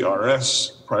use the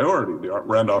RS priority, the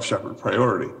Randolph-Shepard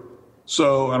priority.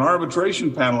 So an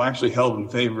arbitration panel actually held in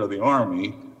favor of the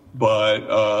Army,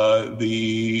 but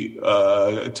the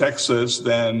Texas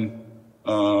then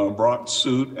brought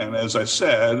suit, and as I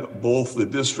said, both the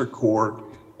district court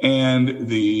and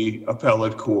the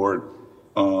appellate court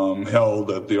held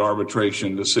that the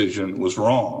arbitration decision was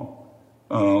wrong.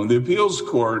 The appeals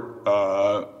court,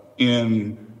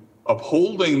 in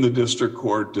upholding the district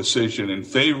court decision in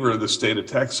favor of the state of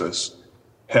Texas,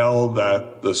 held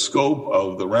that the scope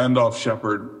of the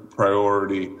Randolph-Shepard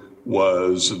priority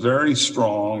was very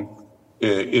strong.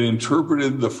 It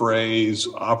interpreted the phrase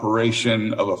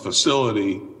operation of a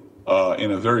facility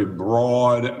in a very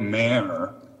broad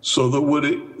manner, so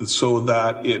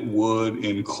that it would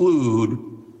include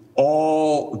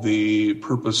all the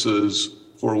purposes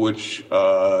for which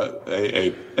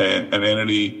an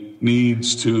entity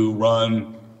needs to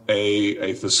run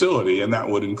a facility, and that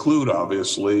would include,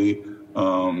 obviously,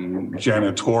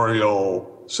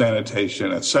 janitorial,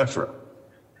 sanitation, etc.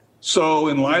 So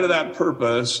in light of that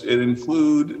purpose, it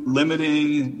include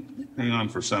limiting, hang on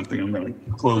for something, I'm going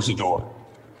to close the door.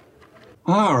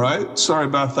 All right, sorry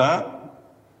about that.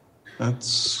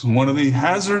 That's one of the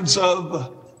hazards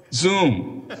of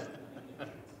Zoom.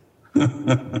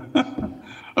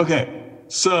 Okay,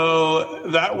 so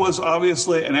that was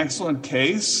obviously an excellent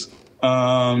case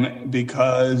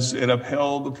because it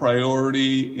upheld the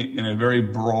priority in a very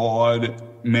broad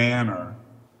manner.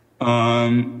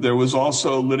 There was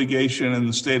also litigation in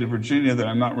the state of Virginia that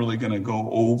I'm not really going to go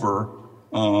over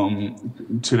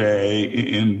today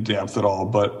in depth at all,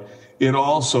 but it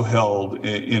also held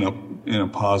in a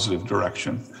positive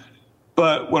direction.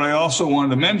 But what I also wanted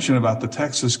to mention about the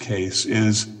Texas case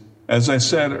is, as I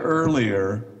said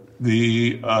earlier,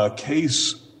 the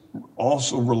case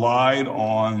also relied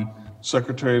on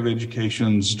Secretary of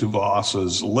Education's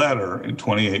DeVos's letter in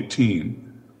 2018.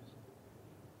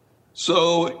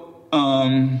 So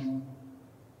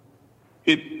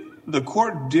the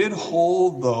court did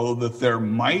hold, though, that there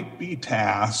might be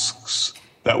tasks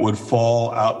that would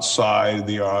fall outside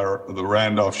the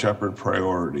Randolph-Shepard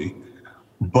priority,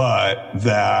 but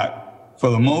that for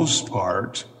the most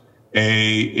part,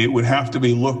 it would have to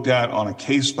be looked at on a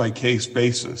case-by-case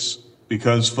basis,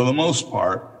 because for the most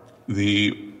part,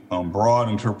 the broad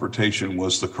interpretation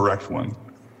was the correct one.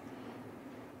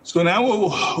 So now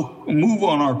we'll move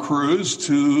on our cruise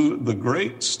to the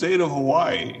great state of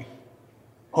Hawaii.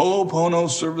 Ho'opono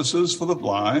Services for the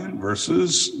Blind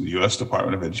versus the U.S.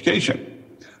 Department of Education.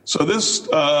 So this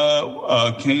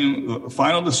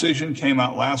final decision came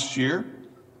out last year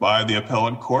by the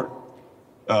appellate court.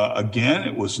 Again,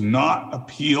 it was not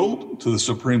appealed to the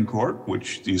Supreme Court,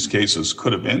 which these cases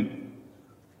could have been.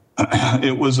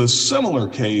 it was a similar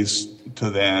case to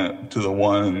the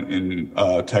one in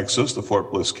Texas, the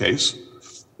Fort Bliss case,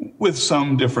 with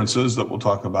some differences that we'll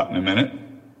talk about in a minute.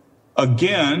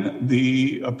 Again,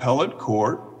 the appellate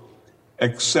court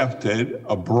accepted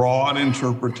a broad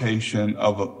interpretation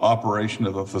of an operation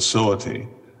of a facility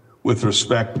with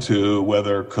respect to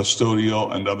whether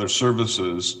custodial and other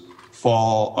services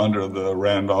fall under the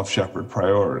Randolph-Shepard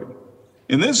priority.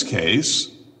 In this case,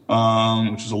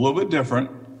 which is a little bit different,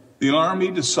 the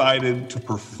Army decided to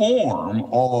perform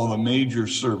all the major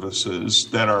services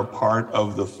that are part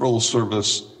of the full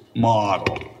service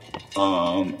model,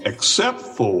 except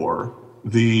for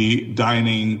the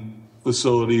dining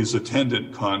facilities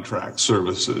attendant contract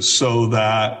services, so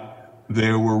that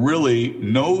there were really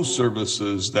no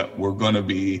services that were going to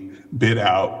be bid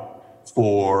out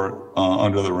for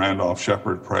under the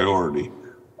Randolph-Shepard priority.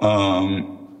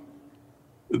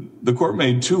 The court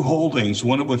made two holdings,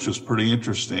 one of which was pretty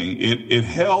interesting. It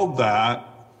held that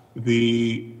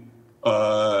the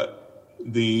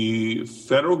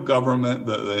federal government,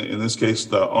 in this case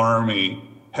the Army,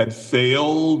 had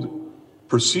failed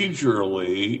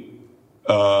procedurally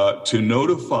to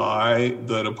notify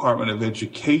the Department of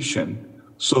Education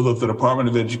so that the Department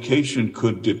of Education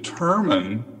could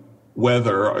determine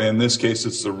whether, in this case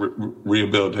it's the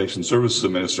Rehabilitation Services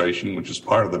Administration, which is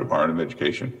part of the Department of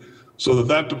Education, so that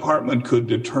that department could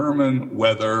determine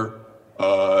whether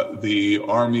the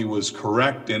Army was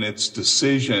correct in its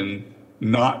decision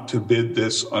not to bid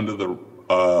this under the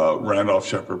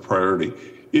Randolph-Shepard priority.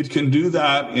 It can do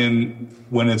that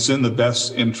when it's in the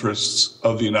best interests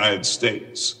of the United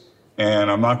States. And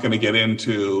I'm not going to get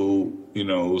into,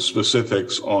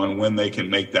 specifics on when they can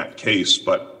make that case,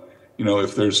 but,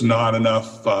 if there's not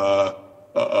enough,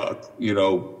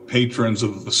 patrons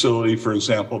of the facility, for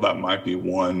example, that might be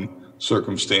one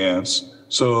circumstance.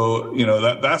 So,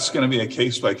 that's going to be a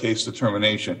case-by-case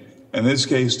determination. And this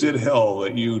case did held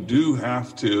that you do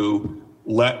have to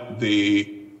let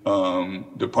the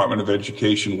Department of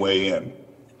Education weigh in.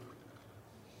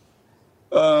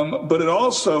 But it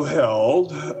also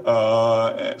held,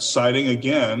 citing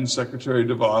again Secretary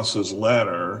DeVos's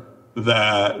letter,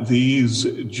 that these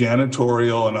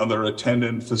janitorial and other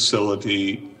attendant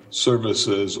facility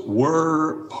services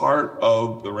were part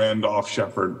of the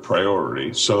Randolph-Shepard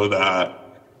priority, so that,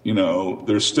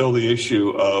 there's still the issue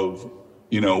of,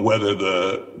 whether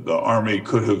the Army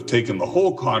could have taken the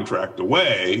whole contract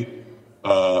away,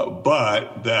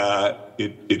 but that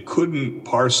it couldn't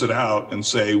parse it out and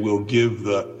say, we'll give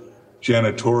the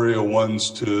janitorial ones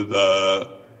to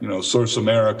the, Source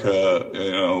America,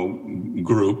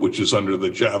 group, which is under the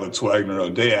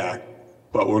Javits-Wagner-O'Day Act,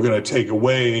 but we're going to take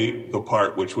away the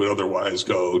part which would otherwise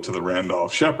go to the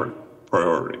Randolph-Shepard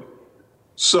priority.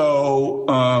 So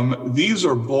these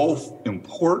are both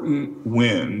important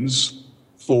wins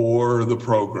for the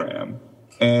program.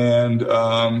 And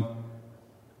the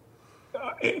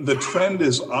trend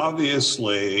is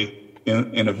obviously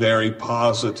in a very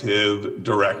positive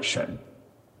direction.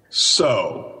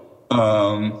 So,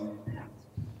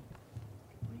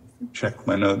 check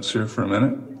my notes here for a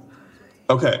minute.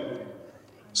 Okay,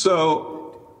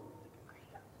 so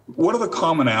what are the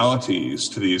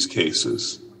commonalities to these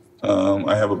cases?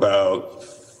 I have about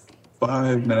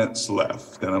 5 minutes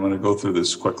left, and I'm going to go through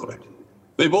this quickly.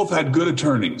 They both had good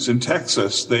attorneys. In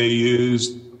Texas, they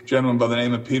used a gentleman by the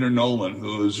name of Peter Nolan,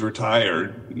 who is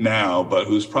retired now, but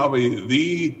who's probably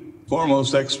the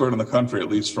foremost expert in the country, at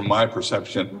least from my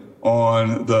perception,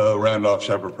 on the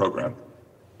Randolph-Shepard program.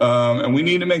 And we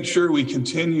need to make sure we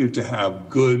continue to have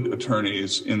good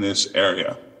attorneys in this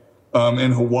area.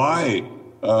 In Hawaii,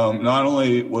 not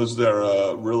only was there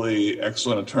a really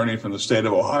excellent attorney from the state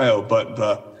of Ohio, but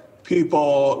the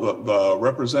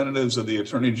representatives of the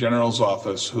Attorney General's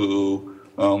office who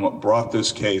brought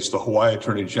this case, the Hawaii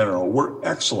Attorney General, were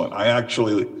excellent. I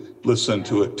actually listened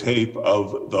to a tape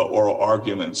of the oral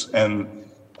arguments, and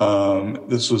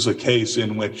this was a case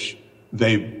in which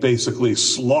they basically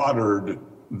slaughtered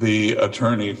the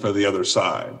attorney for the other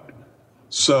side.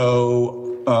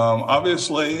 So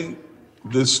obviously,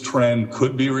 this trend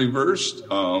could be reversed.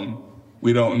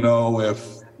 We don't know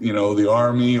if, the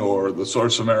Army or the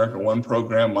Source America One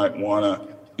program might want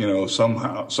to,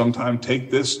 sometime take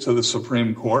this to the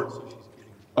Supreme Court.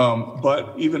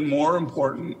 But even more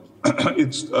important,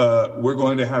 we're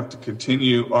going to have to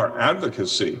continue our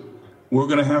advocacy. We're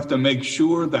going to have to make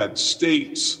sure that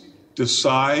states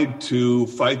decide to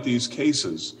fight these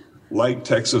cases, like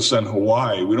Texas and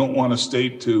Hawaii. We don't want a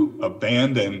state to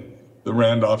abandon the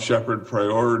Randolph-Shepard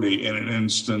priority in an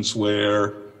instance where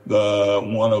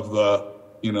one of the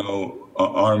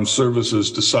armed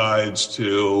services decides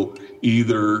to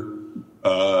either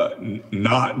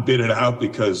not bid it out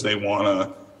because they want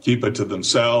to keep it to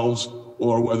themselves,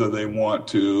 or whether they want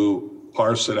to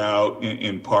parse it out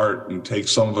in part and take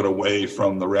some of it away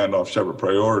from the Randolph-Shepard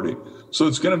priority. So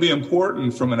it's going to be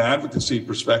important from an advocacy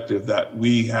perspective that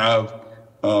we have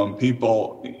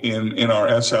people in our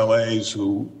SLAs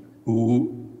who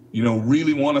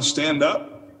really want to stand up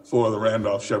for the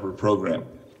Randolph-Shepard program.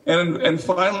 And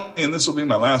finally, and this will be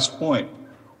my last point,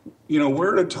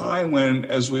 we're at a time when,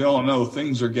 as we all know,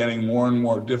 things are getting more and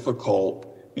more difficult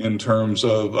in terms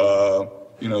of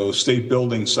state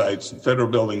building sites, federal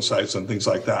building sites, and things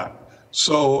like that.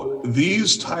 So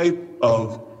these type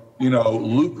of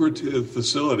lucrative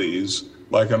facilities,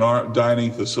 like our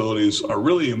dining facilities, are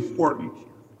really important.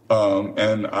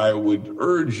 And I would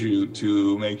urge you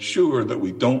to make sure that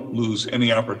we don't lose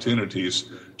any opportunities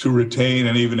to retain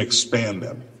and even expand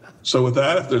them. So with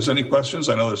that, if there's any questions,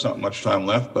 I know there's not much time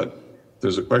left, but if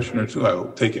there's a question or two, I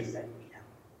will take it.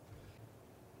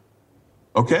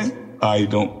 Okay, I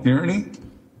don't hear any.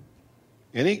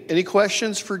 Any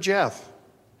questions for Jeff?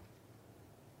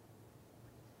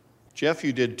 Jeff,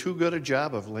 you did too good a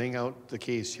job of laying out the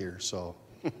case here, so.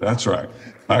 That's right.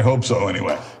 I hope so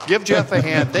anyway. Give Jeff a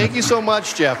hand. Thank you so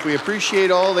much, Jeff. We appreciate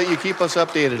all that you keep us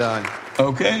updated on.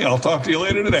 Okay, I'll talk to you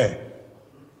later today.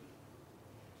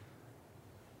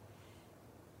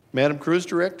 Madam Cruise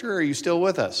Director, are you still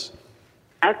with us?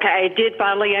 Okay, I did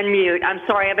finally unmute. I'm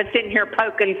sorry, I've been sitting here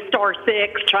poking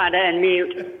 *6 trying to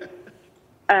unmute.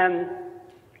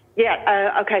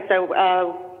 Okay,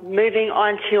 so moving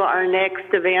on to our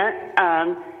next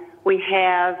event, we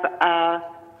have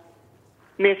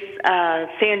Miss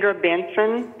Sandra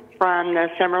Benson from the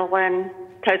Summerlin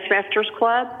Toastmasters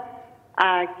Club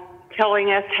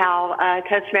telling us how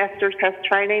Toastmasters has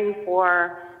training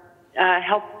for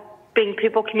helping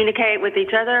people communicate with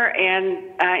each other and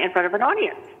in front of an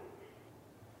audience.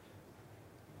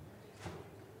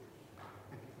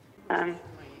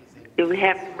 Do we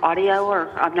have audio, or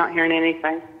I'm not hearing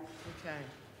anything?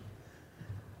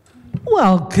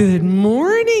 Well, good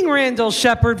morning,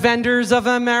 Randall-Shepard vendors of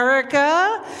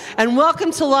America, and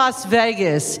welcome to Las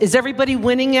Vegas. Is everybody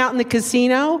winning out in the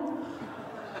casino?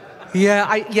 Yeah,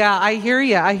 I hear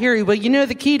you. Well,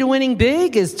 the key to winning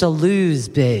big is to lose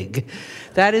big.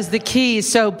 That is the key.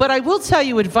 But I will tell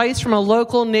you advice from a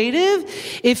local native.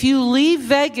 If you leave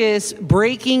Vegas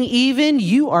breaking even,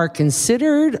 you are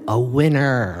considered a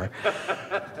winner.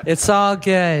 It's all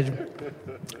good.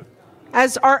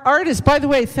 As our artists, by the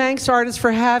way, thanks artists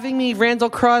for having me. Randall,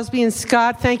 Crosby, and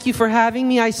Scott, thank you for having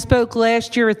me. I spoke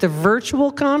last year at the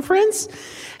virtual conference,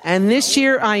 and this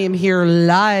year I am here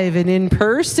live and in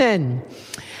person.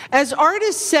 As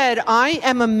artists said, I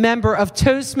am a member of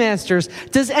Toastmasters.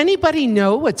 Does anybody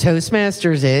know what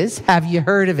Toastmasters is? Have you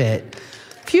heard of it?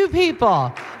 A few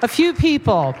people.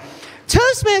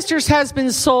 Toastmasters has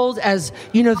been sold as,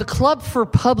 the club for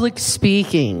public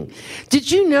speaking.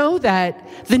 Did you know that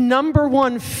the number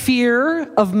one fear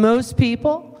of most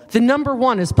people, the number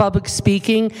one is public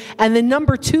speaking, and the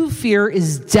number two fear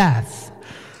is death?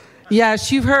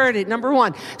 Yes, you've heard it, number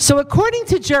one. So according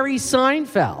to Jerry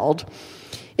Seinfeld,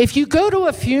 if you go to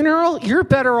a funeral, you're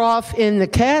better off in the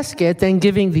casket than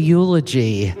giving the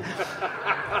eulogy.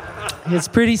 It's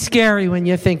pretty scary when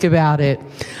you think about it.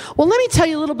 Well, let me tell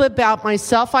you a little bit about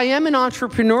myself. I am an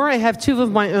entrepreneur. I have 2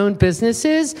 of my own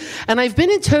businesses, and I've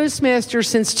been in Toastmasters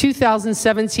since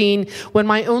 2017 when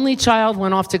my only child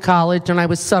went off to college and I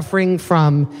was suffering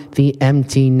from the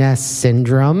empty nest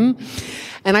syndrome.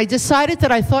 And I decided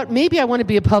that I thought maybe I want to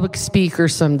be a public speaker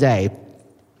someday.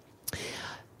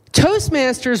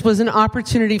 Toastmasters was an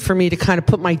opportunity for me to kind of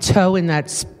put my toe in that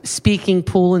speaking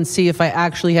pool and see if I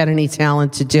actually had any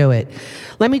talent to do it.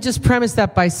 Let me just premise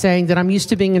that by saying that I'm used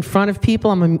to being in front of people.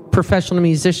 I'm a professional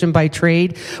musician by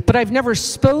trade, but I've never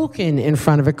spoken in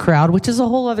front of a crowd, which is a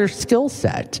whole other skill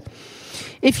set.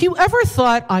 If you ever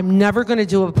thought, I'm never going to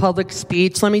do a public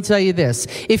speech, let me tell you this.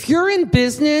 If you're in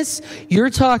business,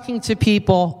 you're talking to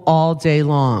people all day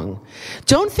long.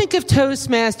 Don't think of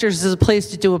Toastmasters as a place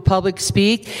to do a public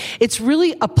speak. It's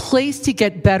really a place to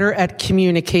get better at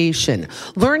communication,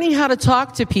 learning how to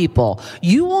talk to people.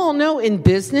 You all know in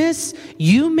business,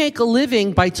 you make a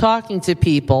living by talking to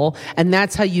people, and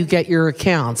that's how you get your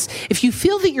accounts. If you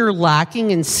feel that you're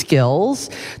lacking in skills,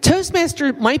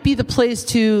 Toastmaster might be the place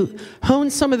to hone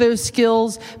some of those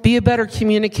skills, be a better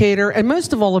communicator, and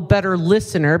most of all, a better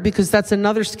listener, because that's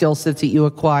another skill set that you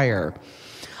acquire.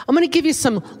 I'm going to give you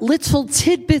some little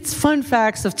tidbits, fun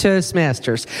facts of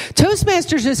Toastmasters.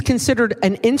 Toastmasters is considered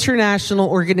an international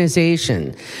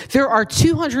organization. There are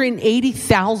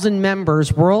 280,000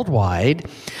 members worldwide.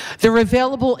 They're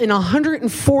available in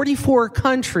 144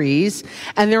 countries,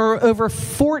 and there are over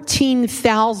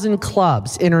 14,000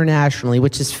 clubs internationally,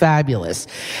 which is fabulous.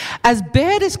 As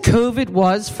bad as COVID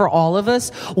was for all of us,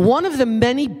 one of the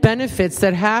many benefits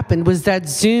that happened was that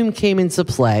Zoom came into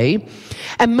play,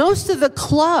 and most of the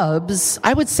clubs,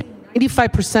 I would say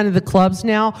 95% of the clubs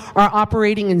now are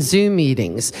operating in Zoom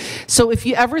meetings. So if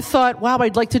you ever thought, wow,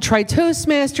 I'd like to try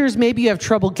Toastmasters, maybe you have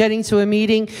trouble getting to a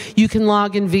meeting, you can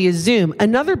log in via Zoom.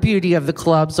 Another beauty of the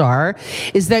clubs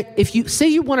is that if you say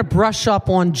you want to brush up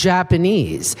on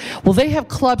Japanese, well, they have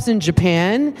clubs in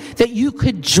Japan that you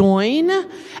could join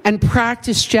and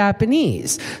practice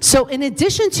Japanese. So in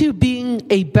addition to being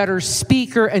a better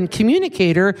speaker and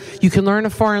communicator, you can learn a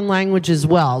foreign language as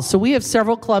well. So we have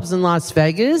several clubs in Las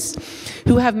Vegas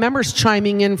who have members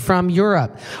chiming in from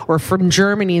Europe or from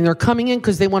Germany, and they're coming in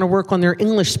because they want to work on their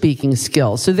English speaking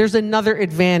skills. So there's another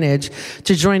advantage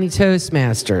to joining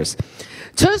Toastmasters.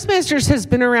 Toastmasters has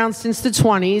been around since the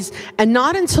 20s, and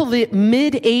not until the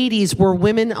mid-80s were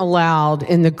women allowed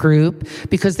in the group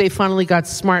because they finally got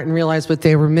smart and realized what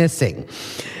they were missing.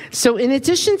 So in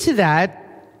addition to that,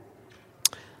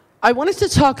 I wanted to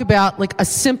talk about like a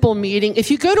simple meeting. If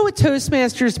you go to a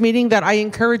Toastmasters meeting that I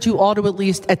encourage you all to at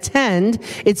least attend,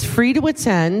 it's free to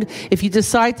attend. If you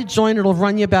decide to join, it'll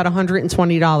run you about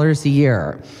 $120 a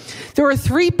year. There are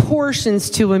 3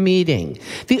 portions to a meeting.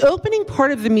 The opening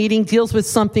part of the meeting deals with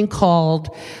something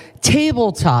called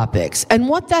table topics. And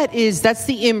what that is, that's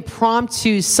the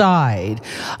impromptu side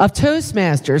of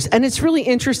Toastmasters. And it's really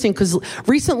interesting because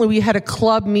recently we had a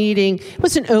club meeting. It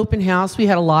was an open house. We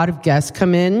had a lot of guests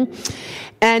come in.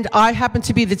 And I happen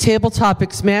to be the table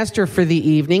topics master for the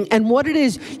evening. And what it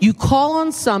is, you call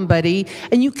on somebody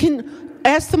and you can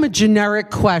ask them a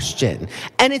generic question,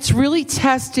 and it's really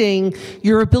testing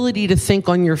your ability to think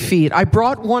on your feet. I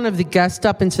brought one of the guests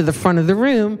up into the front of the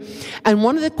room, and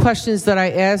one of the questions that I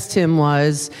asked him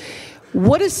was,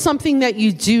 what is something that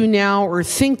you do now or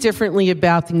think differently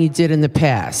about than you did in the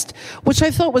past? Which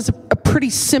I thought was a pretty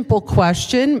simple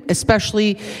question,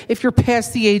 especially if you're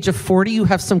past the age of 40, you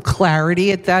have some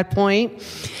clarity at that point.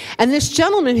 And this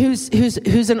gentleman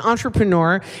who's an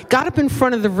entrepreneur got up in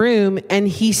front of the room and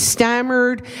he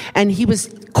stammered and he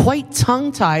was quite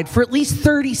tongue-tied for at least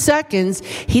 30 seconds.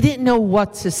 He didn't know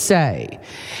what to say.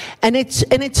 And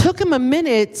it took him a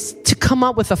minute to come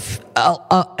up with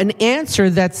an answer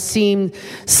that seemed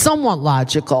somewhat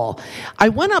logical. I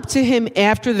went up to him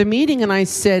after the meeting and I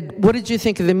said, what did you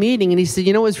think of the meeting? And he said,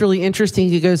 you know, it was really interesting.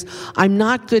 He goes, I'm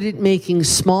not good at making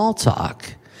small talk.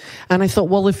 And I thought,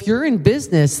 well, if you're in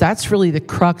business, that's really the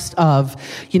crux of,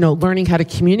 learning how to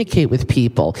communicate with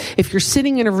people. If you're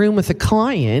sitting in a room with a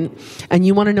client and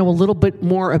you want to know a little bit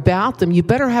more about them, you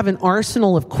better have an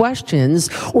arsenal of questions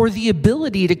or the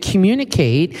ability to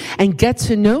communicate and get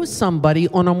to know somebody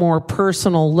on a more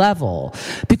personal level.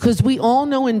 Because we all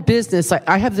know in business,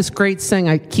 I have this great saying,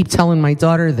 I keep telling my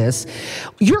daughter this,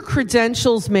 your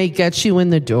credentials may get you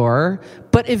in the door,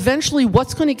 but eventually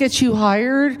what's going to get you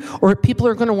hired or people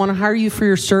are going to want to hire you for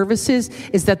your services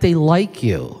is that they like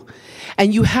you.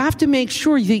 And you have to make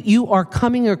sure that you are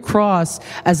coming across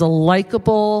as a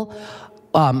likable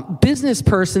business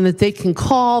person that they can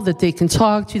call, that they can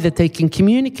talk to, that they can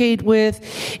communicate with.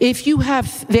 If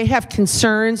they have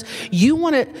concerns, you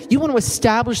want to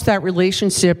establish that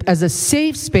relationship as a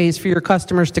safe space for your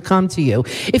customers to come to you.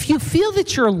 If you feel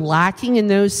that you're lacking in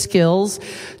those skills,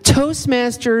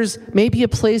 Toastmasters may be a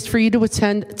place for you to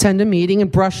attend a meeting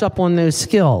and brush up on those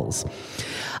skills.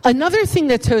 Another thing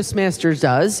that Toastmasters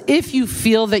does, if you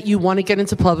feel that you want to get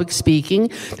into public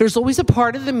speaking, there's always a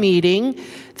part of the meeting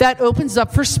that opens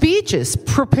up for speeches,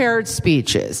 prepared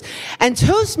speeches. And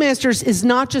Toastmasters is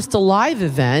not just a live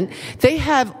event. They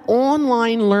have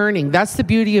online learning. That's the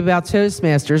beauty about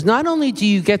Toastmasters. Not only do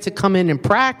you get to come in and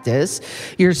practice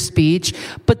your speech,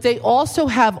 but they also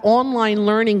have online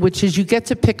learning, which is you get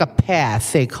to pick a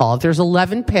path, they call it. There's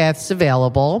 11 paths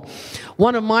available.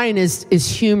 One of mine is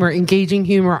humor, engaging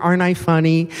humor. Aren't I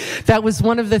funny? That was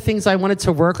one of the things I wanted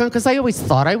to work on because I always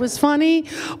thought I was funny,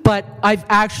 but I've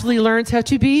actually learned how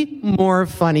to be more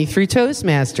funny through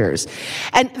Toastmasters.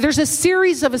 And there's a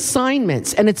series of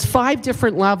assignments, and it's 5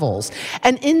 different levels.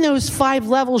 And in those 5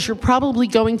 levels, you're probably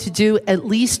going to do at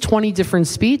least 20 different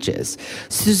speeches.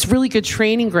 So there's really good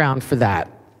training ground for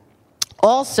that.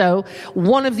 Also,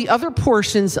 one of the other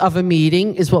portions of a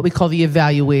meeting is what we call the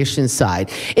evaluation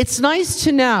side. It's nice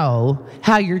to know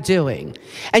how you're doing.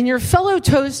 And your fellow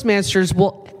Toastmasters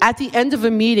will, at the end of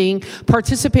a meeting,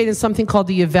 participate in something called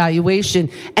the evaluation,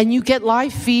 and you get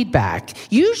live feedback,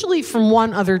 usually from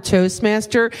one other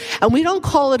Toastmaster, and we don't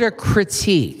call it a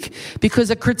critique,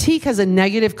 because a critique has a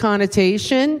negative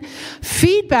connotation.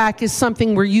 Feedback is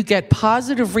something where you get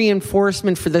positive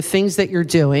reinforcement for the things that you're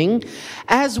doing,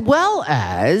 as well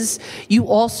as you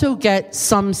also get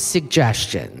some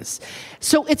suggestions.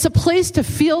 So it's a place to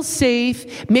feel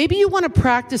safe. Maybe you want to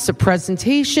practice a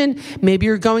presentation. Maybe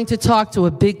you're going to talk to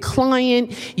a big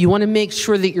client. You want to make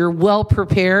sure that you're well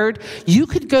prepared. You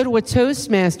could go to a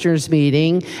Toastmasters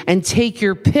meeting and take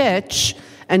your pitch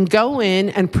and go in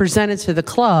and present it to the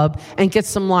club and get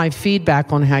some live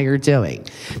feedback on how you're doing.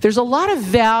 There's a lot of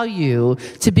value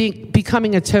to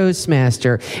becoming a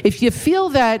Toastmaster. If you feel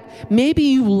that maybe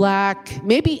you lack,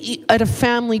 maybe at a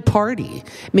family party,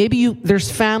 maybe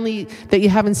there's family that you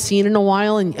haven't seen in a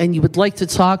while and you would like to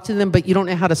talk to them, but you don't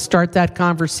know how to start that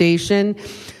conversation,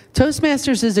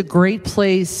 Toastmasters is a great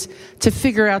place to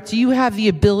figure out, do you have the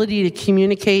ability to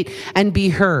communicate and be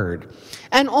heard?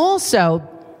 And also,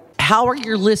 how are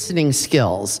your listening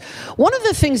skills? One of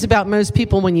the things about most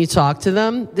people when you talk to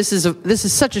them, this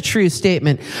is such a true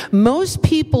statement. Most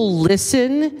people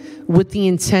listen with the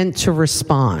intent to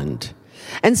respond.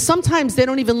 And sometimes they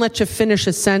don't even let you finish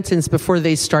a sentence before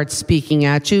they start speaking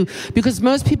at you, because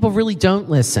most people really don't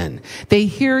listen. They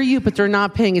hear you, but they're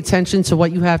not paying attention to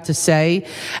what you have to say.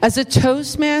 As a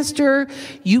Toastmaster,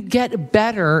 you get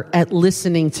better at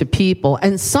listening to people.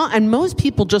 And most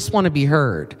people just want to be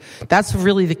heard. That's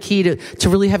really the key to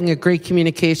really having a great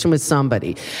communication with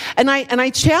somebody. And I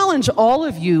challenge all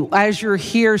of you, as you're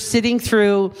here sitting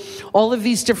through all of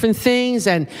these different things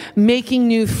and making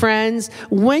new friends,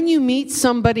 when you meet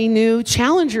somebody new,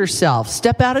 challenge yourself.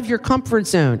 Step out of your comfort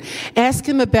zone. Ask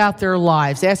them about their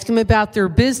lives. Ask them about their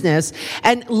business.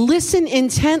 And listen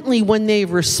intently when they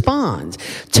respond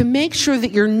to make sure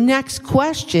that your next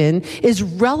question is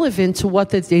relevant to what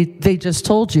they just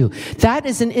told you. That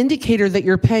is an indicator that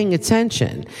you're paying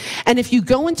attention. And if you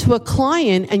go into a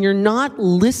client and you're not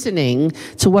listening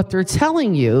to what they're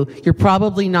telling you, you're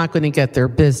probably not going to get their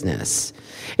business.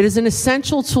 It is an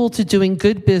essential tool to doing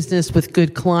good business with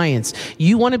good clients.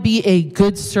 You want to be a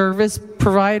good service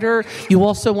provider. You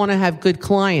also want to have good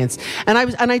clients. And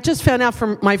I just found out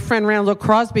from my friend Randall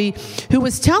Crosby, who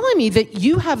was telling me that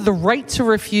you have the right to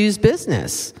refuse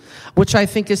business, which I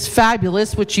think is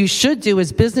fabulous, which you should do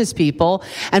as business people.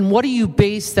 And what do you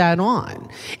base that on?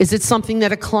 Is it something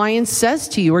that a client says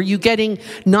to you? Are you getting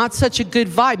not such a good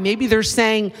vibe? Maybe they're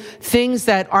saying things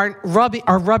that are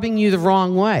rubbing you the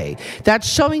wrong way. That's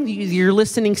showing that your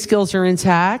listening skills are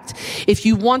intact. If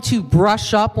you want to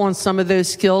brush up on some of those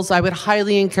skills, I would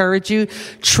highly encourage you,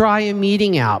 try a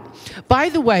meeting out. By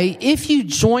the way, if you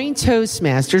join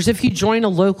Toastmasters, if you join a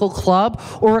local club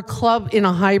or a club in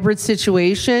a hybrid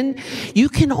situation, you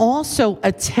can also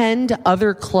attend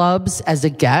other clubs as a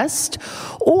guest,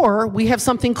 or we have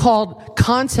something called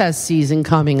contest season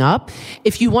coming up.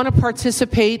 If you want to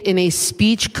participate in a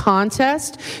speech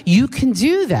contest, you can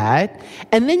do that,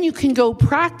 and then you can go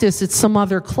practice at some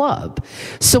other club.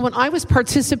 So when I was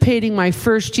participating my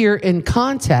first year in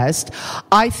contest,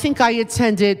 I think I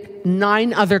attended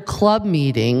 9 other club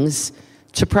meetings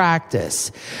to practice.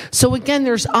 So again,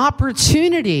 there's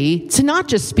opportunity to not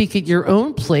just speak at your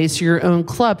own place or your own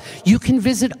club. You can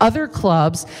visit other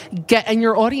clubs, and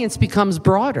your audience becomes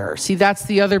broader. See, that's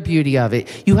the other beauty of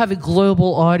it. You have a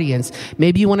global audience.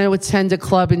 Maybe you want to attend a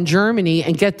club in Germany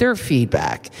and get their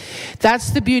feedback. That's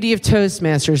the beauty of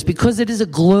Toastmasters. Because it is a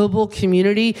global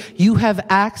community, you have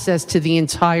access to the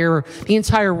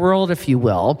entire world, if you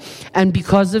will. And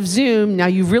because of Zoom, now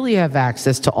you really have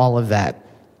access to all of that.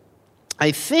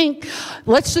 I think,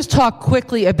 let's just talk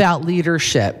quickly about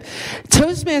leadership.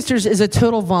 Toastmasters is a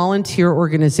total volunteer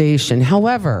organization.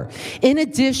 However, in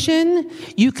addition,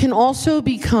 you can also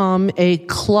become a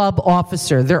club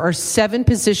officer. There are 7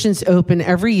 positions open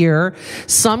every year.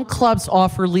 Some clubs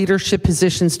offer leadership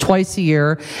positions twice a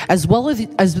year, as well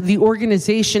as the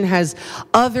organization has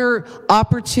other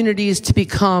opportunities to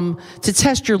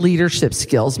test your leadership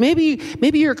skills. Maybe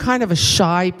you're kind of a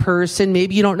shy person.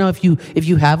 Maybe you don't know if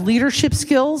you have leadership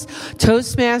skills.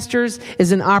 Toastmasters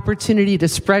is an opportunity to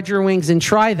spread your wings and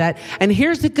try that. And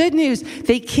here's the good news.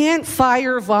 They can't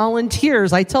fire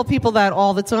volunteers. I tell people that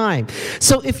all the time.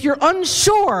 So if you're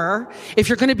unsure if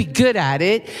you're going to be good at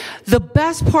it, the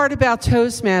best part about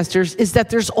Toastmasters is that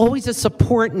there's always a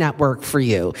support network for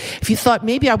you. If you thought,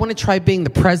 maybe I want to try being the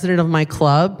president of my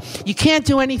club, you can't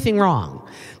do anything wrong.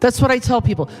 That's what I tell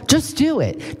people. Just do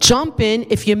it. Jump in.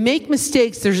 If you make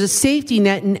mistakes, there's a safety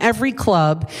net in every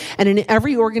club and in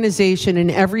every organization, in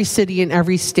every city, in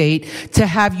every state to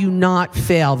have you not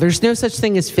fail. There's no such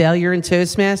thing as failure in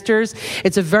Toastmasters.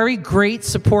 It's a very great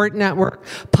support network,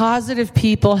 positive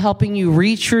people helping you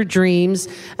reach your dreams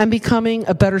and becoming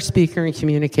a better speaker and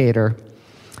communicator.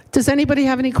 Does anybody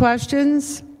have any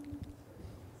questions?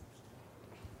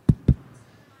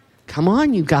 Come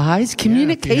on, you guys.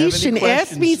 Communication.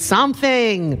 Ask me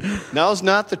something. Now's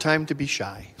not the time to be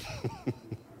shy.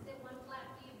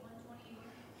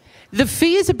 The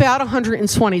fee is about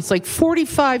 $120. It's like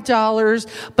 $45,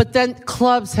 but then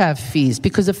clubs have fees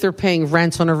because if they're paying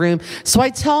rent on a room. So I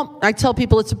tell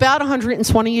people it's about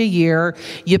 $120 a year.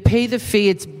 You pay the fee.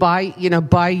 It's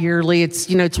bi-yearly. It's,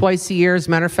 twice a year. As a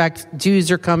matter of fact, dues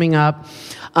are coming up.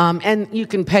 And you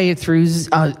can pay it through,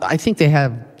 I think they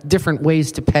have different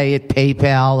ways to pay it,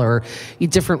 PayPal or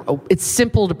it's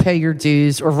simple to pay your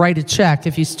dues or write a check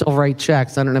if you still write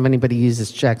checks. I don't know if anybody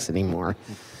uses checks anymore.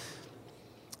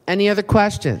 Any other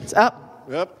questions?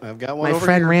 Yep, I've got one my over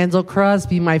friend here. Randall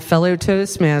Crosby, my fellow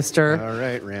Toastmaster. All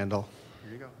right, Randall.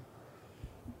 Here you go.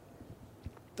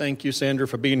 Thank you, Sandra,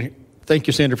 for being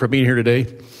here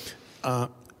today.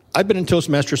 I've been in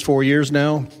Toastmasters 4 years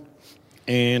now,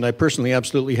 and I personally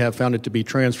absolutely have found it to be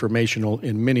transformational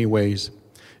in many ways.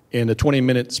 And a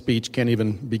 20-minute speech can't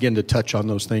even begin to touch on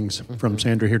those things from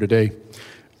Sandra here today.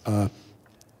 A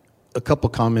couple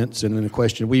comments and then a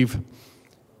question. We've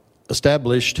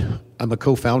established, I'm a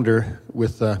co-founder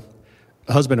with a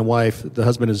husband and wife. The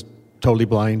husband is totally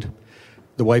blind.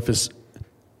 The wife is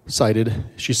sighted.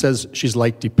 She says she's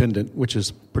light dependent, which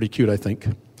is pretty cute, I think.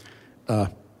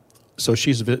 So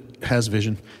she has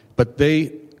vision. But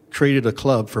they created a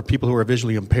club for people who are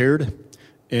visually impaired,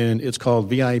 and it's called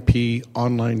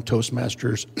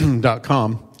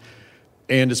VIPOnlinetoastmasters.com.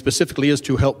 And it specifically is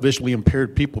to help visually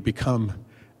impaired people become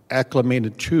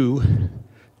acclimated to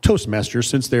Toastmasters,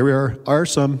 since there are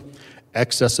some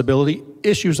accessibility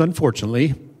issues,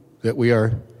 unfortunately, that we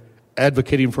are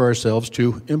advocating for ourselves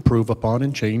to improve upon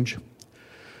and change.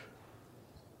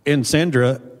 And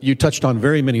Sandra, you touched on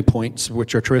very many points,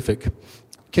 which are terrific.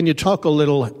 Can you talk a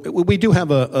little, we do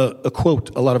have a quote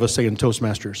a lot of us say in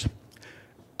Toastmasters.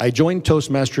 I joined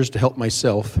Toastmasters to help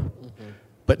myself,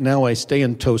 but now I stay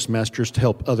in Toastmasters to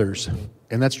help others.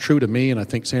 And that's true to me, and I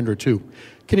think Sandra too.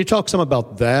 Can you talk some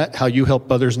about that, how you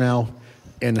help others now,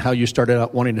 and how you started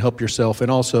out wanting to help yourself,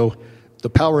 and also the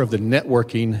power of the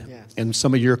networking and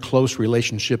some of your close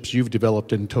relationships you've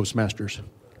developed in Toastmasters?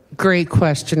 Great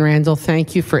question, Randall.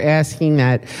 Thank you for asking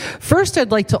that. First,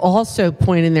 I'd like to also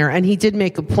point in there, and he did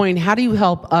make a point, how do you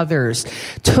help others?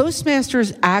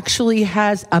 Toastmasters actually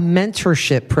has a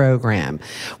mentorship program.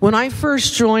 When I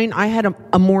first joined, I had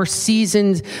a more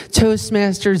seasoned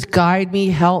Toastmasters guide me,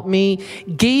 help me,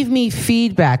 gave me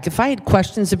feedback. If I had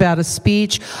questions about a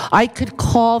speech, I could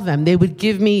call them. They would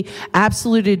give me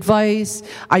absolute advice.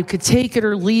 I could take it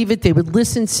or leave it. They would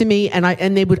listen to me, and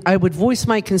I would voice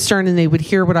my concern, and they would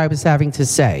hear what I was having to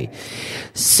say.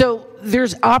 So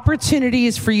there's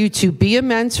opportunities for you to be a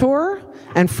mentor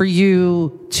and for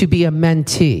you to be a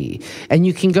mentee. And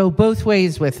you can go both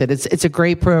ways with it. It's a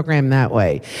great program that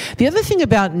way. The other thing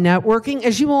about networking,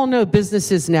 as you all know,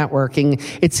 business is networking.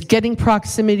 It's getting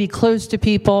proximity close to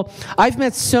people. I've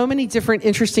met so many different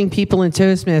interesting people in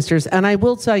Toastmasters, and I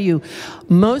will tell you,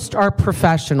 most are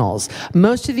professionals.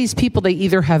 Most of these people, they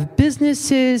either have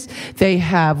businesses, they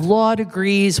have law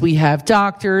degrees, we have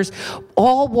doctors.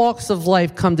 All walks of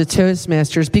life come to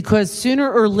Toastmasters because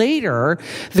sooner or later,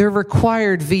 they're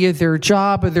required via their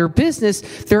job or their business,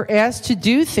 they're asked to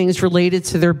do things related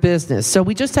to their business. So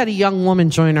we just had a young woman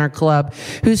join our club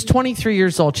who's 23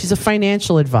 years old. She's a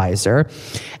financial advisor.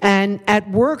 And at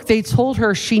work, they told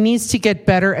her she needs to get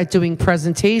better at doing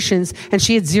presentations, and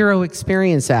she had zero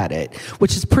experience at it,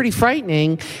 which is pretty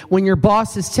frightening when your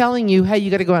boss is telling you, hey, you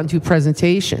got to go out and do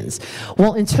presentations.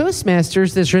 Well, in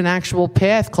Toastmasters, there's an actual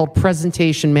path called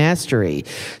presentation mastery.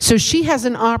 So she has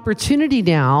an opportunity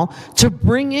now to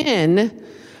bring in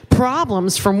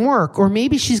problems from work, or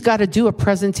maybe she's got to do a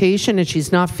presentation and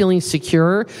she's not feeling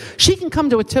secure. She can come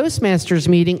to a Toastmasters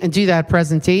meeting and do that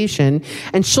presentation,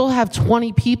 and she'll have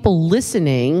 20 people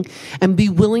listening and be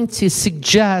willing to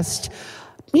suggest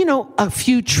a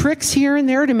few tricks here and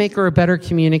there to make her a better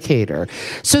communicator.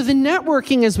 So the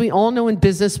networking, as we all know in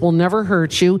business, will never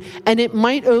hurt you, and it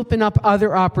might open up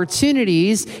other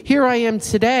opportunities. Here I am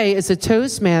today as a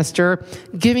Toastmaster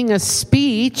giving a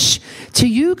speech to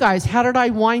you guys. How did I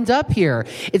wind up here?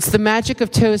 It's the magic of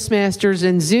Toastmasters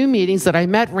and Zoom meetings that I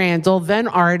met Randall, then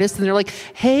artists, and they're like,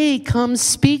 hey, come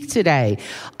speak today.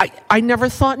 I never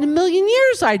thought in a million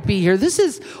years I'd be here. This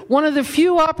is one of the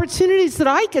few opportunities that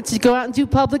I get to go out and do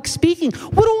public speaking.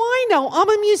 What do I know? I'm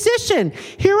a musician.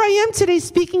 Here I am today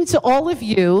speaking to all of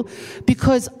you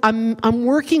because I'm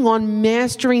working on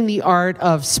mastering the art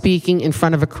of speaking in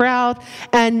front of a crowd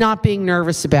and not being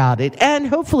nervous about it, and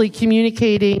hopefully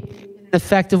communicating in an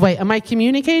effective way. Am I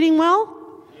communicating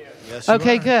well? Yes, you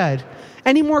okay, are. good.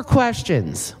 Any more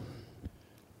questions?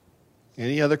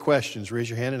 Any other questions? Raise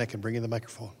your hand and I can bring you the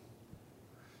microphone.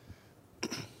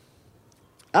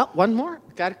 Oh, one more.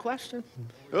 Got a question.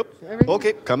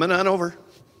 Okay, coming on over.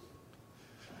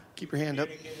 Keep your hand up.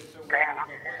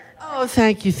 Oh,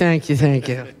 thank you.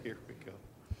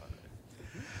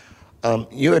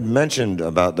 You had mentioned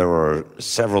about there were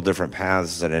several different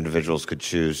paths that individuals could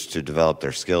choose to develop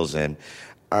their skills in.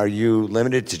 Are you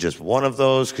limited to just one of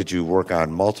those? Could you work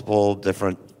on multiple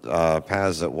different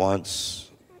paths at once?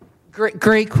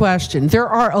 Great question. There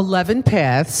are 11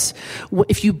 paths.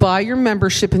 If you buy your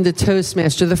membership into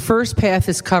Toastmaster, the first path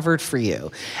is covered for you.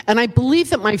 And I believe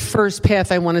that my first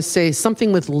path, I want to say, is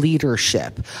something with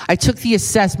leadership. I took the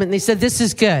assessment and they said, this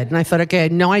is good. And I thought, okay, I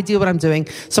had no idea what I'm doing,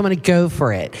 so I'm going to go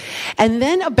for it. And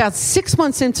then about 6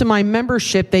 months into my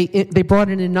membership, they brought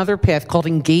in another path called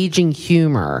engaging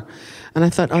humor. And I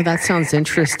thought, oh, that sounds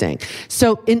interesting.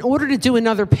 So in order to do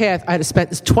another path, I had to spend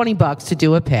 $20 to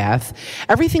do a path.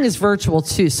 Everything is virtual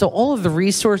too. So all of the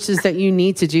resources that you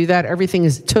need to do that, everything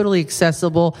is totally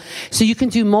accessible. So you can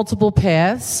do multiple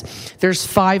paths. There's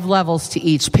 5 levels to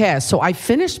each path. So I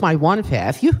finished my one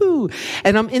path, yoo-hoo,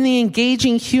 and I'm in the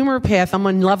engaging humor path. I'm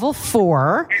on level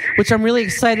 4, which I'm really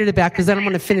excited about because then I'm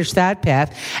going to finish that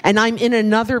path. And I'm in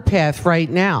another path right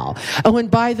now. Oh,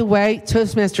 and by the way,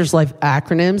 Toastmasters like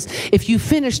acronyms. If you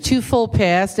finish 2 full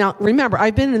paths, now remember,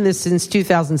 I've been in this since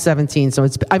 2017, so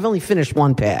I've only finished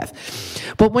 1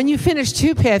 path. But when you finish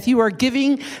 2 paths, you are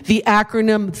giving the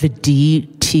acronym the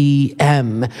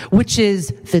DTM, which is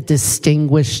the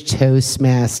Distinguished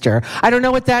Toastmaster. I don't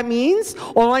know what that means.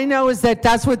 All I know is that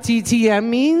that's what DTM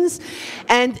means.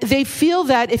 And they feel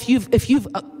that if you've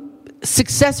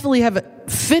successfully have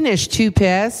finished 2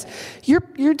 paths,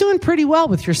 you're doing pretty well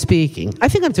with your speaking. I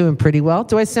think I'm doing pretty well.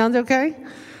 Do I sound okay?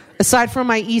 Aside from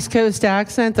my East Coast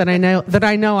accent that I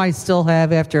know I still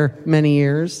have after many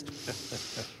years.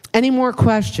 Any more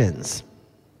questions?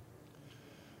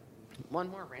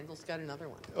 One more. Randall's got another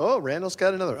one. Oh, Randall's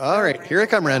got another. All right, here I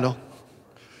come, Randall.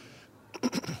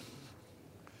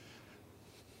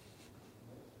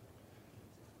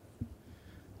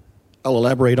 I'll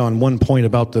elaborate on one point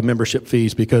about the membership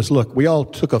fees because, look, we all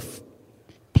took a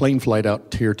plane flight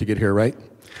out here to get here, right?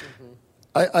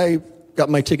 Mm-hmm. I got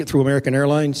my ticket through American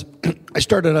Airlines. I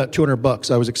started at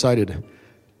 $200. I was excited.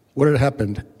 What had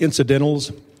happened?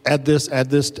 Incidentals, add this,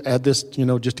 just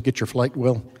to get your flight.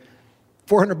 Well,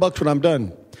 $400 when I'm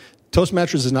done.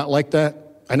 Toastmasters is not like that.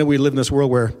 I know we live in this world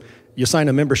where you sign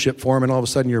a membership form and all of a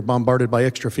sudden you're bombarded by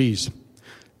extra fees.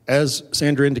 As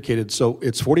Sandra indicated, so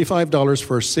it's $45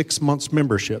 for a 6 months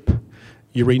membership.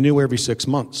 You renew every 6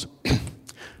 months.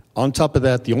 On top of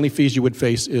that, the only fees you would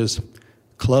face is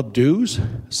club dues.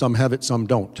 Some have it, some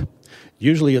don't.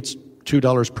 Usually it's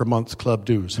 $2 per month club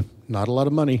dues. Not a lot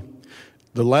of money.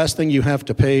 The last thing you have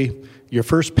to pay, your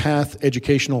first path,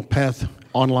 educational path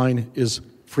online is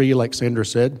free, like Sandra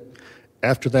said.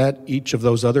 After that, each of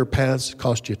those other paths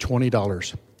cost you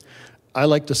 $20. I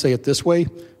like to say it this way,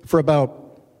 for about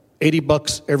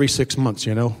 $80 every 6 months,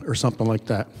 or something like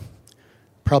that.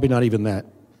 Probably not even that.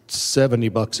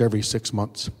 $70 every 6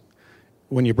 months.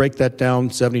 When you break that down,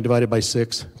 70 divided by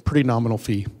 6, pretty nominal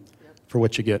fee for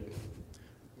what you get.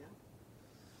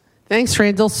 Thanks,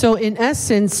 Randall. So in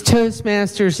essence,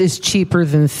 Toastmasters is cheaper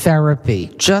than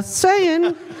therapy. Just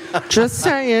saying. Just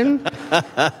saying.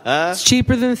 It's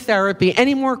cheaper than therapy.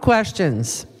 Any more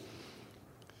questions?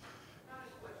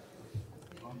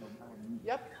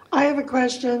 I have a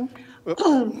question.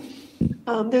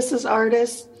 This is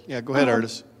Artis. Yeah, go ahead,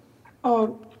 Artis.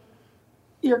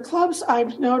 Your clubs,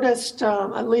 I've noticed,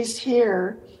 at least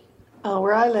here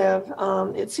where I live,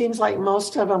 it seems like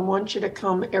most of them want you to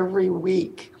come every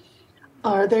week.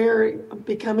 Are there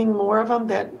becoming more of them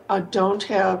that don't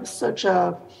have such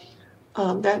a,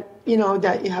 that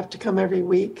you have to come every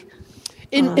week?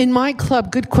 In my club,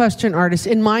 good question, artist.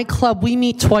 In my club, we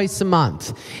meet twice a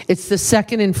month. It's the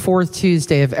second and fourth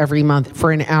Tuesday of every month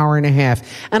for an hour and a half.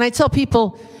 And I tell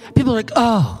people are like,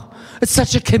 oh, it's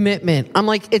such a commitment. I'm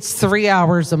like, it's 3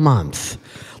 hours a month.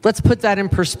 Let's put that in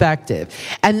perspective.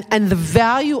 And the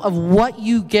value of what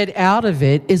you get out of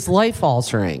it is life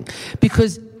altering.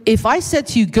 Because if I said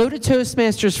to you, go to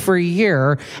Toastmasters for a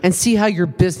year and see how your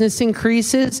business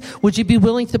increases, would you be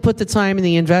willing to put the time and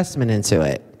the investment into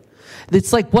it?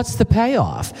 It's like, what's the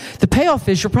payoff? The payoff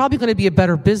is you're probably going to be a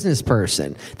better business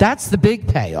person. That's the big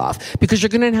payoff, because you're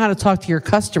going to know how to talk to your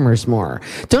customers more.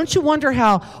 Don't you wonder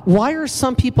why are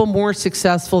some people more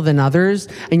successful than others,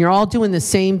 and you're all doing the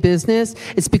same business?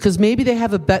 It's because maybe they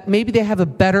have a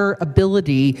better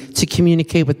ability to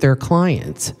communicate with their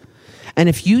clients. And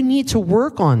if you need to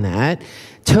work on that,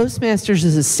 Toastmasters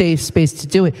is a safe space to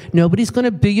do it. Nobody's going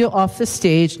to boo you off the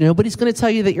stage. Nobody's going to tell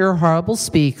you that you're a horrible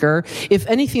speaker. If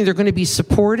anything, they're going to be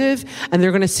supportive, and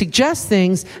they're going to suggest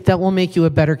things that will make you a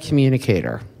better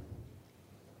communicator.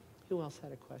 Who else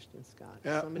had a question, Scott?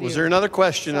 Yeah. Was there another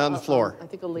question on the floor? I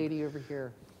think a lady over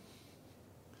here.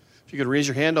 If you could raise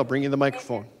your hand, I'll bring you the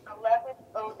microphone.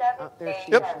 There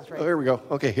she Yep. is. Right. Oh, here we go.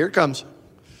 Okay, here it comes.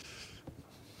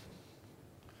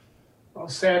 Well,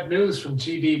 sad news from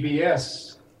GDBS.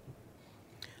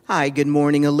 Hi, good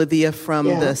morning. Olivia from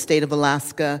the state of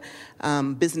Alaska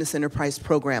Business Enterprise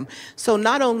Program. So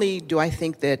not only do I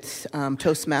think that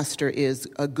Toastmaster is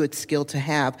a good skill to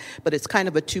have, but it's kind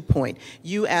of a 2-point.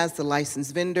 You as the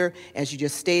licensed vendor, as you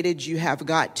just stated, you have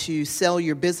got to sell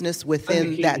your business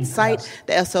within that site.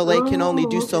 The SLA can only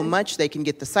do so much. They can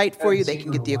get the site for you, they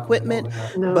can get the equipment,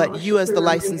 but you as the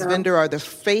licensed vendor are the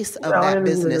face of that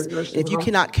business. If you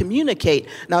cannot communicate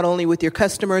not only with your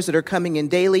customers that are coming in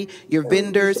daily, your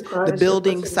vendors, the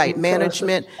building, site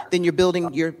management, then your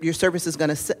building, your service is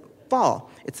going to fall.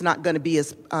 It's not going to be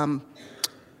as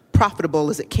profitable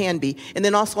as it can be. And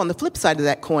then also on the flip side of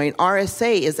that coin,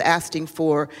 RSA is asking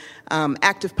for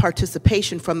active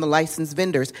participation from the licensed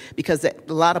vendors, because a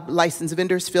lot of licensed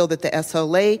vendors feel that the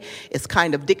SLA is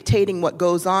kind of dictating what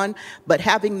goes on, but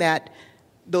having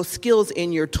those skills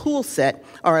in your tool set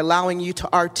are allowing you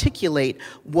to articulate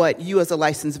what you as a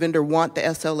licensed vendor want the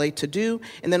SLA to do,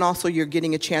 and then also you're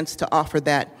getting a chance to offer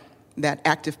that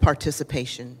active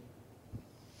participation.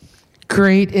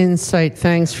 Great insight.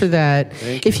 Thanks for that.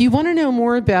 If you want to know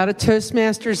more about it,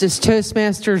 Toastmasters is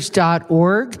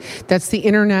toastmasters.org. That's the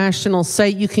international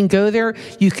site. You can go there.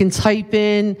 You can type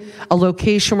in a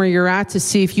location where you're at to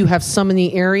see if you have some in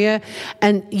the area.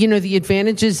 And, you know, the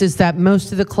advantages is that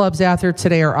most of the clubs out there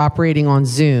today are operating on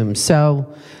Zoom.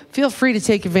 So feel free to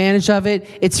take advantage of it.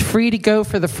 It's free to go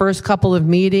for the first couple of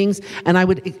meetings, and I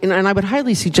would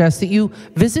highly suggest that you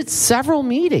visit several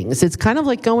meetings. It's kind of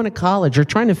like going to college. You're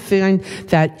trying to find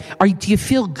that, do you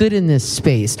feel good in this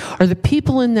space? Are the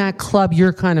people in that club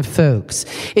your kind of folks?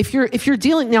 If you're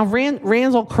dealing now,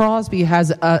 Randall Crosby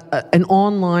has an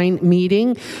online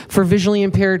meeting for visually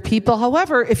impaired people.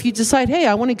 However, if you decide, hey,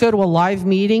 I want to go to a live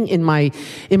meeting in my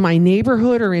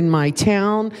neighborhood or in my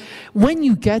town, when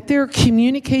you get there,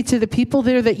 communicate to the people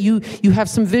there that you have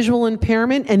some visual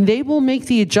impairment, and they will make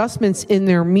the adjustments in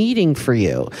their meeting for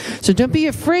you. So don't be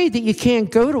afraid that you can't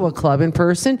go to a club in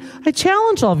person. I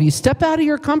challenge all of you, step out of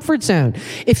your comfort zone.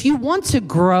 If you want to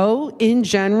grow in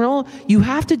general, you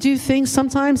have to do things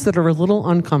sometimes that are a little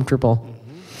uncomfortable.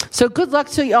 So good luck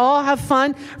to you all. Have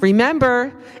fun.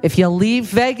 Remember, if you leave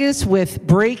Vegas with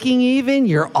breaking even,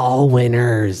 you're all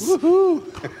winners. Woohoo!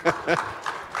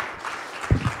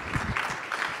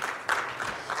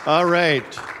 All right.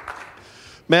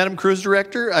 Madam Cruise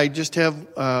Director, I just have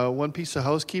one piece of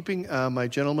housekeeping. My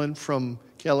gentleman from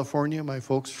California, my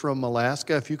folks from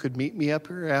Alaska, if you could meet me up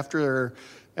here after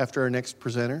our next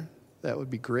presenter, that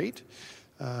would be great.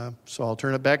 So I'll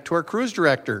turn it back to our Cruise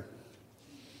Director.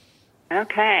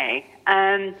 Okay.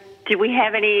 Do we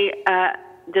have any,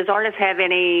 does Artis have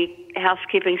any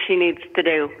housekeeping she needs to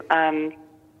do?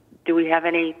 Do we have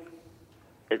any,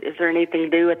 is there anything to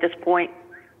do at this point?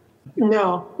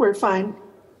 No, we're fine.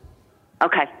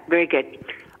 Okay, very good.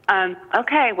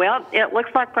 Okay, well, it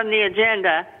looks like from the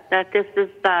agenda that this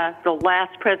is the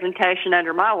last presentation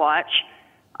under my watch,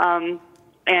 and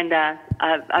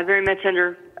I very much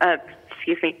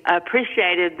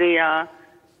appreciated the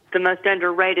most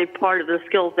underrated part of the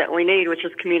skills that we need, which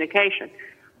is communication.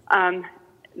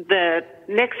 The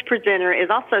next presenter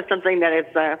is also something that is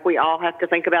we all have to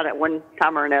think about at one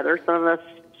time or another. Some of us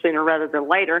sooner rather than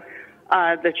later.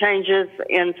 The changes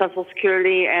in Social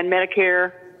Security and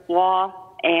Medicare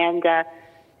law, and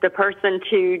the person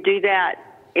to do that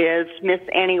is Miss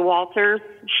Annie Walters.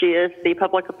 She is the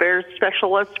Public Affairs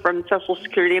Specialist from Social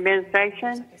Security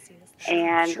Administration,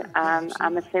 And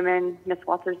I'm assuming Ms.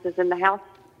 Walters is in the house.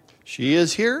 She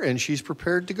is here, and she's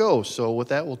prepared to go. So with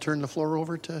that, we'll turn the floor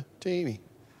over to Amy.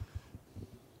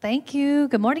 Thank you.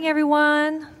 Good morning,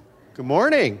 everyone. Good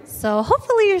morning. So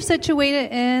hopefully you're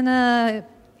situated in an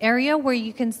area where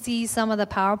you can see some of the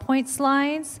PowerPoint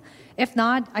slides. If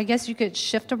not, I guess you could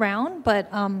shift around, but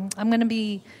I'm going to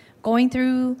be going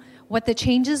through what the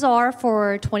changes are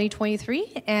for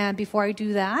 2023. And before I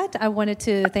do that, I wanted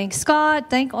to thank Scott,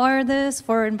 thank Ardis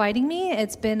for inviting me.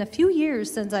 It's been a few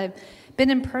years since I've been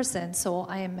in person, so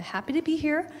I am happy to be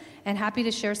here and happy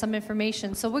to share some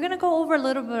information. So we're going to go over a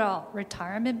little bit about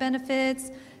retirement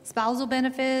benefits, spousal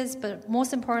benefits, but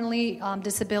most importantly,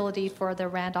 disability for the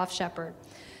Randolph Shepherd.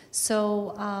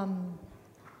 So,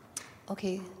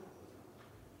 okay.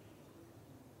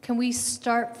 Can we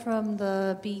start from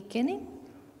the beginning?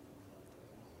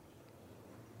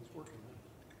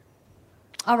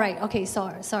 All right, okay,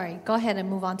 sorry. Go ahead and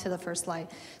move on to the first slide.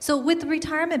 So with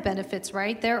retirement benefits,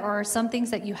 right, there are some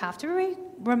things that you have to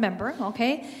remember,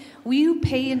 okay? We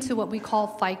pay into what we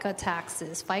call FICA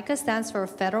taxes. FICA stands for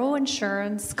Federal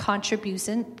Insurance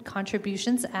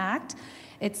Contributions Act.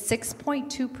 It's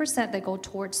 6.2% that go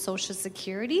towards Social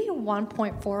Security,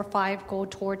 1.45% go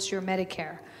towards your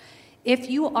Medicare. If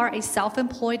you are a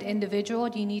self-employed individual,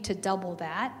 you need to double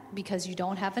that because you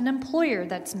don't have an employer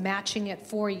that's matching it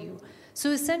for you.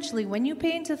 So essentially, when you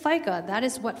pay into FICA, that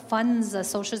is what funds the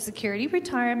Social Security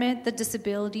retirement, the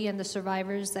disability, and the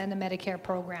survivors and the Medicare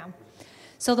program.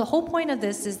 So the whole point of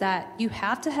this is that you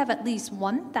have to have at least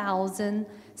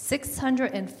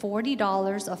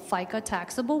 $1,640 of FICA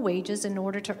taxable wages in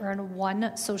order to earn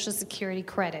one Social Security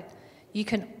credit. You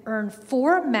can earn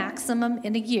 4 maximum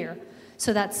in a year.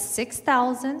 So that's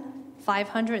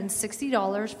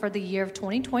 $6,560 for the year of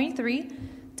 2023.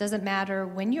 Doesn't matter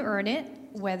when you earn it,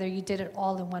 whether you did it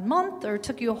all in 1 month or it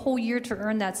took you a whole year to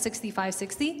earn that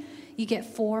 $6,560, you get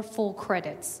 4 full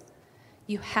credits.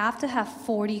 You have to have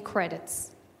 40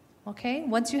 credits. Okay?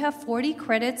 Once you have 40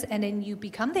 credits and then you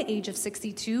become the age of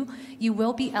 62, you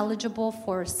will be eligible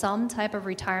for some type of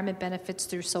retirement benefits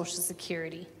through Social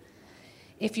Security.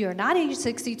 If you're not age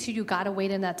 62, you got to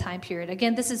wait in that time period.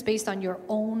 Again, this is based on your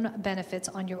own benefits,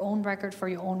 on your own record for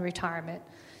your own retirement.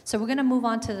 So we're going to move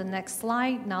on to the next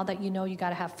slide now that you know you got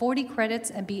to have 40 credits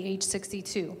and be age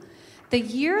 62. The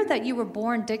year that you were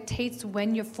born dictates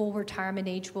when your full retirement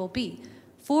age will be.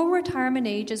 Full retirement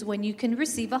age is when you can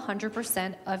receive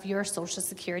 100% of your Social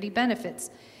Security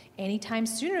benefits. Anytime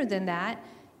sooner than that,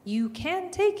 you can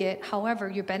take it. However,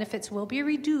 your benefits will be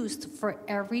reduced for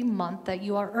every month that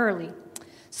you are early.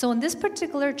 So in this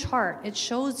particular chart, it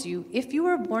shows you if you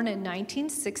were born in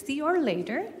 1960 or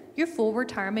later, your full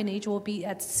retirement age will be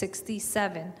at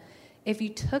 67. If you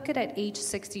took it at age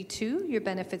 62, your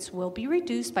benefits will be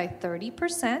reduced by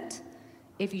 30%.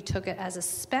 If you took it as a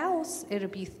spouse, it'll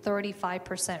be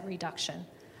 35% reduction.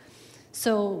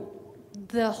 So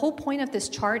the whole point of this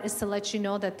chart is to let you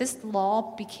know that this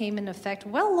law became in effect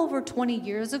well over 20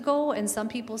 years ago, and some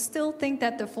people still think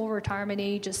that the full retirement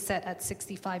age is set at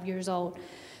 65 years old.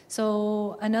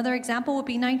 So another example would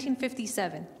be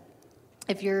 1957.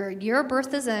 If your year of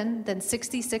birth is in, then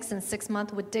 66 and 6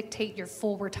 months would dictate your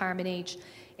full retirement age.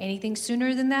 Anything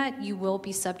sooner than that, you will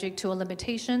be subject to a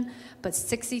limitation, but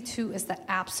 62 is the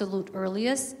absolute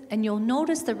earliest, and you'll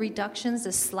notice the reductions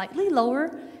is slightly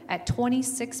lower at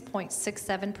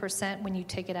 26.67% when you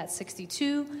take it at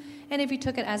 62, and if you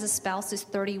took it as a spouse, it's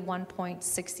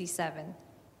 31.67.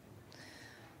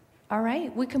 All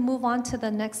right, we can move on to the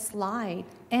next slide.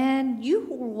 And you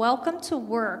are welcome to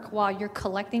work while you're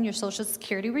collecting your Social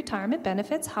Security retirement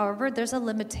benefits. However, there's a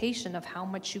limitation of how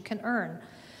much you can earn.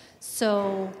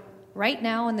 So right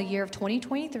now in the year of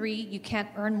 2023, you can't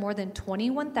earn more than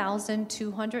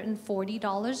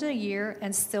 $21,240 a year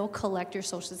and still collect your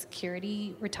Social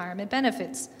Security retirement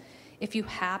benefits. If you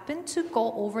happen to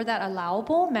go over that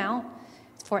allowable amount,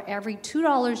 for every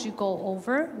 $2 you go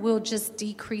over, we'll just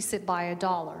decrease it by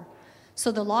 $1. So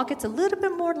the law gets a little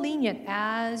bit more lenient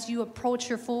as you approach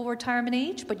your full retirement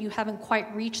age, but you haven't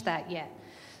quite reached that yet.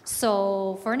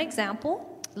 So for an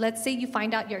example, let's say you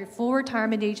find out your full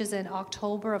retirement age is in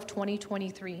October of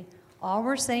 2023. All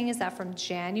we're saying is that from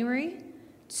January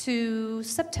to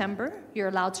September, you're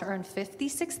allowed to earn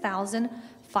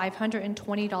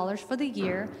 $56,520 for the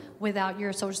year without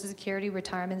your Social Security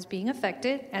retirements being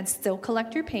affected and still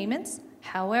collect your payments.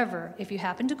 However, if you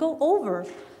happen to go over,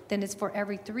 then it's for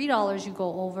every $3 you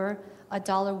go over,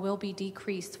 $1 will be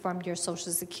decreased from your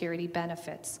Social Security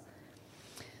benefits.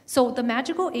 So the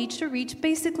magical age to reach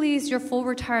basically is your full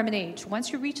retirement age.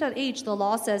 Once you reach that age, the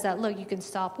law says that, look, you can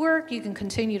stop work, you can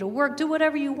continue to work, do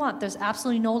whatever you want. There's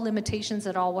absolutely no limitations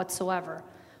at all whatsoever.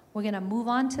 We're going to move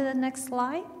on to the next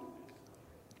slide.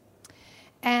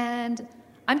 And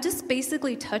I'm just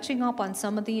basically touching up on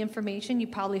some of the information. You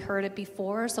probably heard it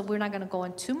before, so we're not going to go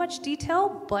into too much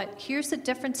detail, but here's the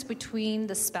difference between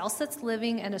the spouse that's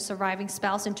living and a surviving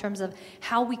spouse in terms of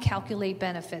how we calculate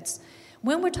benefits.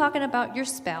 When we're talking about your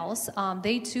spouse,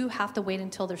 they too have to wait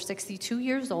until they're 62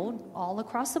 years old, all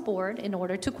across the board, in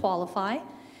order to qualify.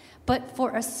 But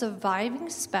for a surviving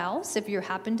spouse, if you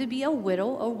happen to be a widow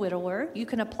or widower, you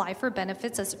can apply for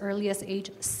benefits as early as age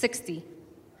 60.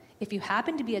 If you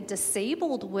happen to be a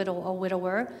disabled widow or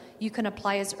widower, you can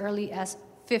apply as early as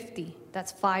 50.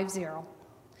 That's 50.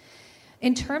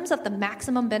 In terms of the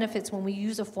maximum benefits, when we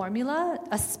use a formula,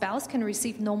 a spouse can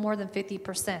receive no more than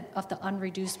 50% of the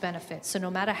unreduced benefits. So no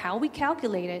matter how we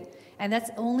calculate it, and that's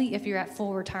only if you're at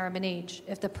full retirement age.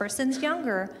 If the person's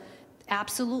younger,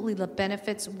 absolutely the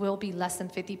benefits will be less than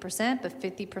 50%, but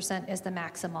 50% is the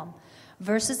maximum.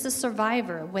 Versus the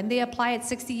survivor, when they apply at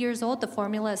 60 years old, the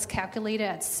formula is calculated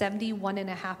at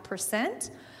 71.5%.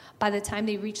 By the time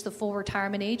they reach the full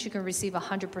retirement age, you can receive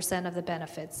 100% of the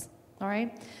benefits. All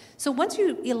right. So once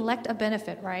you elect a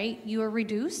benefit, right, you are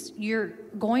reduced. You're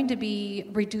going to be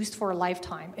reduced for a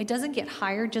lifetime. It doesn't get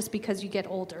higher just because you get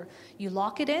older. You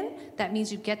lock it in. That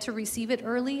means you get to receive it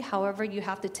early. However, you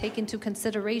have to take into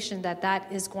consideration that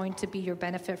that is going to be your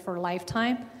benefit for a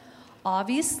lifetime.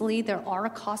 Obviously, there are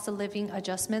cost of living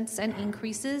adjustments and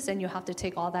increases, and you have to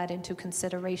take all that into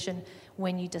consideration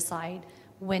when you decide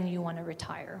when you want to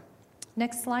retire.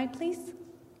 Next slide, please.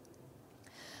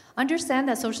 Understand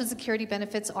that Social Security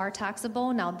benefits are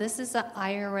taxable. Now, this is an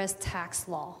IRS tax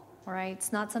law, all right?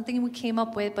 It's not something we came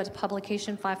up with, but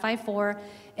Publication 554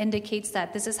 indicates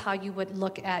that this is how you would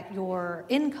look at your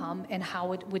income and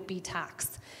how it would be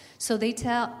taxed. So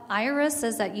IRS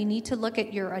says that you need to look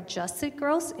at your adjusted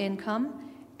gross income,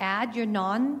 add your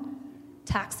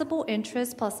non-taxable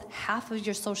interest plus half of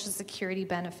your Social Security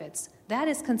benefits. That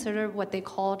is considered what they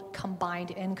called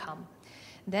combined income.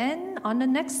 Then on the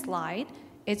next slide,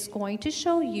 it's going to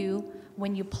show you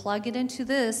when you plug it into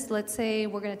this. Let's say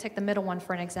we're going to take the middle one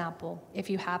for an example.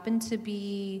 If you happen to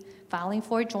be filing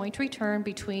for a joint return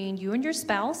between you and your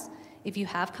spouse, if you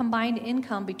have combined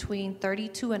income between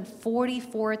 $32,000 and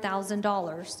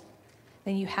 $44,000,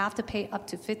 then you have to pay up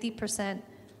to 50%.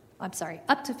 Up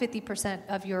to 50%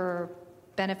 of your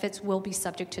benefits will be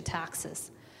subject to taxes.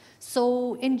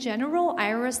 So in general,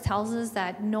 IRS tells us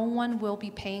that no one will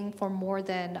be paying for more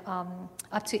than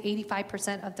up to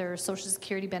 85% of their Social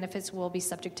Security benefits will be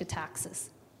subject to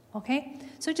taxes. Okay?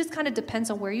 So it just kind of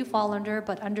depends on where you fall under,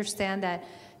 but understand that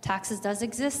taxes does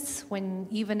exist when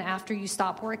even after you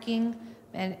stop working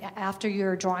and after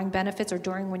you're drawing benefits or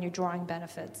during when you're drawing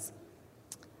benefits.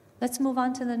 Let's move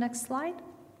on to the next slide.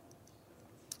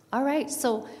 All right,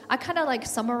 so I kind of like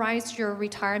summarized your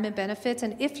retirement benefits,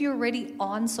 and if you're already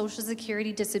on Social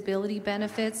Security disability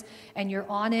benefits and you're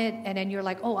on it and then you're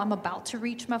like, oh, I'm about to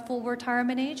reach my full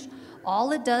retirement age,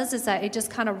 all it does is that it just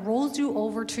kind of rolls you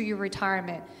over to your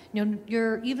retirement. You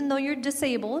know, even though you're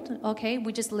disabled, okay,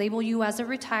 we just label you as a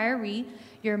retiree,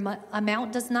 your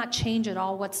amount does not change at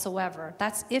all whatsoever.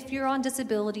 That's if you're on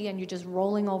disability and you're just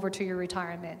rolling over to your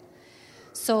retirement.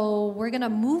 So we're going to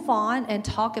move on and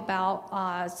talk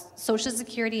about Social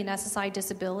Security and SSI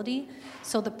disability.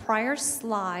 So the prior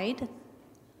slide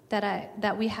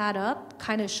that we had up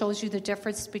kind of shows you the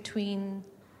difference between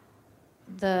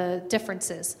the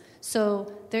differences.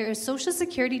 So there is Social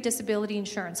Security disability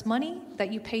insurance, money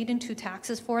that you paid into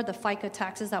taxes for, the FICA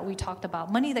taxes that we talked about,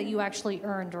 money that you actually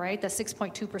earned, right, the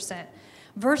 6.2%,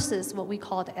 versus what we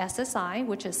call the SSI,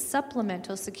 which is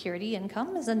supplemental security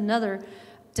income, is another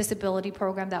disability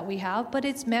program that we have, but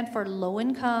it's meant for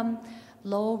low-income,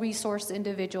 low-resource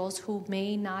individuals who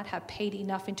may not have paid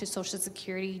enough into Social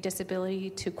Security disability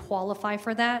to qualify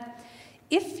for that.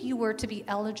 If you were to be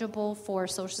eligible for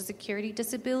Social Security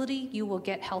disability, you will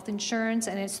get health insurance,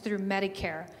 and it's through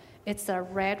Medicare. It's a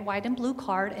red, white, and blue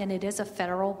card, and it is a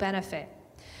federal benefit.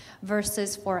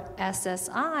 Versus for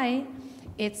SSI,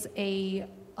 it's a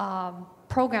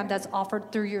program that's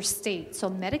offered through your state. So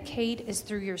Medicaid is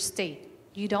through your state.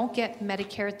 You don't get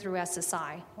Medicare through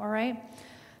SSI, all right?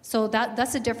 So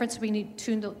that's the difference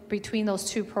between those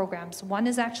two programs. One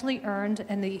is actually earned,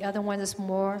 and the other one is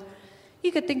more,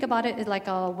 you could think about it as like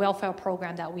a welfare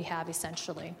program that we have,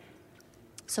 essentially.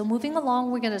 So moving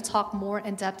along, we're going to talk more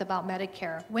in depth about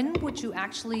Medicare. When would you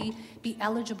actually be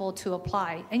eligible to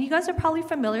apply? And you guys are probably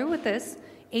familiar with this.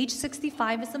 Age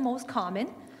 65 is the most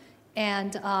common.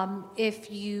 And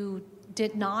if you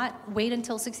did not wait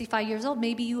until 65 years old,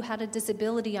 maybe you had a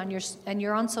disability and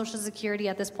you're on Social Security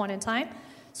at this point in time.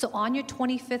 So on your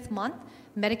 25th month,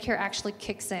 Medicare actually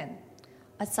kicks in.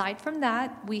 Aside from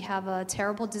that, we have a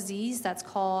terrible disease that's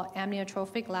called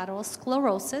amyotrophic lateral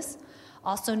sclerosis,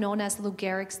 also known as Lou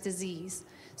Gehrig's disease.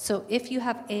 So if you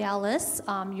have ALS,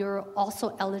 you're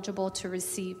also eligible to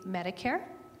receive Medicare.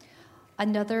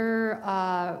 Another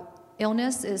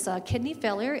illness is kidney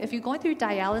failure. If you're going through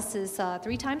dialysis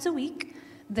 3 times a week,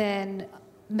 then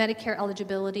Medicare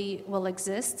eligibility will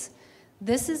exist.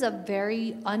 This is a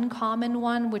very uncommon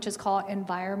one, which is called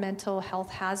environmental health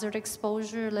hazard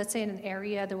exposure. Let's say in an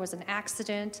area there was an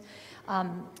accident,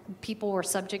 people were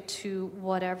subject to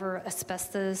whatever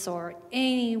asbestos or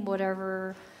any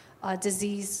whatever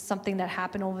disease, something that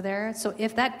happened over there. So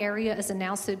if that area is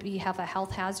announced to have a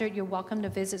health hazard, you're welcome to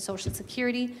visit Social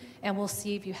Security, and we'll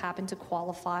see if you happen to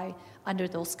qualify under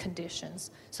those conditions.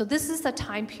 So this is the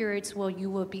time periods where you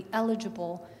will be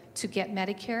eligible to get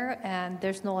Medicare, and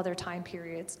there's no other time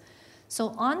periods.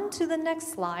 So on to the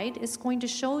next slide is going to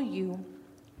show you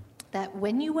that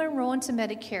when you enroll into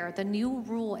Medicare, the new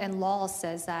rule and law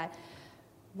says that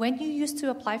when you used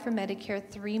to apply for Medicare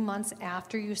 3 months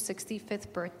after your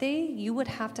 65th birthday, you would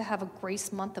have to have a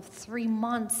grace month of 3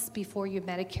 months before your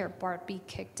Medicare Part B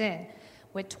kicked in.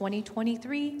 With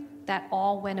 2023, that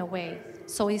all went away.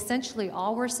 So essentially,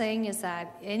 all we're saying is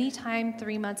that anytime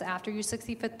 3 months after your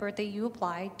 65th birthday you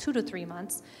apply, 2 to 3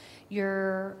 months,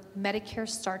 your Medicare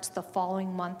starts the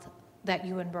following month that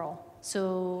you enroll.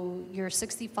 So you're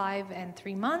 65 and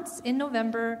 3 months in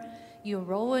November, you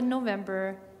enroll in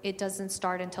November, it doesn't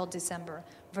start until December,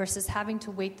 versus having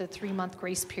to wait the 3-month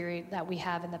grace period that we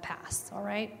have in the past, all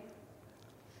right?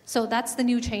 So that's the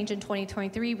new change in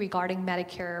 2023 regarding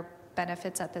Medicare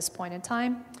benefits at this point in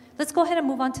time. Let's go ahead and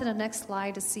move on to the next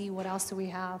slide to see what else do we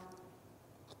have.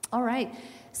 All right,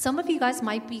 some of you guys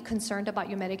might be concerned about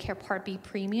your Medicare Part B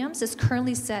premiums. It's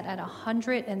currently set at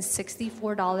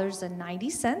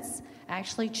 $164.90,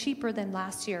 actually cheaper than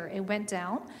last year. It went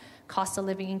down. Cost of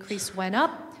living increase went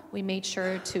up. We made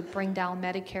sure to bring down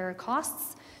Medicare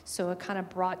costs, so it kind of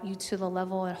brought you to the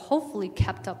level and hopefully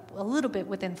kept up a little bit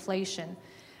with inflation.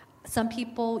 Some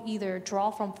people either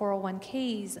draw from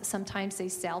 401ks, sometimes they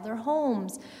sell their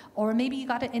homes, or maybe you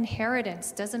got an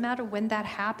inheritance. Doesn't matter when that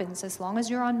happens, as long as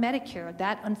you're on Medicare,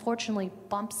 that unfortunately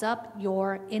bumps up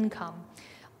your income.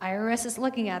 IRS is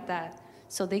looking at that.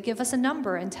 So they give us a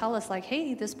number and tell us like,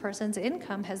 hey, this person's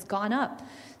income has gone up.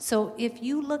 So if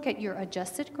you look at your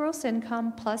adjusted gross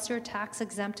income plus your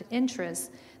tax-exempt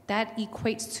interest, that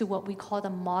equates to what we call the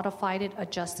modified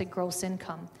adjusted gross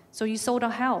income. So you sold a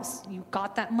house, you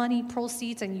got that money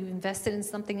proceeds and you invested in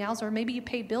something else, or maybe you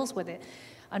pay bills with it.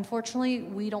 Unfortunately,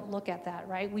 we don't look at that,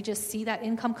 right? We just see that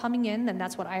income coming in, and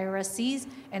that's what IRS sees,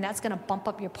 and that's gonna bump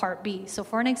up your Part B. So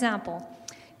for an example,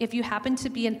 if you happen to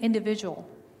be an individual,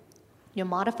 your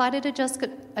modified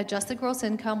adjusted gross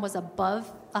income was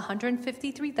above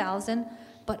 $153,000,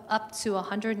 but up to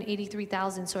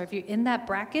 $183,000. So if you're in that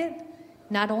bracket,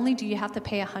 not only do you have to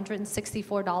pay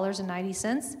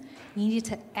 $164.90, you need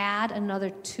to add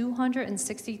another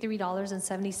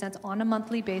 $263.70 on a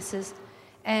monthly basis,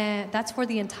 and that's for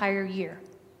the entire year,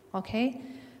 okay?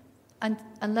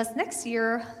 Unless next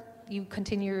year you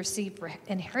continue to receive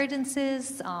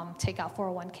inheritances, take out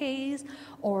 401ks,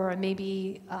 or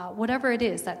maybe whatever it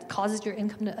is that causes your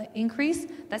income to increase,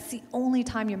 that's the only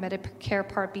time your Medicare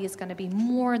Part B is going to be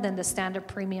more than the standard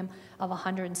premium of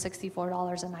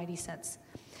 $164.90.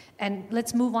 And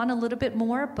let's move on a little bit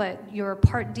more, but your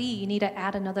Part D, you need to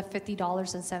add another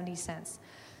 $50.70.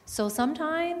 So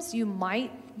sometimes you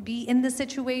might be in the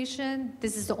situation,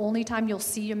 this is the only time you'll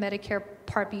see your Medicare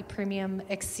Part B premium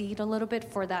exceed a little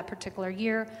bit for that particular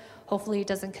year. Hopefully it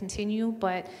doesn't continue,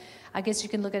 but I guess you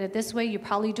can look at it this way. You're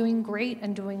probably doing great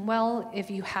and doing well if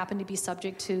you happen to be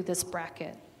subject to this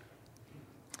bracket.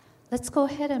 Let's go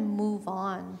ahead and move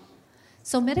on.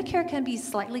 So Medicare can be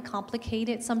slightly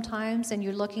complicated sometimes, and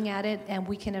you're looking at it, and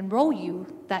we can enroll you.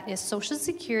 That is, Social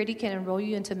Security can enroll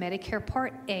you into Medicare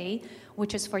Part A,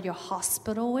 which is for your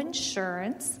hospital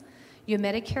insurance. Your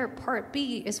Medicare Part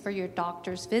B is for your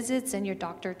doctor's visits and your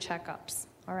doctor checkups.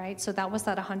 All right, so that was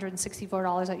that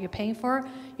 $164 that you're paying for.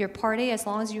 Your Part A, as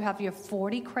long as you have your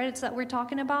 40 credits that we're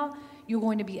talking about, you're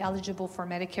going to be eligible for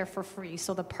Medicare for free.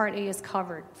 So the Part A is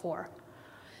covered for.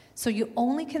 So you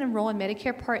only can enroll in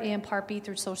Medicare Part A and Part B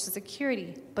through Social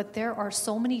Security, but there are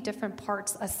so many different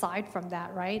parts aside from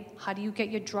that, right? How do you get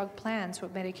your drug plans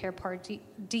with Medicare Part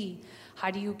D? How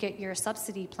do you get your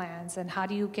subsidy plans? And how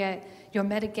do you get your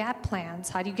Medigap plans?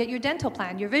 How do you get your dental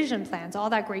plan, your vision plans, all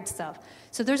that great stuff?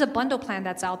 So there's a bundle plan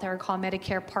that's out there called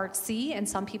Medicare Part C, and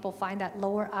some people find that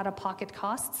lower out-of-pocket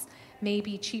costs. may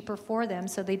be cheaper for them,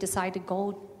 so they decide to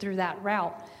go through that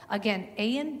route. Again,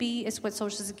 A and B is with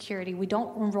Social Security. We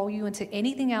don't enroll you into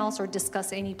anything else or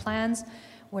discuss any plans.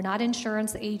 We're not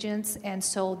insurance agents, and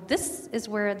so this is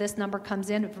where this number comes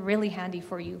in really handy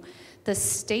for you. The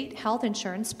state health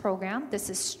insurance program, this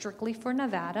is strictly for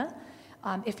Nevada.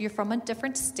 If you're from a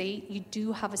different state, you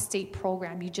do have a state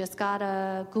program. You just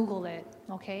gotta Google it,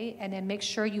 okay? And then make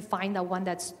sure you find the one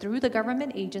that's through the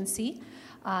government agency.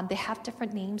 They have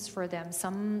different names for them.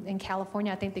 Some in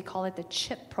California, I think they call it the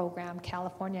CHIP program,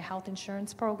 California Health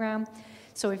Insurance Program.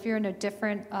 So if you're in a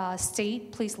different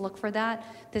state, please look for that.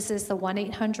 This is the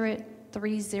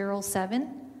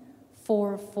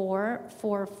 1-800-307-4444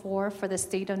 for the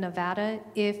state of Nevada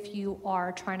if you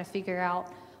are trying to figure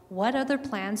out what other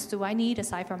plans do I need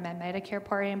aside from my Medicare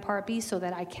Part A and Part B so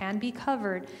that I can be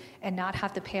covered and not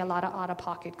have to pay a lot of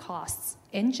out-of-pocket costs.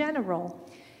 In general,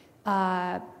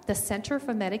 the Center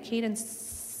for Medicaid and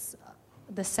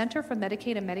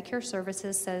Medicare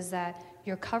Services says that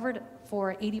you're covered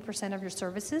for 80% of your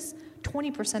services.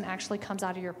 20% actually comes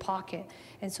out of your pocket.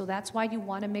 And so that's why you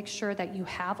want to make sure that you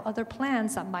have other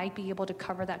plans that might be able to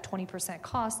cover that 20%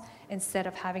 cost instead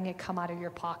of having it come out of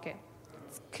your pocket.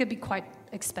 It could be quite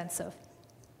expensive.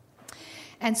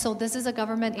 And so this is a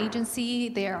government agency.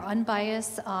 They are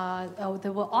unbiased. They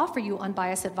will offer you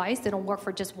unbiased advice. They don't work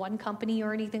for just one company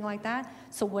or anything like that.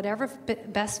 So whatever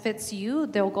best fits you,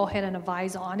 they'll go ahead and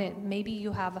advise on it. Maybe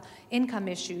you have income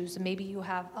issues. Maybe you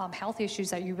have health issues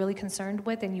that you're really concerned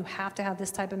with and you have to have this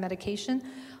type of medication.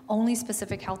 Only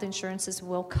specific health insurances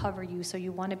will cover you. So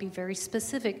you want to be very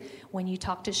specific when you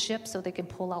talk to SHIP so they can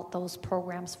pull out those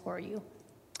programs for you.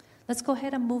 Let's go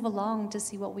ahead and move along to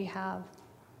see what we have.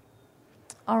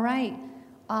 All right.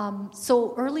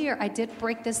 So earlier I did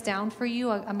break this down for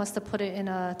you. I must have put it in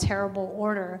a terrible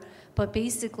order. But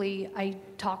basically I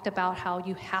talked about how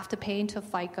you have to pay into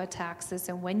FICA taxes.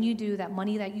 And when you do, that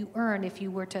money that you earn, if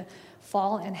you were to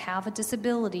fall and have a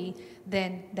disability,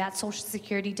 then that Social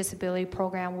Security disability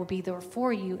program will be there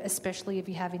for you, especially if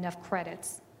you have enough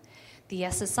credits. The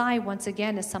SSI, once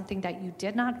again, is something that you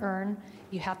did not earn.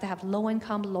 You have to have low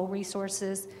income, low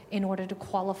resources in order to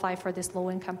qualify for this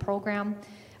low income program.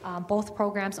 Both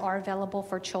programs are available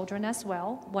for children as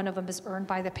well. One of them is earned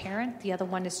by the parent. The other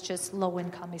one is just low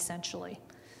income, essentially.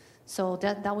 So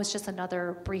that was just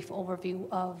another brief overview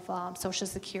of Social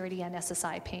Security and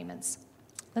SSI payments.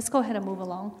 Let's go ahead and move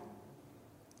along.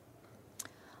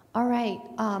 All right.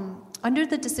 Under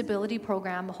the disability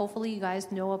program, hopefully you guys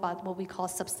know about what we call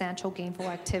substantial gainful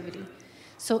activity.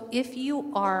 So if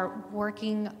you are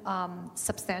working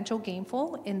substantial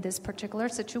gainful in this particular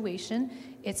situation,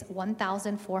 it's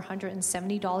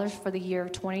 $1,470 for the year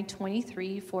of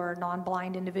 2023 for a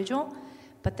non-blind individual.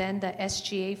 But then the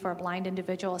SGA for a blind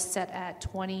individual is set at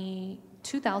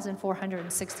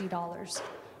 $22,460.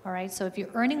 All right, so if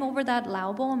you're earning over that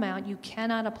allowable amount, you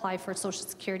cannot apply for Social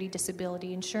Security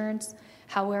disability insurance.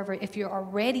 However, if you're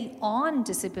already on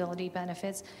disability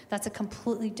benefits, that's a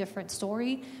completely different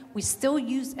story. We still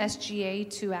use SGA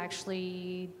to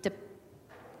actually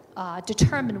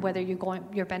determine whether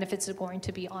your benefits are going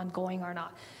to be ongoing or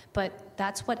not. But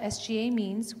that's what SGA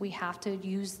means. We have to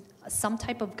use some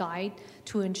type of guide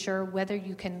to ensure whether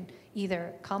you can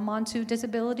either come onto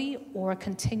disability or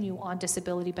continue on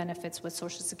disability benefits with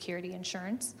Social Security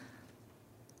insurance.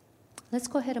 Let's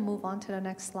go ahead and move on to the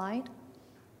next slide.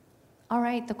 All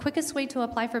right, the quickest way to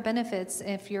apply for benefits,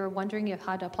 if you're wondering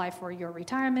how to apply for your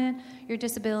retirement, your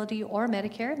disability, or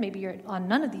Medicare, maybe you're on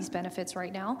none of these benefits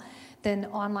right now, then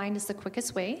online is the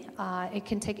quickest way. It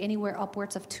can take anywhere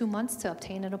upwards of 2 months to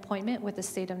obtain an appointment with the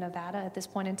state of Nevada at this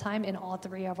point in time in all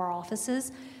 3 of our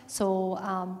offices. So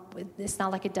it's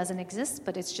not like it doesn't exist,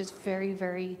 but it's just very,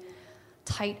 very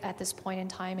tight at this point in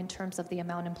time in terms of the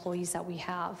amount of employees that we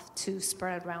have to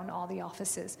spread around all the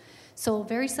offices. So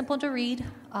very simple to read.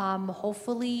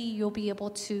 Hopefully you'll be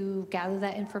able to gather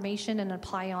that information and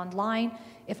apply online.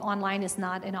 If online is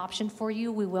not an option for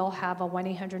you, we will have a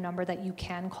 1-800 number that you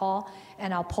can call,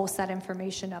 and I'll post that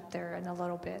information up there in a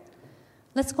little bit.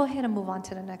 Let's go ahead and move on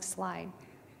to the next slide.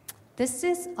 This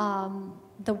is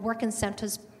the work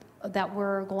incentives that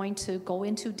we're going to go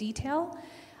into detail.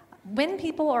 When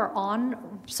people are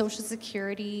on Social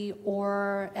Security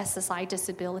or SSI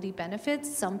disability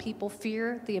benefits, some people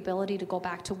fear the ability to go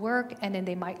back to work and then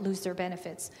they might lose their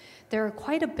benefits. There are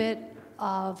quite a bit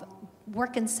of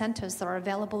work incentives that are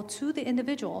available to the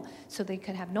individual so they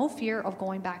can have no fear of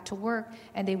going back to work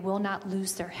and they will not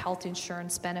lose their health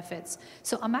insurance benefits.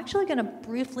 So I'm actually going to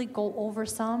briefly go over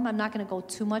some. I'm not going to go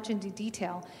too much into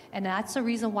detail, and that's the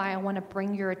reason why I want to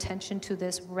bring your attention to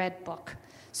this red book.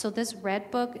 So this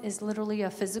red book is literally a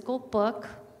physical book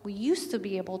We used to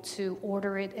be able to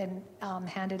order it and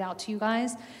hand it out to you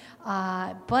guys,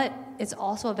 but it's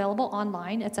also available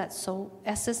online. It's at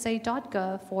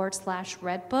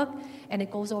ssa.gov/redbook, and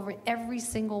it goes over every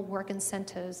single work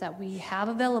incentives that we have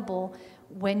available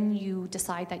when you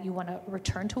decide that you want to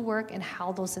return to work, and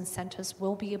how those incentives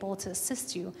will be able to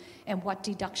assist you, and what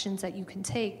deductions that you can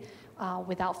take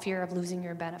without fear of losing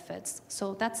your benefits.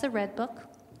 So that's the Red Book.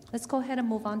 Let's go ahead and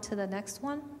move on to the next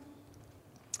one.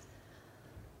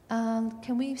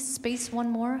 Can we space one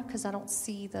more? Because I don't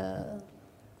see the...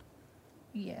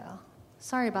 Yeah.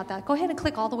 Sorry about that. Go ahead and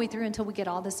click all the way through until we get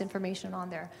all this information on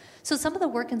there. So some of the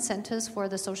work incentives for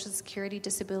the Social Security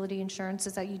disability insurance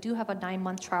is that you do have a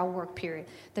 9-month trial work period.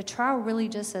 The trial really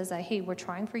just says that, hey, we're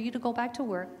trying for you to go back to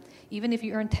work, even if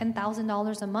you earn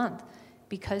 $10,000 a month.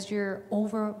 Because you're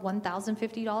over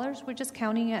 $1,050, we're just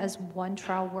counting it as one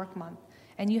trial work month.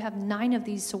 And you have 9 of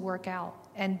these to work out.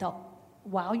 And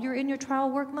while you're in your trial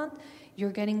work month,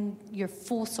 you're getting your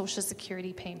full Social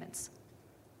Security payments.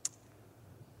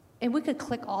 And we could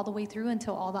click all the way through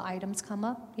until all the items come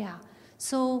up. Yeah.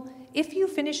 So if you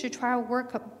finish your trial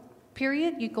work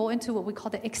period, you go into what we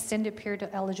call the extended period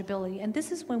of eligibility. And this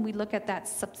is when we look at that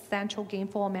substantial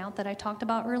gainful amount that I talked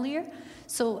about earlier.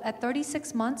 So at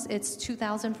 36 months, it's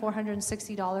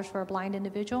 $2,460 for a blind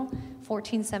individual,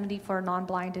 $1,470 for a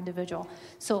non-blind individual.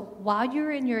 So while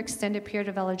you're in your extended period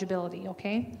of eligibility,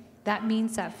 okay, that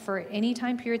means that for any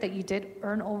time period that you did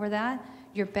earn over that,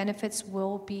 your benefits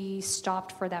will be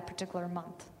stopped for that particular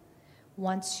month.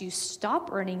 Once you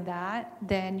stop earning that,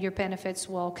 then your benefits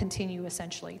will continue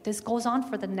essentially. This goes on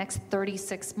for the next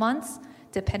 36 months,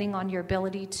 depending on your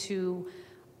ability to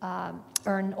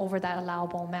earn over that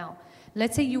allowable amount.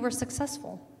 Let's say you were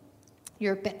successful.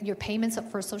 Your payments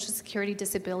for Social Security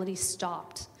disability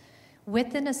stopped.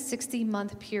 Within a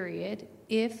 60-month period,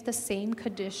 if the same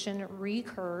condition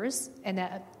recurs and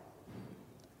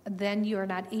then you're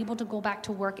not able to go back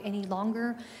to work any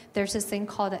longer, there's this thing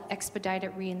called an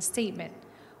expedited reinstatement.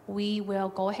 We will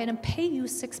go ahead and pay you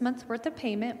 6 months worth of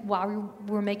payment while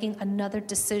we're making another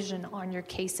decision on your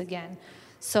case again.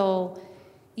 So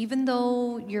even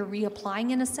though you're reapplying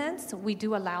in a sense, we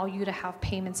do allow you to have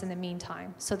payments in the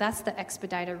meantime. So that's the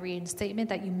expedited reinstatement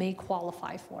that you may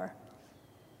qualify for.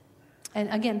 And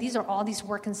again, these are all these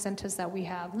work incentives that we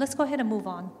have. Let's go ahead and move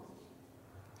on.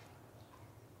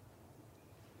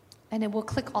 And then we'll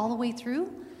click all the way through.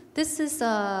 This is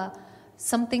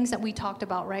some things that we talked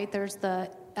about, right? There's the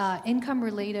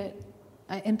income-related,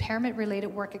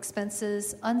 impairment-related work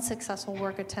expenses, unsuccessful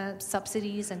work attempts,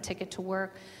 subsidies, and ticket to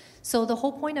work. So the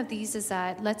whole point of these is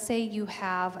that, let's say you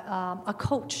have a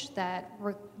coach that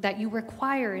you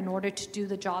require in order to do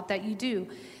the job that you do.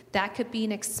 That could be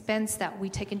an expense that we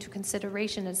take into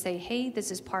consideration and say, hey,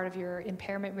 this is part of your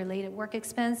impairment-related work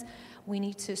expense. We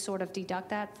need to sort of deduct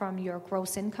that from your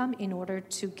gross income in order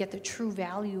to get the true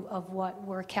value of what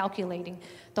we're calculating.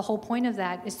 The whole point of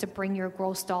that is to bring your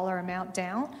gross dollar amount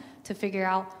down to figure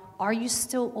out, are you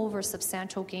still over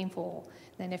substantial gainful?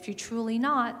 Then if you're truly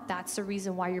not, that's the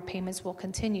reason why your payments will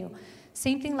continue.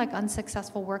 Same thing like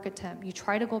unsuccessful work attempt. You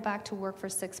try to go back to work for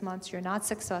 6 months, you're not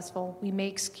successful. We may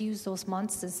excuse those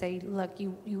months and say, look,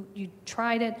 you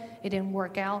tried it, it didn't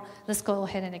work out. Let's go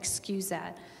ahead and excuse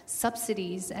that.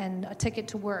 Subsidies and a ticket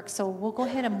to work. So we'll go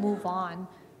ahead and move on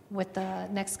with the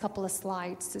next couple of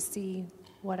slides to see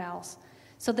what else.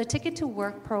 So the Ticket to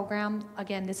Work program,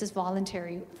 again, this is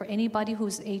voluntary. For anybody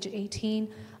who's age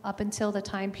 18 up until the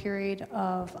time period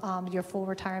of your full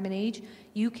retirement age,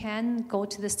 you can go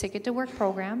to this Ticket to Work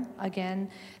program. Again,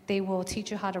 they will teach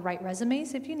you how to write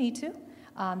resumes if you need to.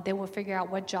 They will figure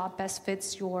out what job best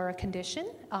fits your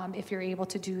condition if you're able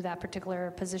to do that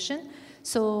particular position.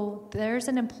 So there's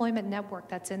an employment network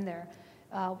that's in there.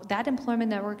 That employment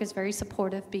network is very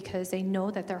supportive because they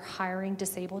know that they're hiring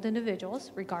disabled individuals,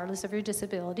 regardless of your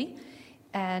disability,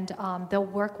 and they'll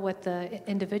work with the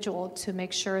individual to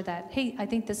make sure that, hey, I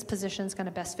think this position is going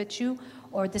to best fit you,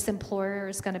 or this employer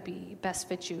is going to be best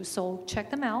fit you. So check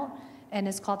them out, and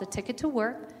it's called the Ticket to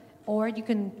Work, or you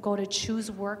can go to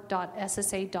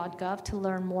choosework.ssa.gov to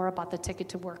learn more about the Ticket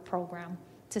to Work program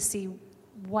to see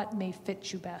what may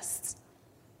fit you best.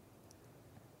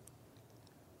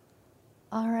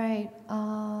 All right,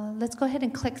 let's go ahead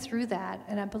and click through that.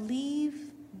 And I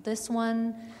believe this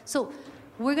one, so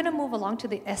we're gonna move along to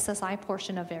the SSI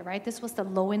portion of it, right? This was the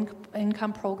low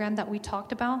income program that we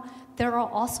talked about. There are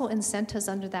also incentives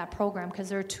under that program because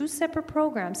there are two separate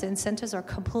programs. The incentives are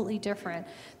completely different.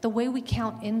 The way we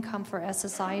count income for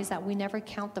SSI is that we never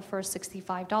count the first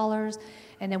 $65,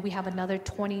 and then we have another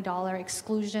 $20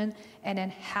 exclusion, and then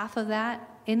half of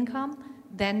that income,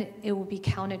 then it will be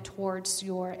counted towards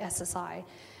your SSI.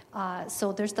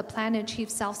 So there's the plan to achieve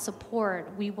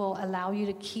self-support. We will allow you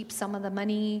to keep some of the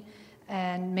money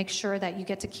and make sure that you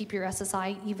get to keep your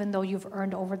SSI even though you've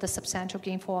earned over the substantial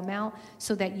gainful amount,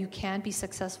 so that you can be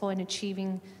successful in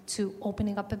achieving to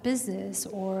opening up a business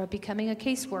or becoming a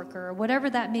caseworker or whatever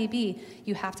that may be.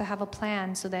 You have to have a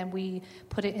plan, so then we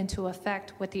put it into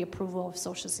effect with the approval of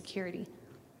Social Security.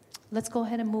 Let's go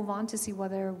ahead and move on to see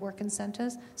whether work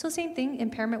incentives. So same thing,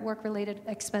 impairment work-related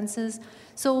expenses.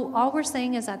 So all we're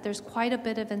saying is that there's quite a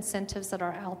bit of incentives that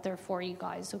are out there for you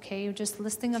guys, okay? Just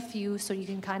listing a few so you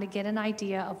can kind of get an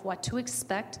idea of what to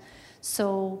expect,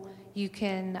 so you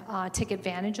can take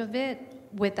advantage of it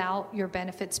without your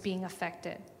benefits being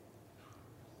affected.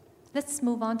 Let's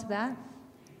move on to that.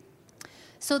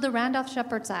 So the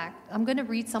Randolph-Shepard's Act, I'm going to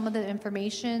read some of the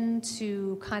information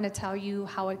to kind of tell you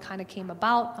how it kind of came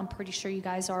about. I'm pretty sure you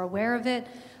guys are aware of it,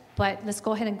 but let's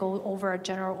go ahead and go over a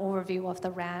general overview of the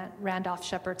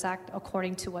Randolph-Shepard's Act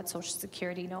according to what Social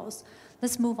Security knows.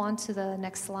 Let's move on to the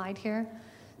next slide here.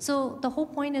 So the whole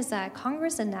point is that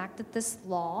Congress enacted this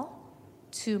law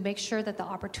to make sure that the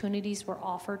opportunities were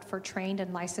offered for trained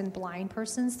and licensed blind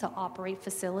persons to operate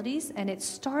facilities, and it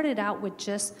started out with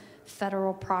just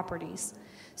federal properties.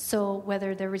 So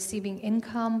whether they're receiving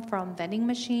income from vending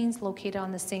machines located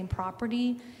on the same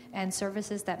property and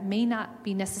services that may not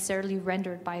be necessarily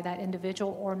rendered by that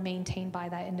individual or maintained by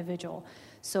that individual.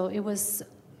 So it was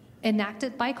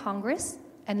enacted by Congress,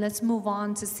 and let's move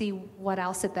on to see what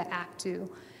else did the act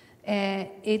do.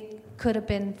 It could have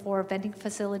been for vending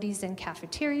facilities in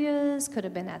cafeterias, could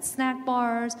have been at snack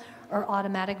bars, or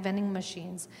automatic vending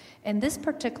machines. And this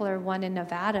particular one in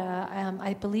Nevada,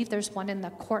 I believe there's one in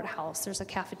the courthouse. There's a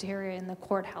cafeteria in the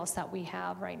courthouse that we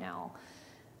have right now.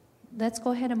 Let's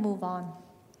go ahead and move on.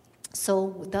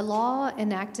 So the law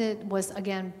enacted was,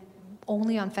 again,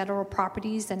 only on federal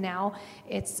properties, and now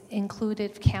it's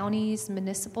included counties,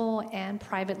 municipal, and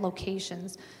private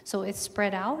locations. So it's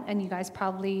spread out, and you guys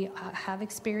probably have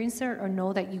experienced it or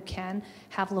know that you can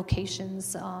have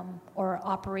locations or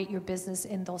operate your business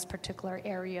in those particular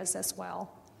areas as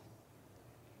well.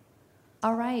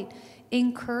 All right,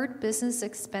 incurred business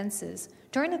expenses.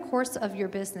 During the course of your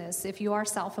business, if you are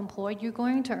self-employed, you're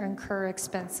going to incur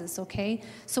expenses, okay?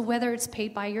 So whether it's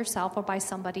paid by yourself or by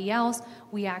somebody else,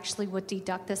 we actually would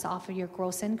deduct this off of your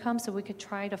gross income, so we could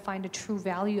try to find a true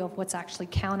value of what's actually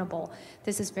countable.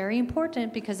 This is very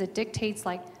important because it dictates,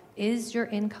 like, is your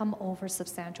income over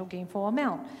substantial gainful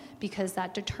amount? Because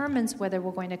that determines whether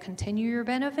we're going to continue your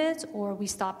benefits or we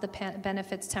stop the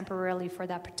benefits temporarily for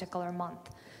that particular month.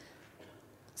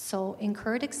 So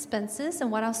incurred expenses, and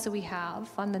what else do we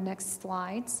have on the next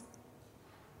slides?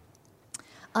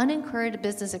 Unincurred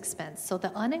business expense. So the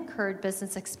unincurred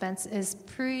business expense is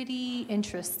pretty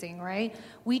interesting, right?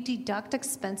 We deduct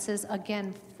expenses,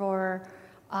 again, for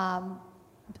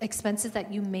expenses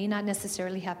that you may not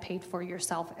necessarily have paid for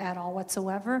yourself at all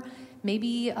whatsoever.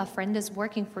 Maybe a friend is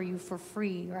working for you for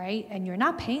free, right? And you're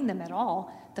not paying them at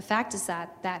all. The fact is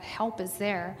that that help is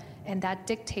there, and that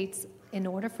dictates, in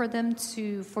order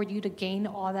for you to gain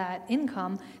all that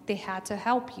income, they had to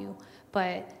help you,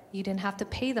 but you didn't have to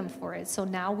pay them for it. So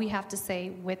now we have to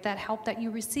say, with that help that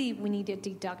you receive, we need to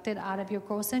deduct it out of your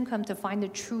gross income to find the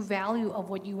true value of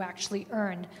what you actually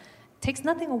earned. It takes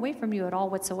nothing away from you at all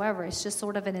whatsoever. It's just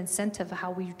sort of an incentive of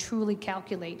how we truly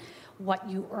calculate what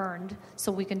you earned,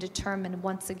 so we can determine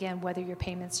once again whether your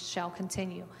payments shall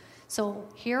continue. So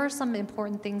here are some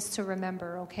important things to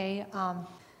remember, okay?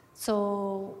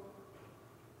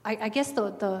 I guess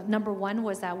the number one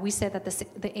was that we said that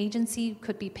the agency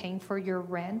could be paying for your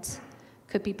rent,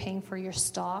 could be paying for your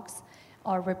stocks,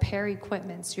 or repair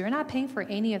equipment. So you're not paying for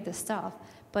any of this stuff,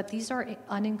 but these are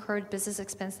unincurred business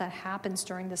expense that happens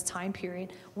during this time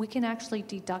period. We can actually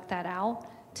deduct that out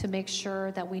to make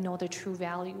sure that we know the true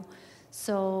value.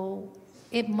 So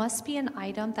it must be an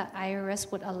item that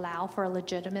IRS would allow for a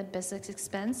legitimate business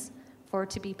expense for it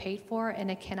to be paid for,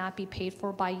 and it cannot be paid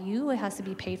for by you. It has to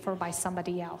be paid for by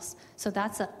somebody else. So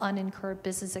that's an unincurred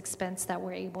business expense that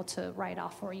we're able to write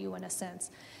off for you in a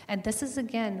sense. And this is,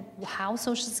 again, how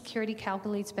Social Security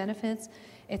calculates benefits.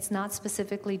 It's not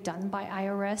specifically done by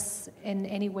IRS in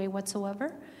any way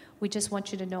whatsoever. We just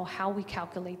want you to know how we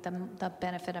calculate the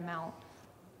benefit amount.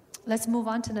 Let's move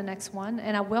on to the next one,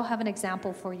 and I will have an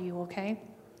example for you, okay?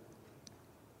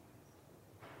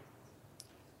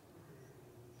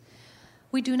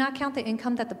 We do not count the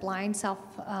income that the blind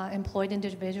self-employed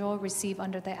individual receive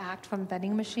under the Act from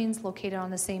vending machines located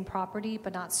on the same property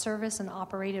but not serviced and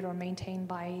operated or maintained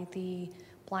by the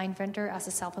blind vendor as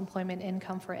a self-employment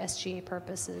income for SGA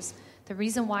purposes. The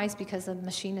reason why is because the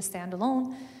machine is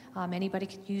standalone. Anybody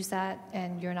can use that,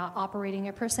 and you're not operating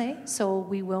it per se, so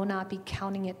we will not be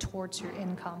counting it towards your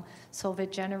income. So if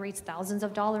it generates thousands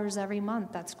of dollars every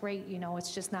month, that's great.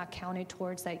 It's just not counted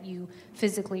towards that you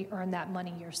physically earn that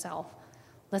money yourself.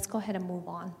 Let's go ahead and move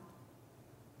on.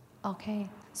 Okay,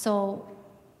 so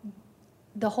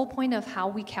the whole point of how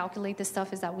we calculate this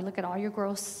stuff is that we look at all your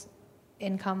gross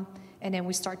income, and then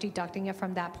we start deducting it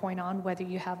from that point on, whether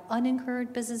you have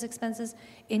unincurred business expenses,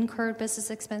 incurred business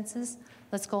expenses.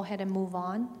 Let's go ahead and move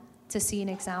on to see an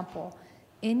example.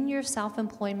 In your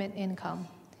self-employment income,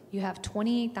 you have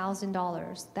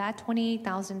 $28,000. That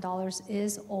 $28,000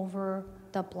 is over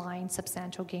the blind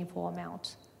substantial gainful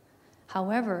amount.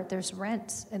 However, there's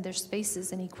rent and there's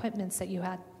spaces and equipments that you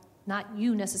had, not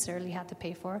you necessarily had to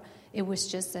pay for. It was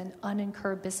just an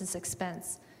unincurred business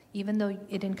expense. Even though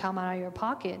it didn't come out of your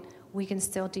pocket, we can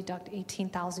still deduct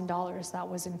 $18,000 that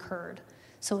was incurred.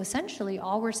 So essentially,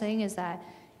 all we're saying is that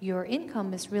your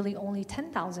income is really only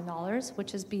 $10,000,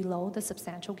 which is below the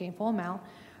substantial gainful amount.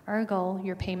 Ergo,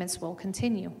 your payments will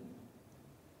continue.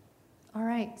 All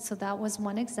right, so that was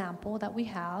one example that we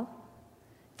have.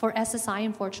 For SSI,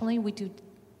 unfortunately, we do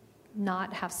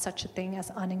not have such a thing as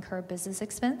unincurred business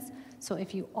expense. So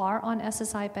if you are on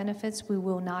SSI benefits, we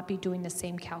will not be doing the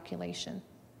same calculation.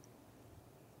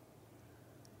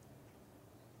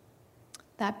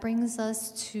 That brings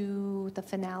us to the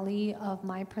finale of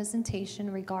my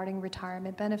presentation regarding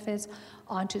retirement benefits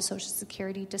onto Social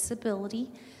Security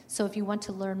disability. So if you want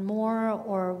to learn more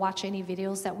or watch any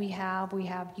videos that we have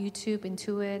YouTube,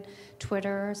 Intuit,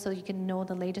 Twitter, so you can know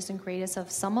the latest and greatest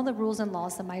of some of the rules and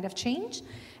laws that might have changed.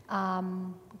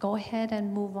 Go ahead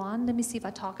and move on. Let me see if I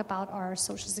talk about our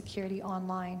Social Security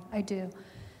online. I do.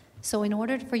 So in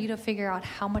order for you to figure out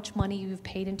how much money you've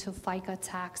paid into FICA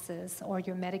taxes or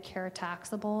your Medicare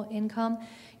taxable income,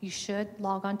 you should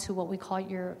log on to what we call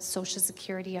your Social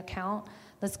Security account.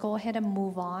 Let's go ahead and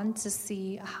move on to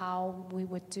see how we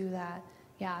would do that.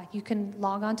 Yeah, you can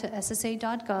log on to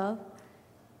ssa.gov.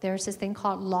 There's this thing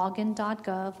called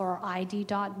login.gov or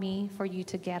id.me for you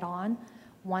to get on.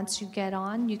 Once you get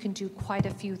on, you can do quite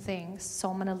a few things.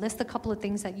 So I'm going to list a couple of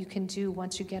things that you can do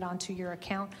once you get onto your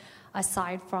account,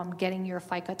 aside from getting your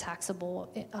FICA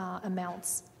taxable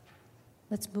amounts.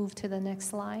 Let's move to the next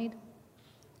slide.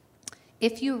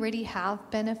 If you already have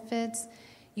benefits,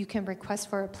 you can request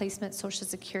for a replacement Social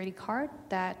Security card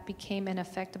that became in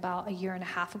effect about a year and a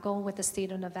half ago with the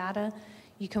state of Nevada.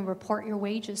 You can report your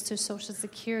wages to Social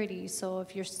Security. So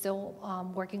if you're still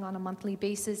working on a monthly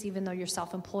basis, even though you're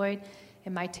self-employed,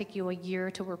 it might take you a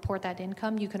year to report that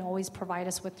income. You can always provide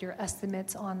us with your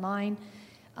estimates online.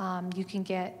 You can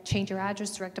change your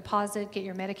address, direct deposit, get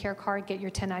your Medicare card, get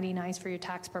your 1099s for your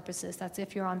tax purposes. That's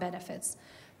if you're on benefits.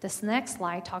 This next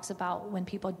slide talks about when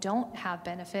people don't have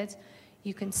benefits,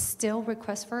 you can still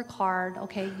request for a card.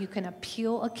 Okay, you can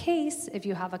appeal a case if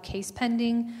you have a case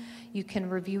pending. You can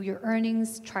review your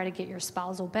earnings, try to get your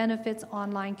spousal benefits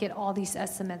online, get all these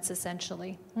estimates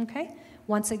essentially. Okay,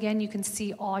 once again, you can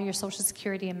see all your Social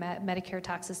Security and Medicare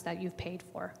taxes that you've paid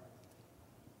for.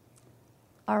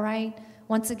 All right.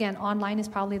 Once again, online is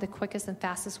probably the quickest and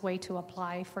fastest way to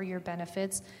apply for your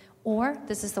benefits, or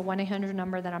this is the 1-800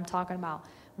 number that I'm talking about.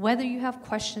 Whether you have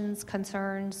questions,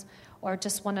 concerns, or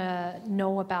just want to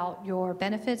know about your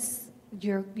benefits,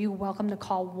 you're welcome to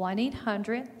call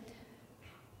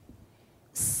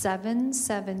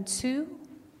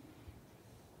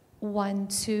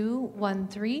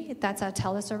 1-800-772-1213. That's our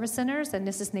teleservice centers, and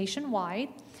this is nationwide.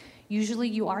 Usually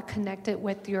you are connected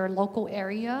with your local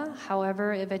area.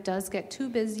 However, if it does get too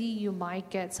busy, you might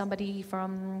get somebody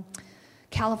from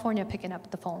California picking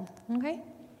up the phone, okay?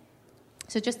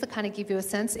 So just to kind of give you a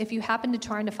sense, if you happen to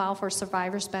try to file for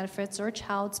survivor's benefits or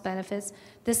child's benefits,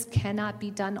 this cannot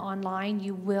be done online.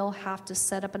 You will have to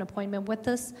set up an appointment with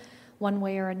us one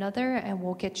way or another, and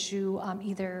we'll get you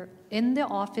either in the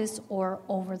office or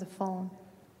over the phone.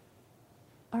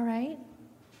 All right?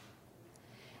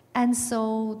 And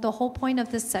so the whole point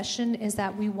of this session is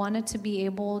that we wanted to be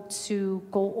able to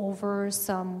go over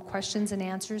some questions and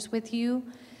answers with you.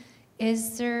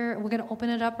 We're going to open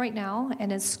it up right now, and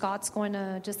then Scott's going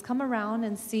to just come around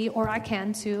and see, or I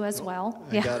can too as well.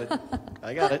 I got it.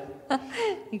 I got it.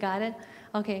 You got it?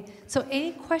 Okay. So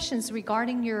any questions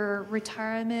regarding your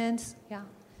retirement? Yeah.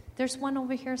 There's one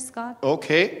over here, Scott.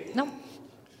 Okay. No.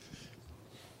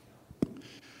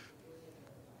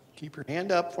 Keep your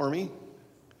hand up for me.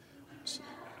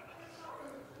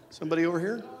 Somebody over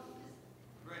here?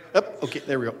 Yep. Okay,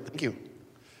 there we go. Thank you.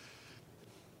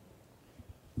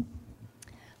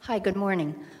 Hi, good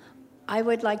morning. I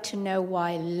would like to know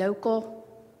why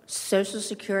local Social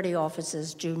Security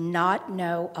offices do not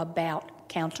know about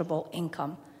countable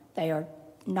income. They are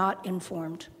not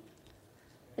informed.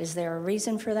 Is there a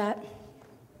reason for that?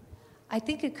 I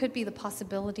think it could be the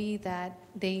possibility that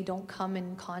they don't come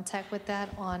in contact with that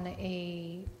on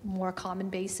a more common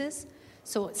basis.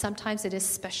 So sometimes it is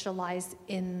specialized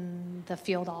in the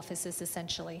field offices,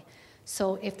 essentially.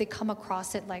 So if they come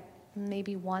across it like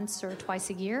maybe once or twice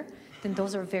a year, then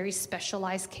those are very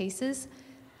specialized cases.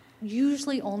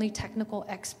 Usually only technical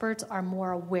experts are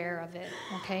more aware of it,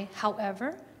 okay?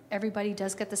 However, everybody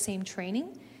does get the same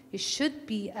training. You should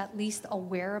be at least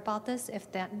aware about this.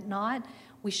 If that not,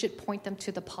 we should point them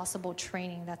to the possible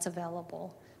training that's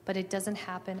available. But it doesn't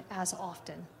happen as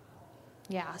often.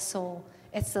 Yeah, so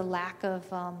it's the lack of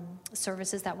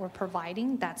services that we're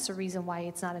providing. That's the reason why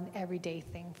it's not an everyday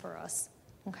thing for us,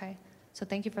 okay? So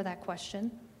thank you for that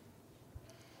question.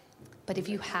 But if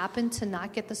you happen to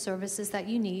not get the services that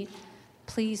you need,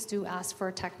 please do ask for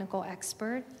a technical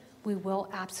expert. We will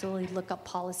absolutely look up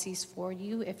policies for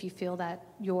you if you feel that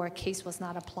your case was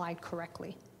not applied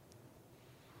correctly.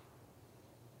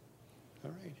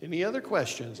 All right. Any other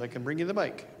questions? I can bring you the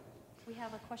mic. We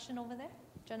have a question over there.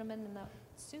 Gentleman in the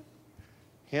suit.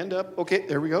 Hand up. Okay,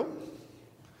 there we go.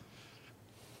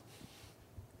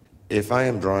 If I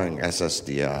am drawing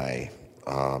SSDI,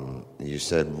 you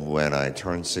said when I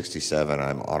turn 67,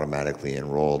 I'm automatically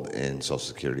enrolled in Social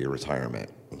Security retirement,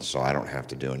 so I don't have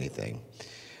to do anything.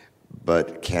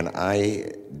 But can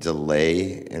I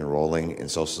delay enrolling in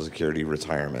Social Security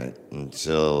retirement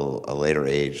until a later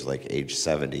age, like age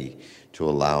 70, to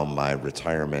allow my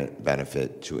retirement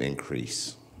benefit to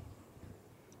increase?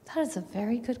 That is a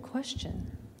very good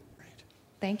question. Right.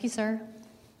 Thank you, sir.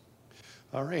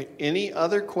 All right. Any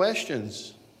other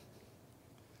questions?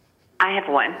 I have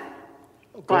one.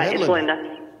 Go ahead, it's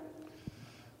Linda.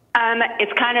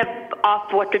 It's kind of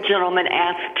off what the gentleman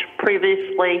asked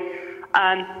previously.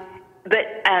 But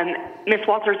Ms.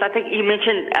 Walters, I think you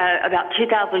mentioned about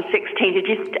 2016.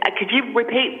 Could you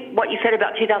repeat what you said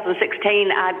about 2016?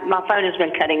 My phone has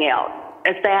been cutting out.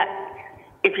 Is that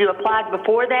if you applied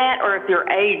before that, or if your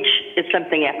age is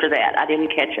something after that? I didn't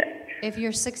catch it. If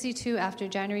you're 62 after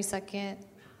January 2nd,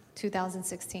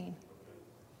 2016.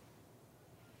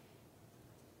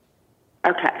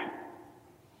 Okay.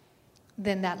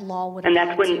 Then that law would. And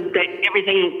that's when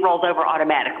everything rolls over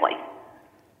automatically,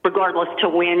 regardless to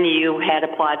when you had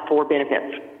applied for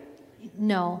benefits.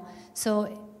 No.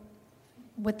 So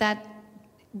with that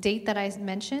date that I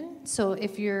mentioned, so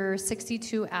if you're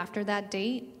 62 after that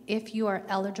date, if you are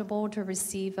eligible to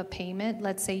receive a payment,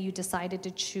 let's say you decided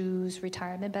to choose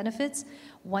retirement benefits,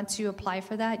 once you apply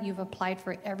for that, you've applied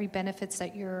for every benefits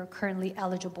that you're currently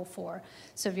eligible for.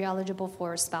 So if you're eligible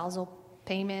for spousal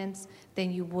payments,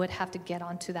 then you would have to get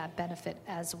onto that benefit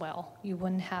as well. You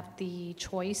wouldn't have the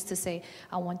choice to say,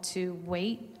 I want to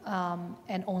wait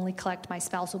and only collect my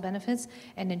spousal benefits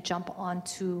and then jump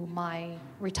onto my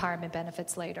retirement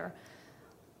benefits later.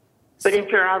 But if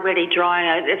you're already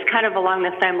drawing, it's kind of along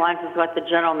the same lines as what the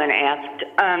gentleman asked.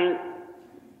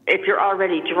 If you're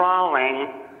already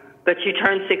drawing, but you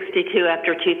turn 62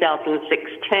 after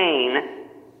 2016,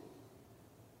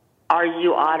 are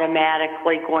you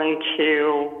automatically going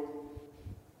to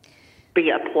be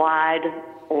applied,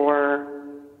 or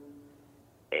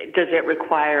does it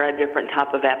require a different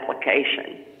type of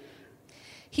application?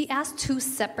 He asked two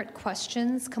separate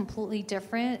questions, completely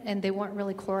different, and they weren't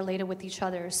really correlated with each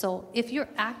other. So if you're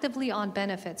actively on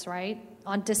benefits, right,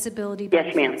 on disability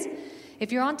benefits. Yes, ma'am.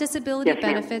 If you're on disability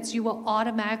benefits, you will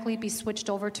automatically be switched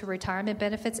over to retirement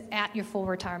benefits at your full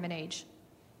retirement age,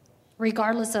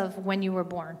 regardless of when you were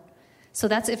born. So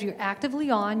that's if you're actively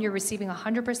on, you're receiving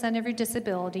 100% of your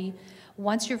disability.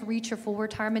 Once you've reached your full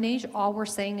retirement age, all we're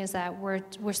saying is that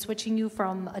we're switching you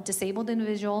from a disabled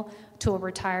individual to a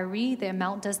retiree. The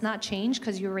amount does not change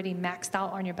because you already maxed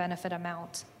out on your benefit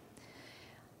amount.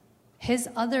 His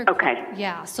other,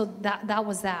 yeah, so that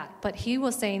was that. But he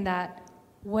was saying that,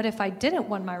 what if I didn't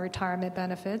want my retirement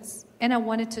benefits and I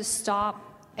wanted to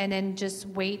stop and then just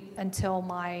wait until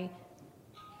my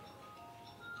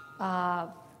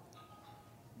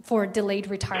for delayed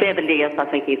retirement. 70th, I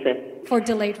think he said. For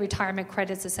delayed retirement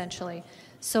credits, essentially.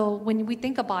 So when we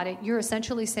think about it, you're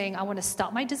essentially saying, I want to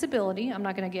stop my disability. I'm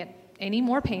not going to get any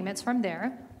more payments from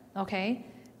there, okay?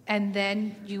 And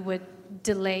then you would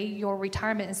delay your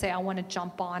retirement and say, I want to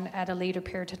jump on at a later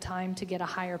period of time to get a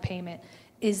higher payment.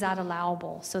 Is that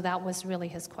allowable? So that was really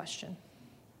his question.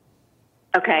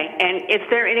 Okay, and is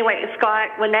there any way, Scott,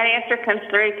 when that answer comes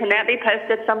through, can that be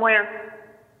posted somewhere?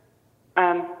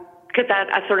 Because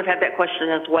I sort of have that question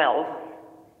as well.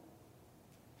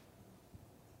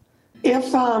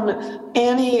 If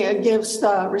Annie gives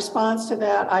the response to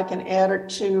that, I can add it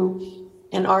to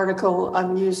an article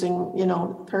I'm using,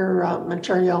 her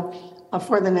material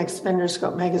for the next Vendor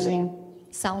magazine.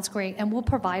 Sounds great. And we'll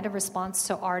provide a response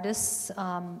to artists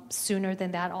sooner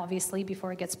than that, obviously,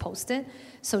 before it gets posted.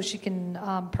 So she can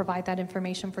provide that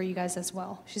information for you guys as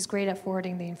well. She's great at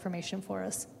forwarding the information for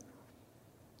us.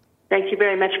 Thank you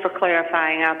very much for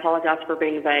clarifying. I apologize for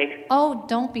being vague. Oh,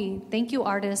 don't be. Thank you,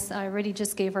 artists. I already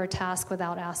just gave her a task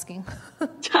without asking.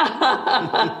 Okay.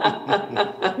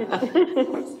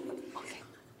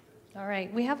 All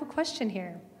right. We have a question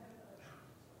here.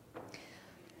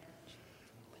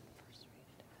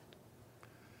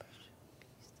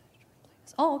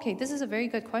 Oh, okay. This is a very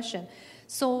good question.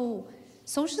 So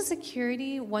Social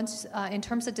Security, once in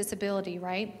terms of disability,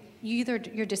 right?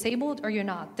 You're disabled or you're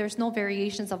not. There's no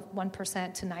variations of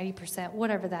 1% to 90%,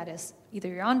 whatever that is. Either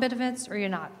you're on benefits or you're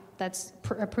not. That's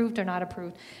approved or not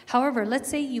approved. However, let's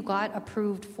say you got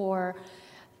approved for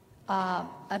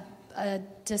a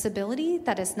disability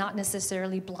that is not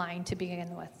necessarily blind to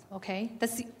begin with, okay?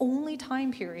 That's the only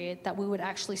time period that we would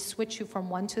actually switch you from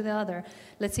one to the other.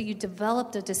 Let's say you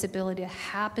developed a disability that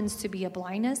happens to be a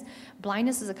blindness.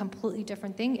 Blindness is a completely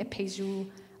different thing. It pays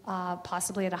you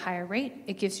possibly at a higher rate.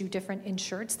 It gives you different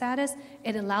insured status.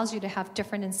 It allows you to have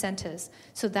different incentives.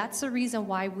 So that's the reason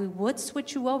why we would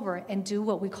switch you over and do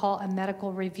what we call a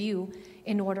medical review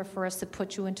in order for us to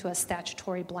put you into a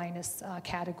statutory blindness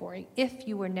category if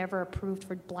you were never approved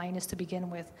for blindness to begin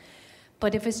with.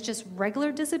 But if it's just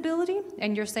regular disability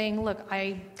and you're saying, look,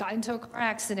 I got into a car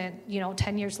accident,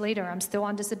 10 years later, I'm still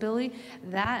on disability,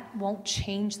 that won't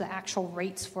change the actual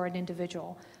rates for an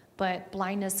individual. But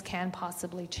blindness can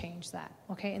possibly change that,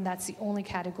 okay? And that's the only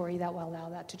category that will allow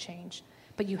that to change.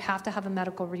 But you have to have a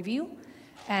medical review,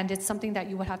 and it's something that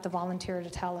you would have to volunteer to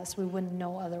tell us. We wouldn't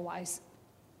know otherwise.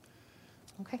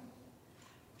 Okay?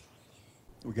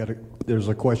 There's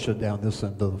a question down this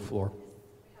end of the floor.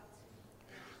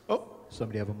 Oh.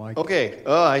 Somebody have a mic? Okay.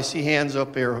 Oh, I see hands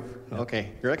up here.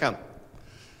 Okay, here I come.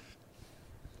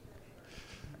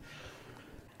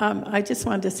 I just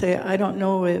wanted to say, I don't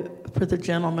know for the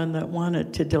gentleman that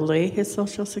wanted to delay his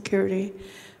Social Security,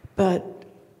 but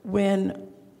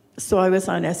so I was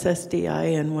on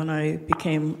SSDI, and when I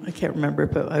became, I can't remember,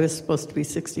 but I was supposed to be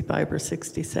 65 or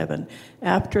 67.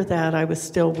 After that, I was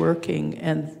still working,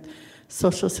 and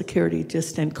Social Security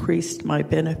just increased my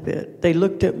benefit. They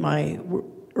looked at my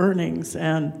earnings,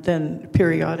 and then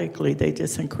periodically they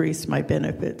just increased my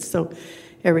benefits. So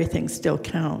everything still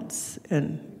counts,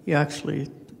 and you actually...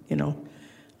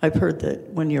 I've heard that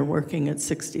when you're working at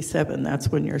 67, that's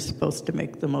when you're supposed to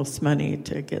make the most money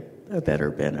to get a better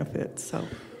benefit. So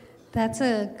that's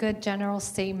a good general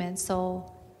statement. So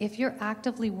if you're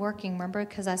actively working, remember,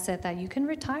 because I said that you can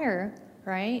retire,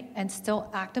 right, and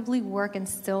still actively work and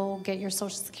still get your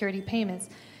Social Security payments,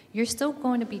 you're still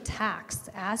going to be taxed.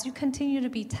 As you continue to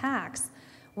be taxed,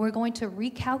 we're going to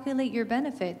recalculate your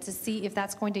benefit to see if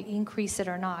that's going to increase it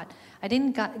or not. I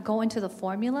didn't go into the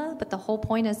formula, but the whole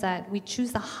point is that we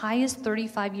choose the highest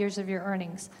 35 years of your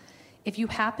earnings. If you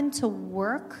happen to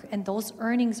work and those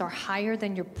earnings are higher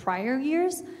than your prior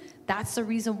years, that's the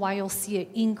reason why you'll see an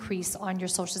increase on your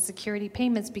Social Security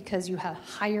payments, because you have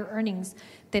higher earnings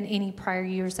than any prior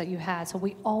years that you had. So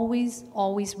we always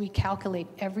recalculate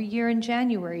every year in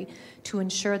January to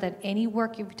ensure that any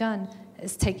work you've done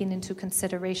is taken into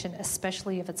consideration,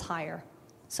 especially if it's higher.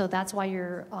 So that's why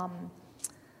you're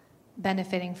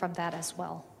benefiting from that as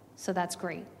well. So that's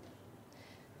great.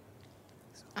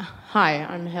 Hi,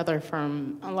 I'm Heather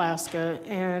from Alaska,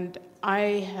 and I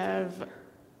have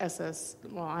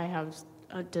I have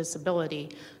a disability,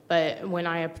 but when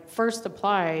I first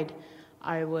applied,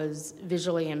 I was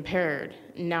visually impaired.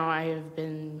 Now I have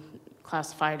been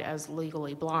classified as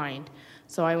legally blind.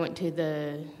 So I went to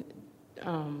the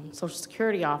Social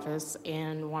Security office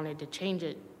and wanted to change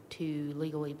it to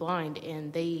legally blind,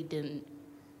 and they didn't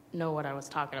know what I was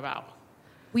talking about.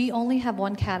 We only have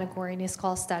one category, and it's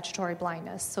called statutory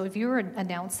blindness. So if you were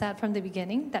announced that from the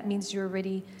beginning, that means you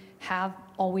already have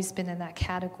always been in that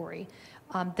category.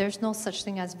 There's no such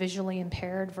thing as visually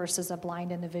impaired versus a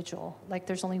blind individual. Like,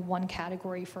 there's only one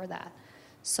category for that.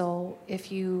 So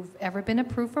if you've ever been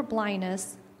approved for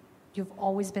blindness, you've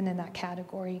always been in that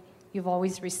category. You've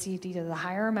always received either the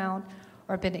higher amount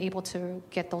or been able to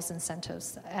get those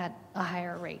incentives at a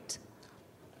higher rate.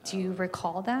 Do you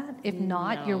recall that? If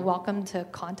not, you're welcome to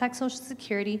contact Social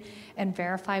Security and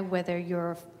verify whether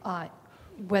your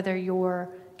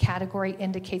category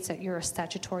indicates that you're a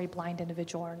statutory blind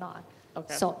individual or not.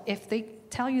 Okay. So if they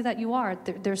tell you that you are,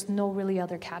 there's no really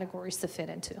other categories to fit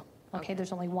into. Okay,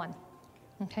 there's only one.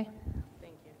 Okay?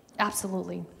 Thank you.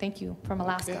 Absolutely. Thank you. From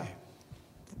Alaska. Okay.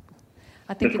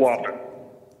 I think Ms. Walter.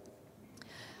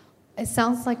 it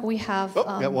sounds like we have.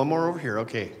 Got one more over here.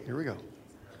 Okay, here we go.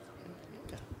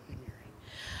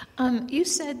 You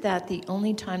said that the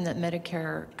only time that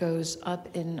Medicare goes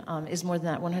up in is more than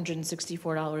that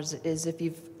 $164 is if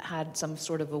you've had some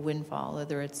sort of a windfall,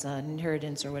 whether it's an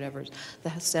inheritance or whatever,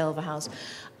 the sale of a house.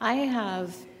 I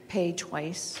have paid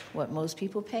twice what most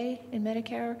people pay in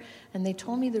Medicare, and they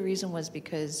told me the reason was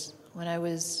because when I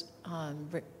was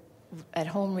at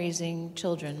home raising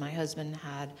children, my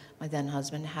then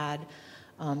husband had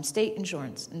state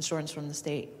insurance from the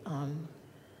state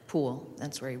pool.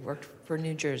 That's where he worked for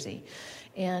New Jersey.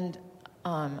 And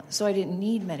so I didn't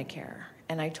need Medicare.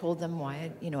 And I told them why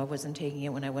I wasn't taking it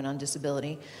when I went on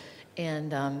disability.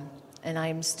 And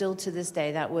I'm still to this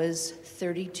day, that was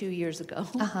 32 years ago,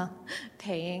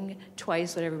 paying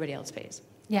twice what everybody else pays.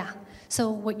 Yeah. So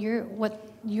what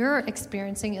you're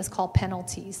experiencing is called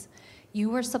penalties. You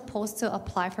were supposed to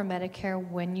apply for Medicare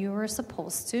when you were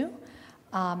supposed to.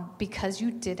 Because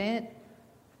you didn't,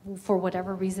 for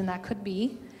whatever reason that could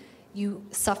be, you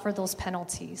suffer those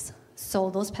penalties. So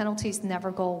those penalties never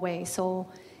go away.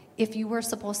 So if you were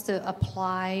supposed to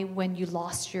apply when you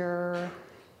lost your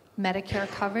Medicare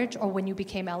coverage or when you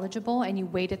became eligible and you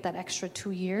waited that extra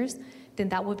 2 years, then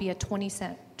that would be a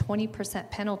 20%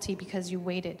 penalty because you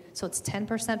waited. So it's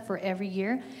 10% for every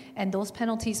year, and those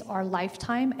penalties are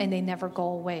lifetime and they never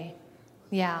go away.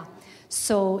 Yeah.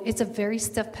 So it's a very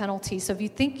stiff penalty. So if you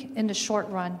think in the short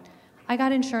run, I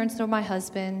got insurance through my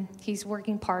husband. He's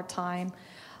working part-time.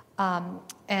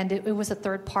 And it was a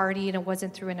third party, and it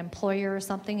wasn't through an employer or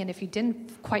something. And if you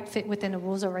didn't quite fit within the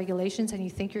rules or regulations and you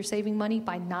think you're saving money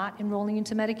by not enrolling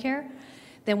into Medicare,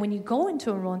 then when you go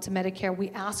into enroll into Medicare, we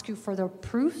ask you for the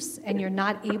proofs and you're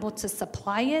not able to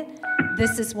supply it.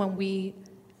 This is when we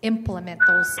implement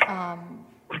those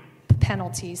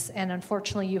penalties. And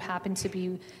unfortunately, you happen to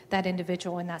be that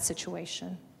individual in that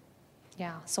situation.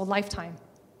 Yeah, so lifetime.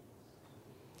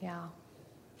 Yeah.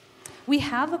 We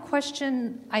have a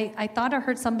question. I thought I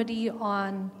heard somebody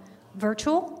on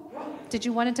virtual. Did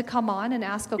you want to come on and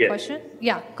ask a question?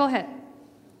 Yeah, go ahead.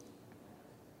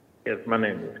 Yes, my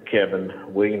name is Kevin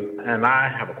Williams, and I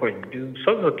have a question. Do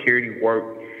Social Security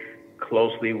work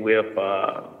closely with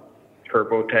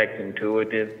TurboTax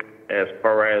Intuitive as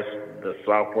far as the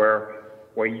software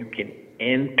where you can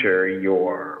enter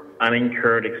your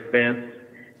unincurred expense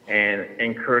and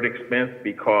incurred expense?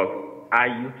 Because I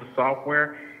use the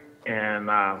software, and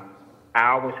I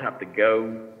always have to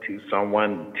go to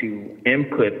someone to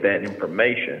input that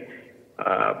information.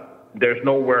 There's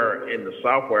nowhere in the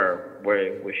software where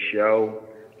it would show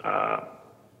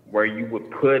where you would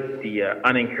put the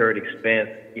unincurred expense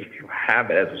if you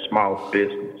have it as a small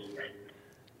business.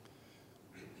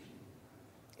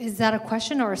 Is that a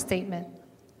question or a statement?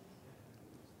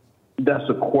 That's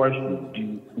a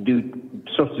question. Do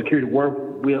Social Security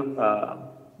work with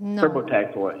No.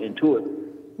 TurboTax or Intuit?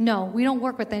 No, we don't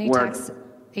work with any tax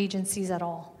agencies at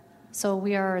all. So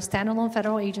we are a standalone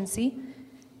federal agency,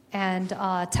 and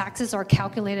taxes are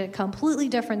calculated completely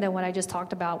different than what I just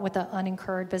talked about with the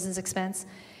unincurred business expense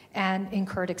and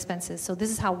incurred expenses. So this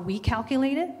is how we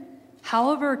calculate it.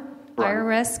 However,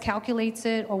 IRS calculates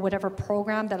it, or whatever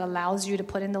program that allows you to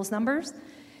put in those numbers,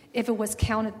 if it was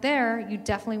counted there, you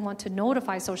definitely want to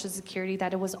notify Social Security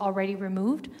that it was already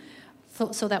removed,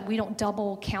 so that we don't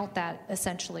double count that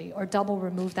essentially, or double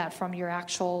remove that from your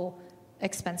actual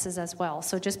expenses as well.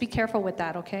 So just be careful with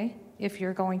that, okay? If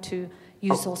you're going to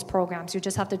use those programs, you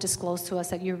just have to disclose to us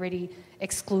that you already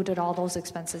excluded all those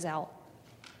expenses out.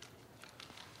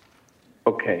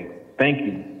 Okay, thank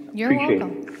you. You're Appreciate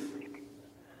welcome. it.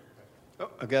 Oh,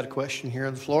 I've got a question here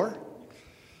on the floor.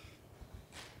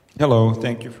 Hello,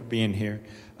 thank you for being here.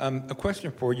 A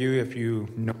question for you, if you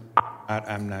know,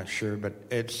 I'm not sure, but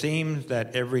it seems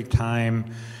that every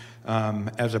time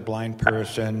as a blind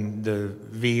person, the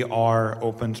VR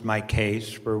opens my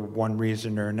case for one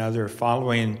reason or another,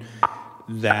 following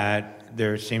that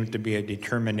there seems to be a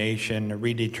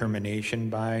redetermination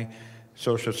by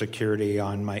Social Security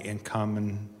on my income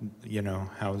and,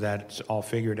 how that's all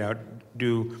figured out.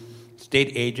 Do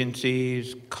state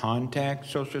agencies contact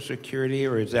Social Security,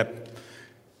 or is that,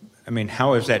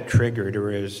 how is that triggered,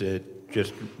 or is it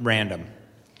just random?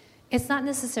 It's not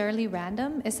necessarily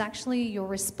random. It's actually your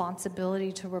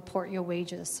responsibility to report your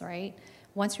wages, right?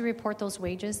 Once you report those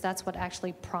wages, that's what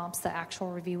actually prompts the actual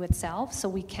review itself, so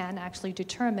we can actually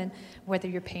determine whether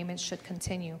your payments should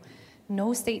continue.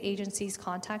 No state agencies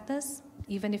contact us.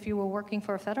 Even if you were working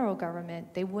for a federal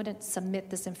government, they wouldn't submit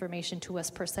this information to us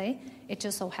per se. It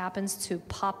just so happens to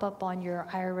pop up on your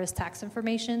IRS tax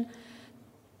information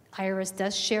IRS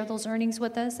does share those earnings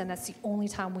with us, and that's the only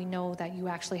time we know that you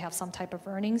actually have some type of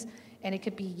earnings, and it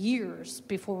could be years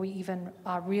before we even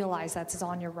realize that's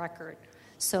on your record.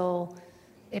 So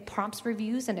it prompts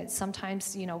reviews, and it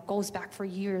sometimes, goes back for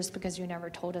years because you never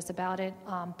told us about it,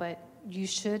 but you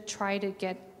should try to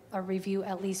get a review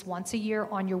at least once a year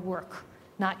on your work,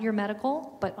 not your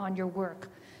medical, but on your work.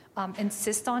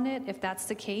 Insist on it if that's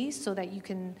the case, so that you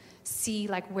can see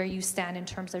like where you stand in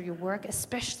terms of your work,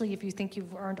 especially if you think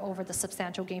you've earned over the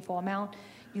substantial gainful amount.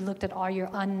 You looked at all your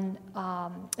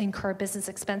incurred business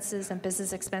expenses and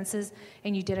business expenses,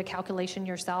 and you did a calculation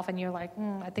yourself, and you're like,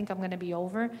 I think I'm going to be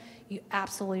over. You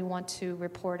absolutely want to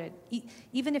report it,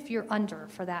 even if you're under,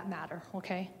 for that matter,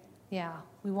 okay? Yeah,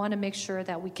 we want to make sure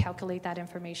that we calculate that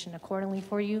information accordingly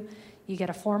for you. You get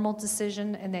a formal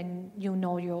decision, and then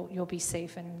you'll be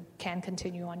safe and can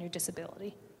continue on your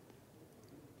disability.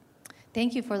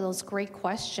 Thank you for those great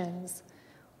questions.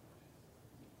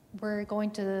 We're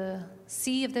going to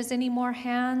see if there's any more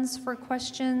hands for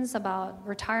questions about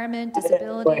retirement,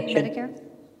 disability, Medicare.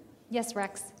 Yes,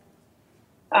 Rex.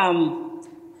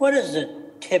 What is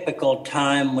the typical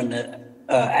time when the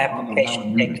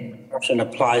application takes? Person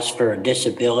applies for a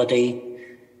disability,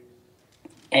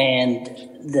 and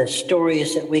the story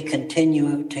is that we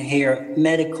continue to hear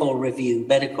medical review.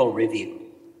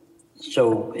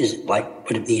 So is it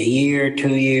would it be a year,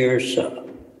 2 years?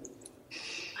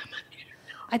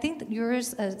 I think that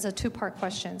yours is a two-part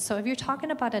question. So if you're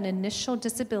talking about an initial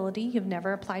disability, you've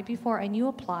never applied before, and you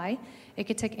apply, it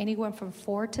could take anywhere from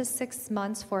 4 to 6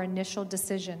 months for initial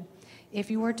decision. If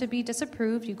you were to be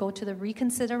disapproved, you go to the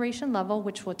reconsideration level,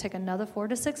 which will take another 4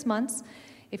 to 6 months.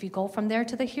 If you go from there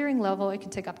to the hearing level, it can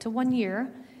take up to 1 year.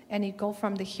 And you go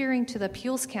from the hearing to the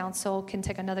appeals council, it can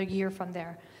take another year from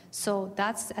there. So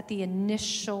that's at the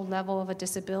initial level of a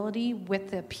disability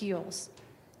with the appeals.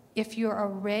 If you're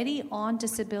already on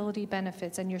disability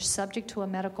benefits and you're subject to a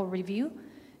medical review,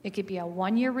 it could be a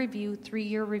 1-year review,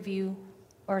 3-year review,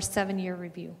 or a 7-year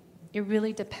review. It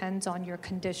really depends on your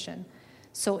condition.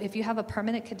 So if you have a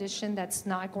permanent condition that's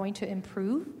not going to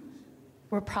improve,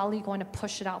 we're probably going to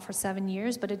push it out for 7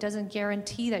 years, but it doesn't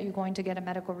guarantee that you're going to get a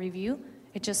medical review.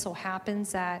 It just so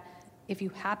happens that if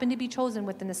you happen to be chosen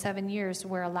within the 7 years,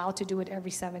 we're allowed to do it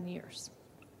every 7 years.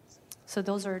 So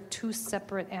those are two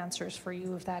separate answers for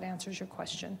you, if that answers your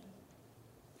question.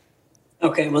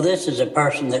 Okay, well, this is a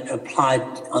person that applied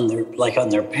on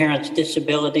their parents'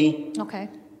 disability. Okay.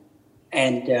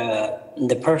 And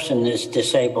the person is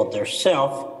disabled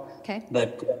themselves. Okay.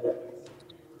 But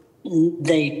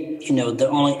they, the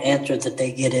only answer that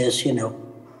they get is,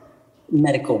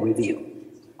 medical review.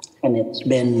 And it's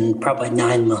been probably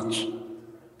 9 months.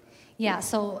 Yeah,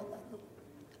 so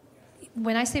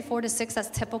when I say 4 to 6, that's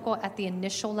typical at the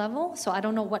initial level. So I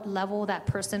don't know what level that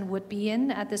person would be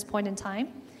in at this point in time.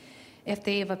 If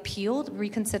they have appealed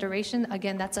reconsideration,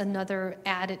 again, that's another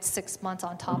added 6 months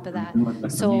on top of that.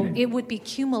 So it would be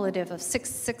cumulative of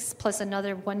 6 plus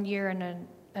another 1 year and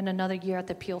another year at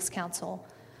the appeals council.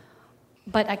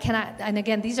 But I cannot, and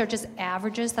again, these are just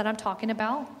averages that I'm talking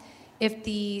about. If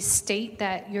the state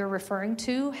that you're referring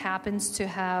to happens to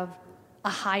have a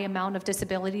high amount of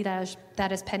disability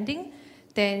that is pending,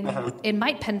 then it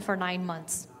might pen for 9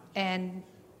 months. And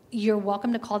you're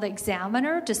welcome to call the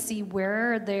examiner to see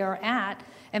where they are at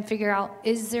and figure out,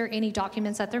 is there any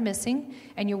documents that they're missing?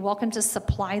 And you're welcome to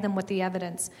supply them with the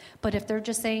evidence. But if they're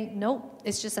just saying, nope,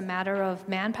 it's just a matter of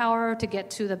manpower to get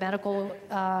to the medical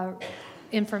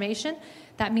information,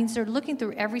 that means they're looking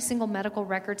through every single medical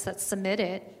records that's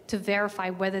submitted to verify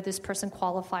whether this person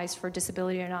qualifies for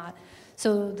disability or not.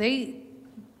 So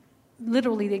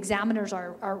literally, the examiners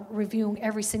are reviewing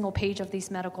every single page of these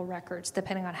medical records,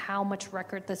 depending on how much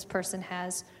record this person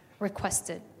has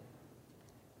requested.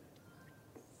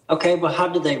 Okay, well, how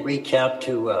do they reach out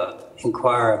to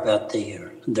inquire about the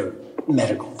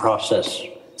medical process?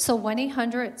 So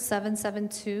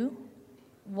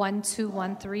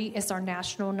 1-800-772-1213 is our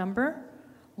national number.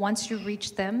 Once you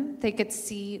reach them, they could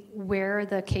see where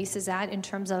the case is at in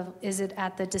terms of, is it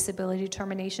at the Disability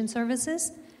Determination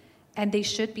Services? And they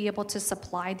should be able to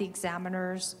supply the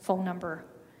examiner's phone number.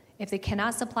 If they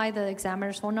cannot supply the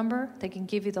examiner's phone number, they can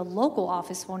give you the local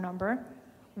office phone number,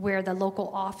 where the local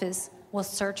office will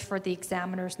search for the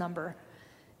examiner's number.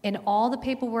 In all the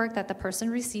paperwork that the person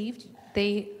received,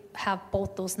 they have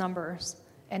both those numbers.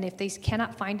 And if they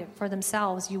cannot find it for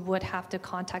themselves, you would have to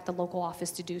contact the local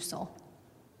office to do so.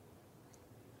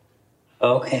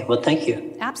 Okay, well, thank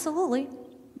you. Absolutely.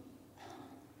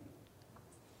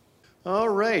 All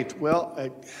right. Well,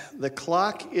 the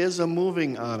clock is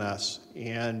a-moving on us,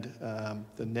 and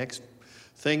the next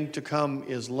thing to come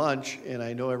is lunch, and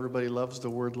I know everybody loves the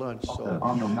word lunch. So.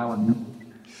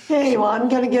 Okay, well, I'm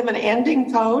going to give an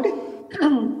ending code.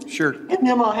 Sure. And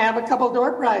then we'll have a couple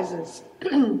door prizes.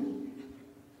 The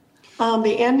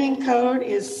ending code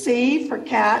is C for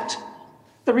cat,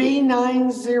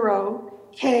 390,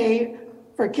 K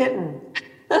for kitten.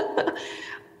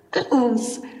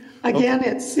 Again,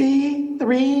 it's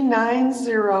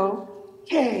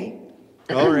C390K.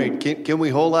 All right. Can we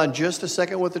hold on just a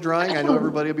second with the drawing? I know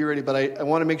everybody will be ready, but I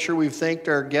want to make sure we've thanked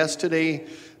our guest today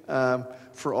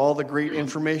for all the great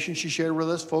information she shared with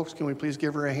us. Folks, can we please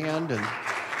give her a hand? And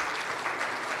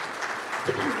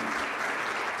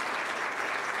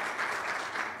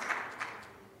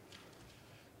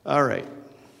all right.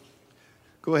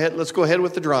 Go ahead. Let's go ahead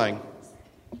with the drawing.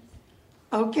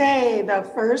 Okay, the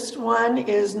first one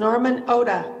is Norman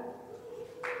Oda.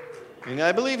 And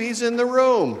I believe he's in the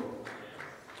room.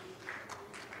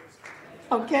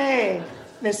 Okay,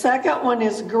 the second one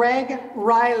is Greg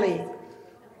Riley.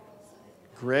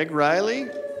 Greg Riley?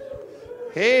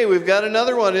 Hey, we've got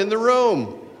another one in the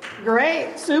room.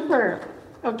 Great, super.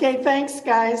 Okay, thanks,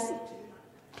 guys.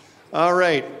 All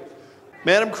right.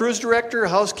 Madam Cruise Director,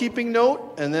 housekeeping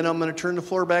note, and then I'm going to turn the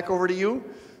floor back over to you.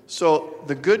 So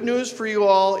the good news for you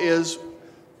all is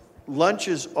lunch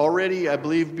is already, I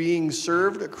believe, being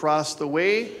served across the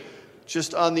way.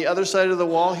 Just on the other side of the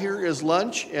wall here is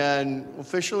lunch, and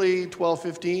officially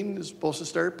 12:15 is supposed to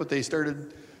start, but they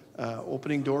started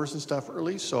opening doors and stuff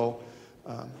early, so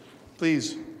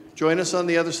please join us on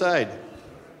the other side.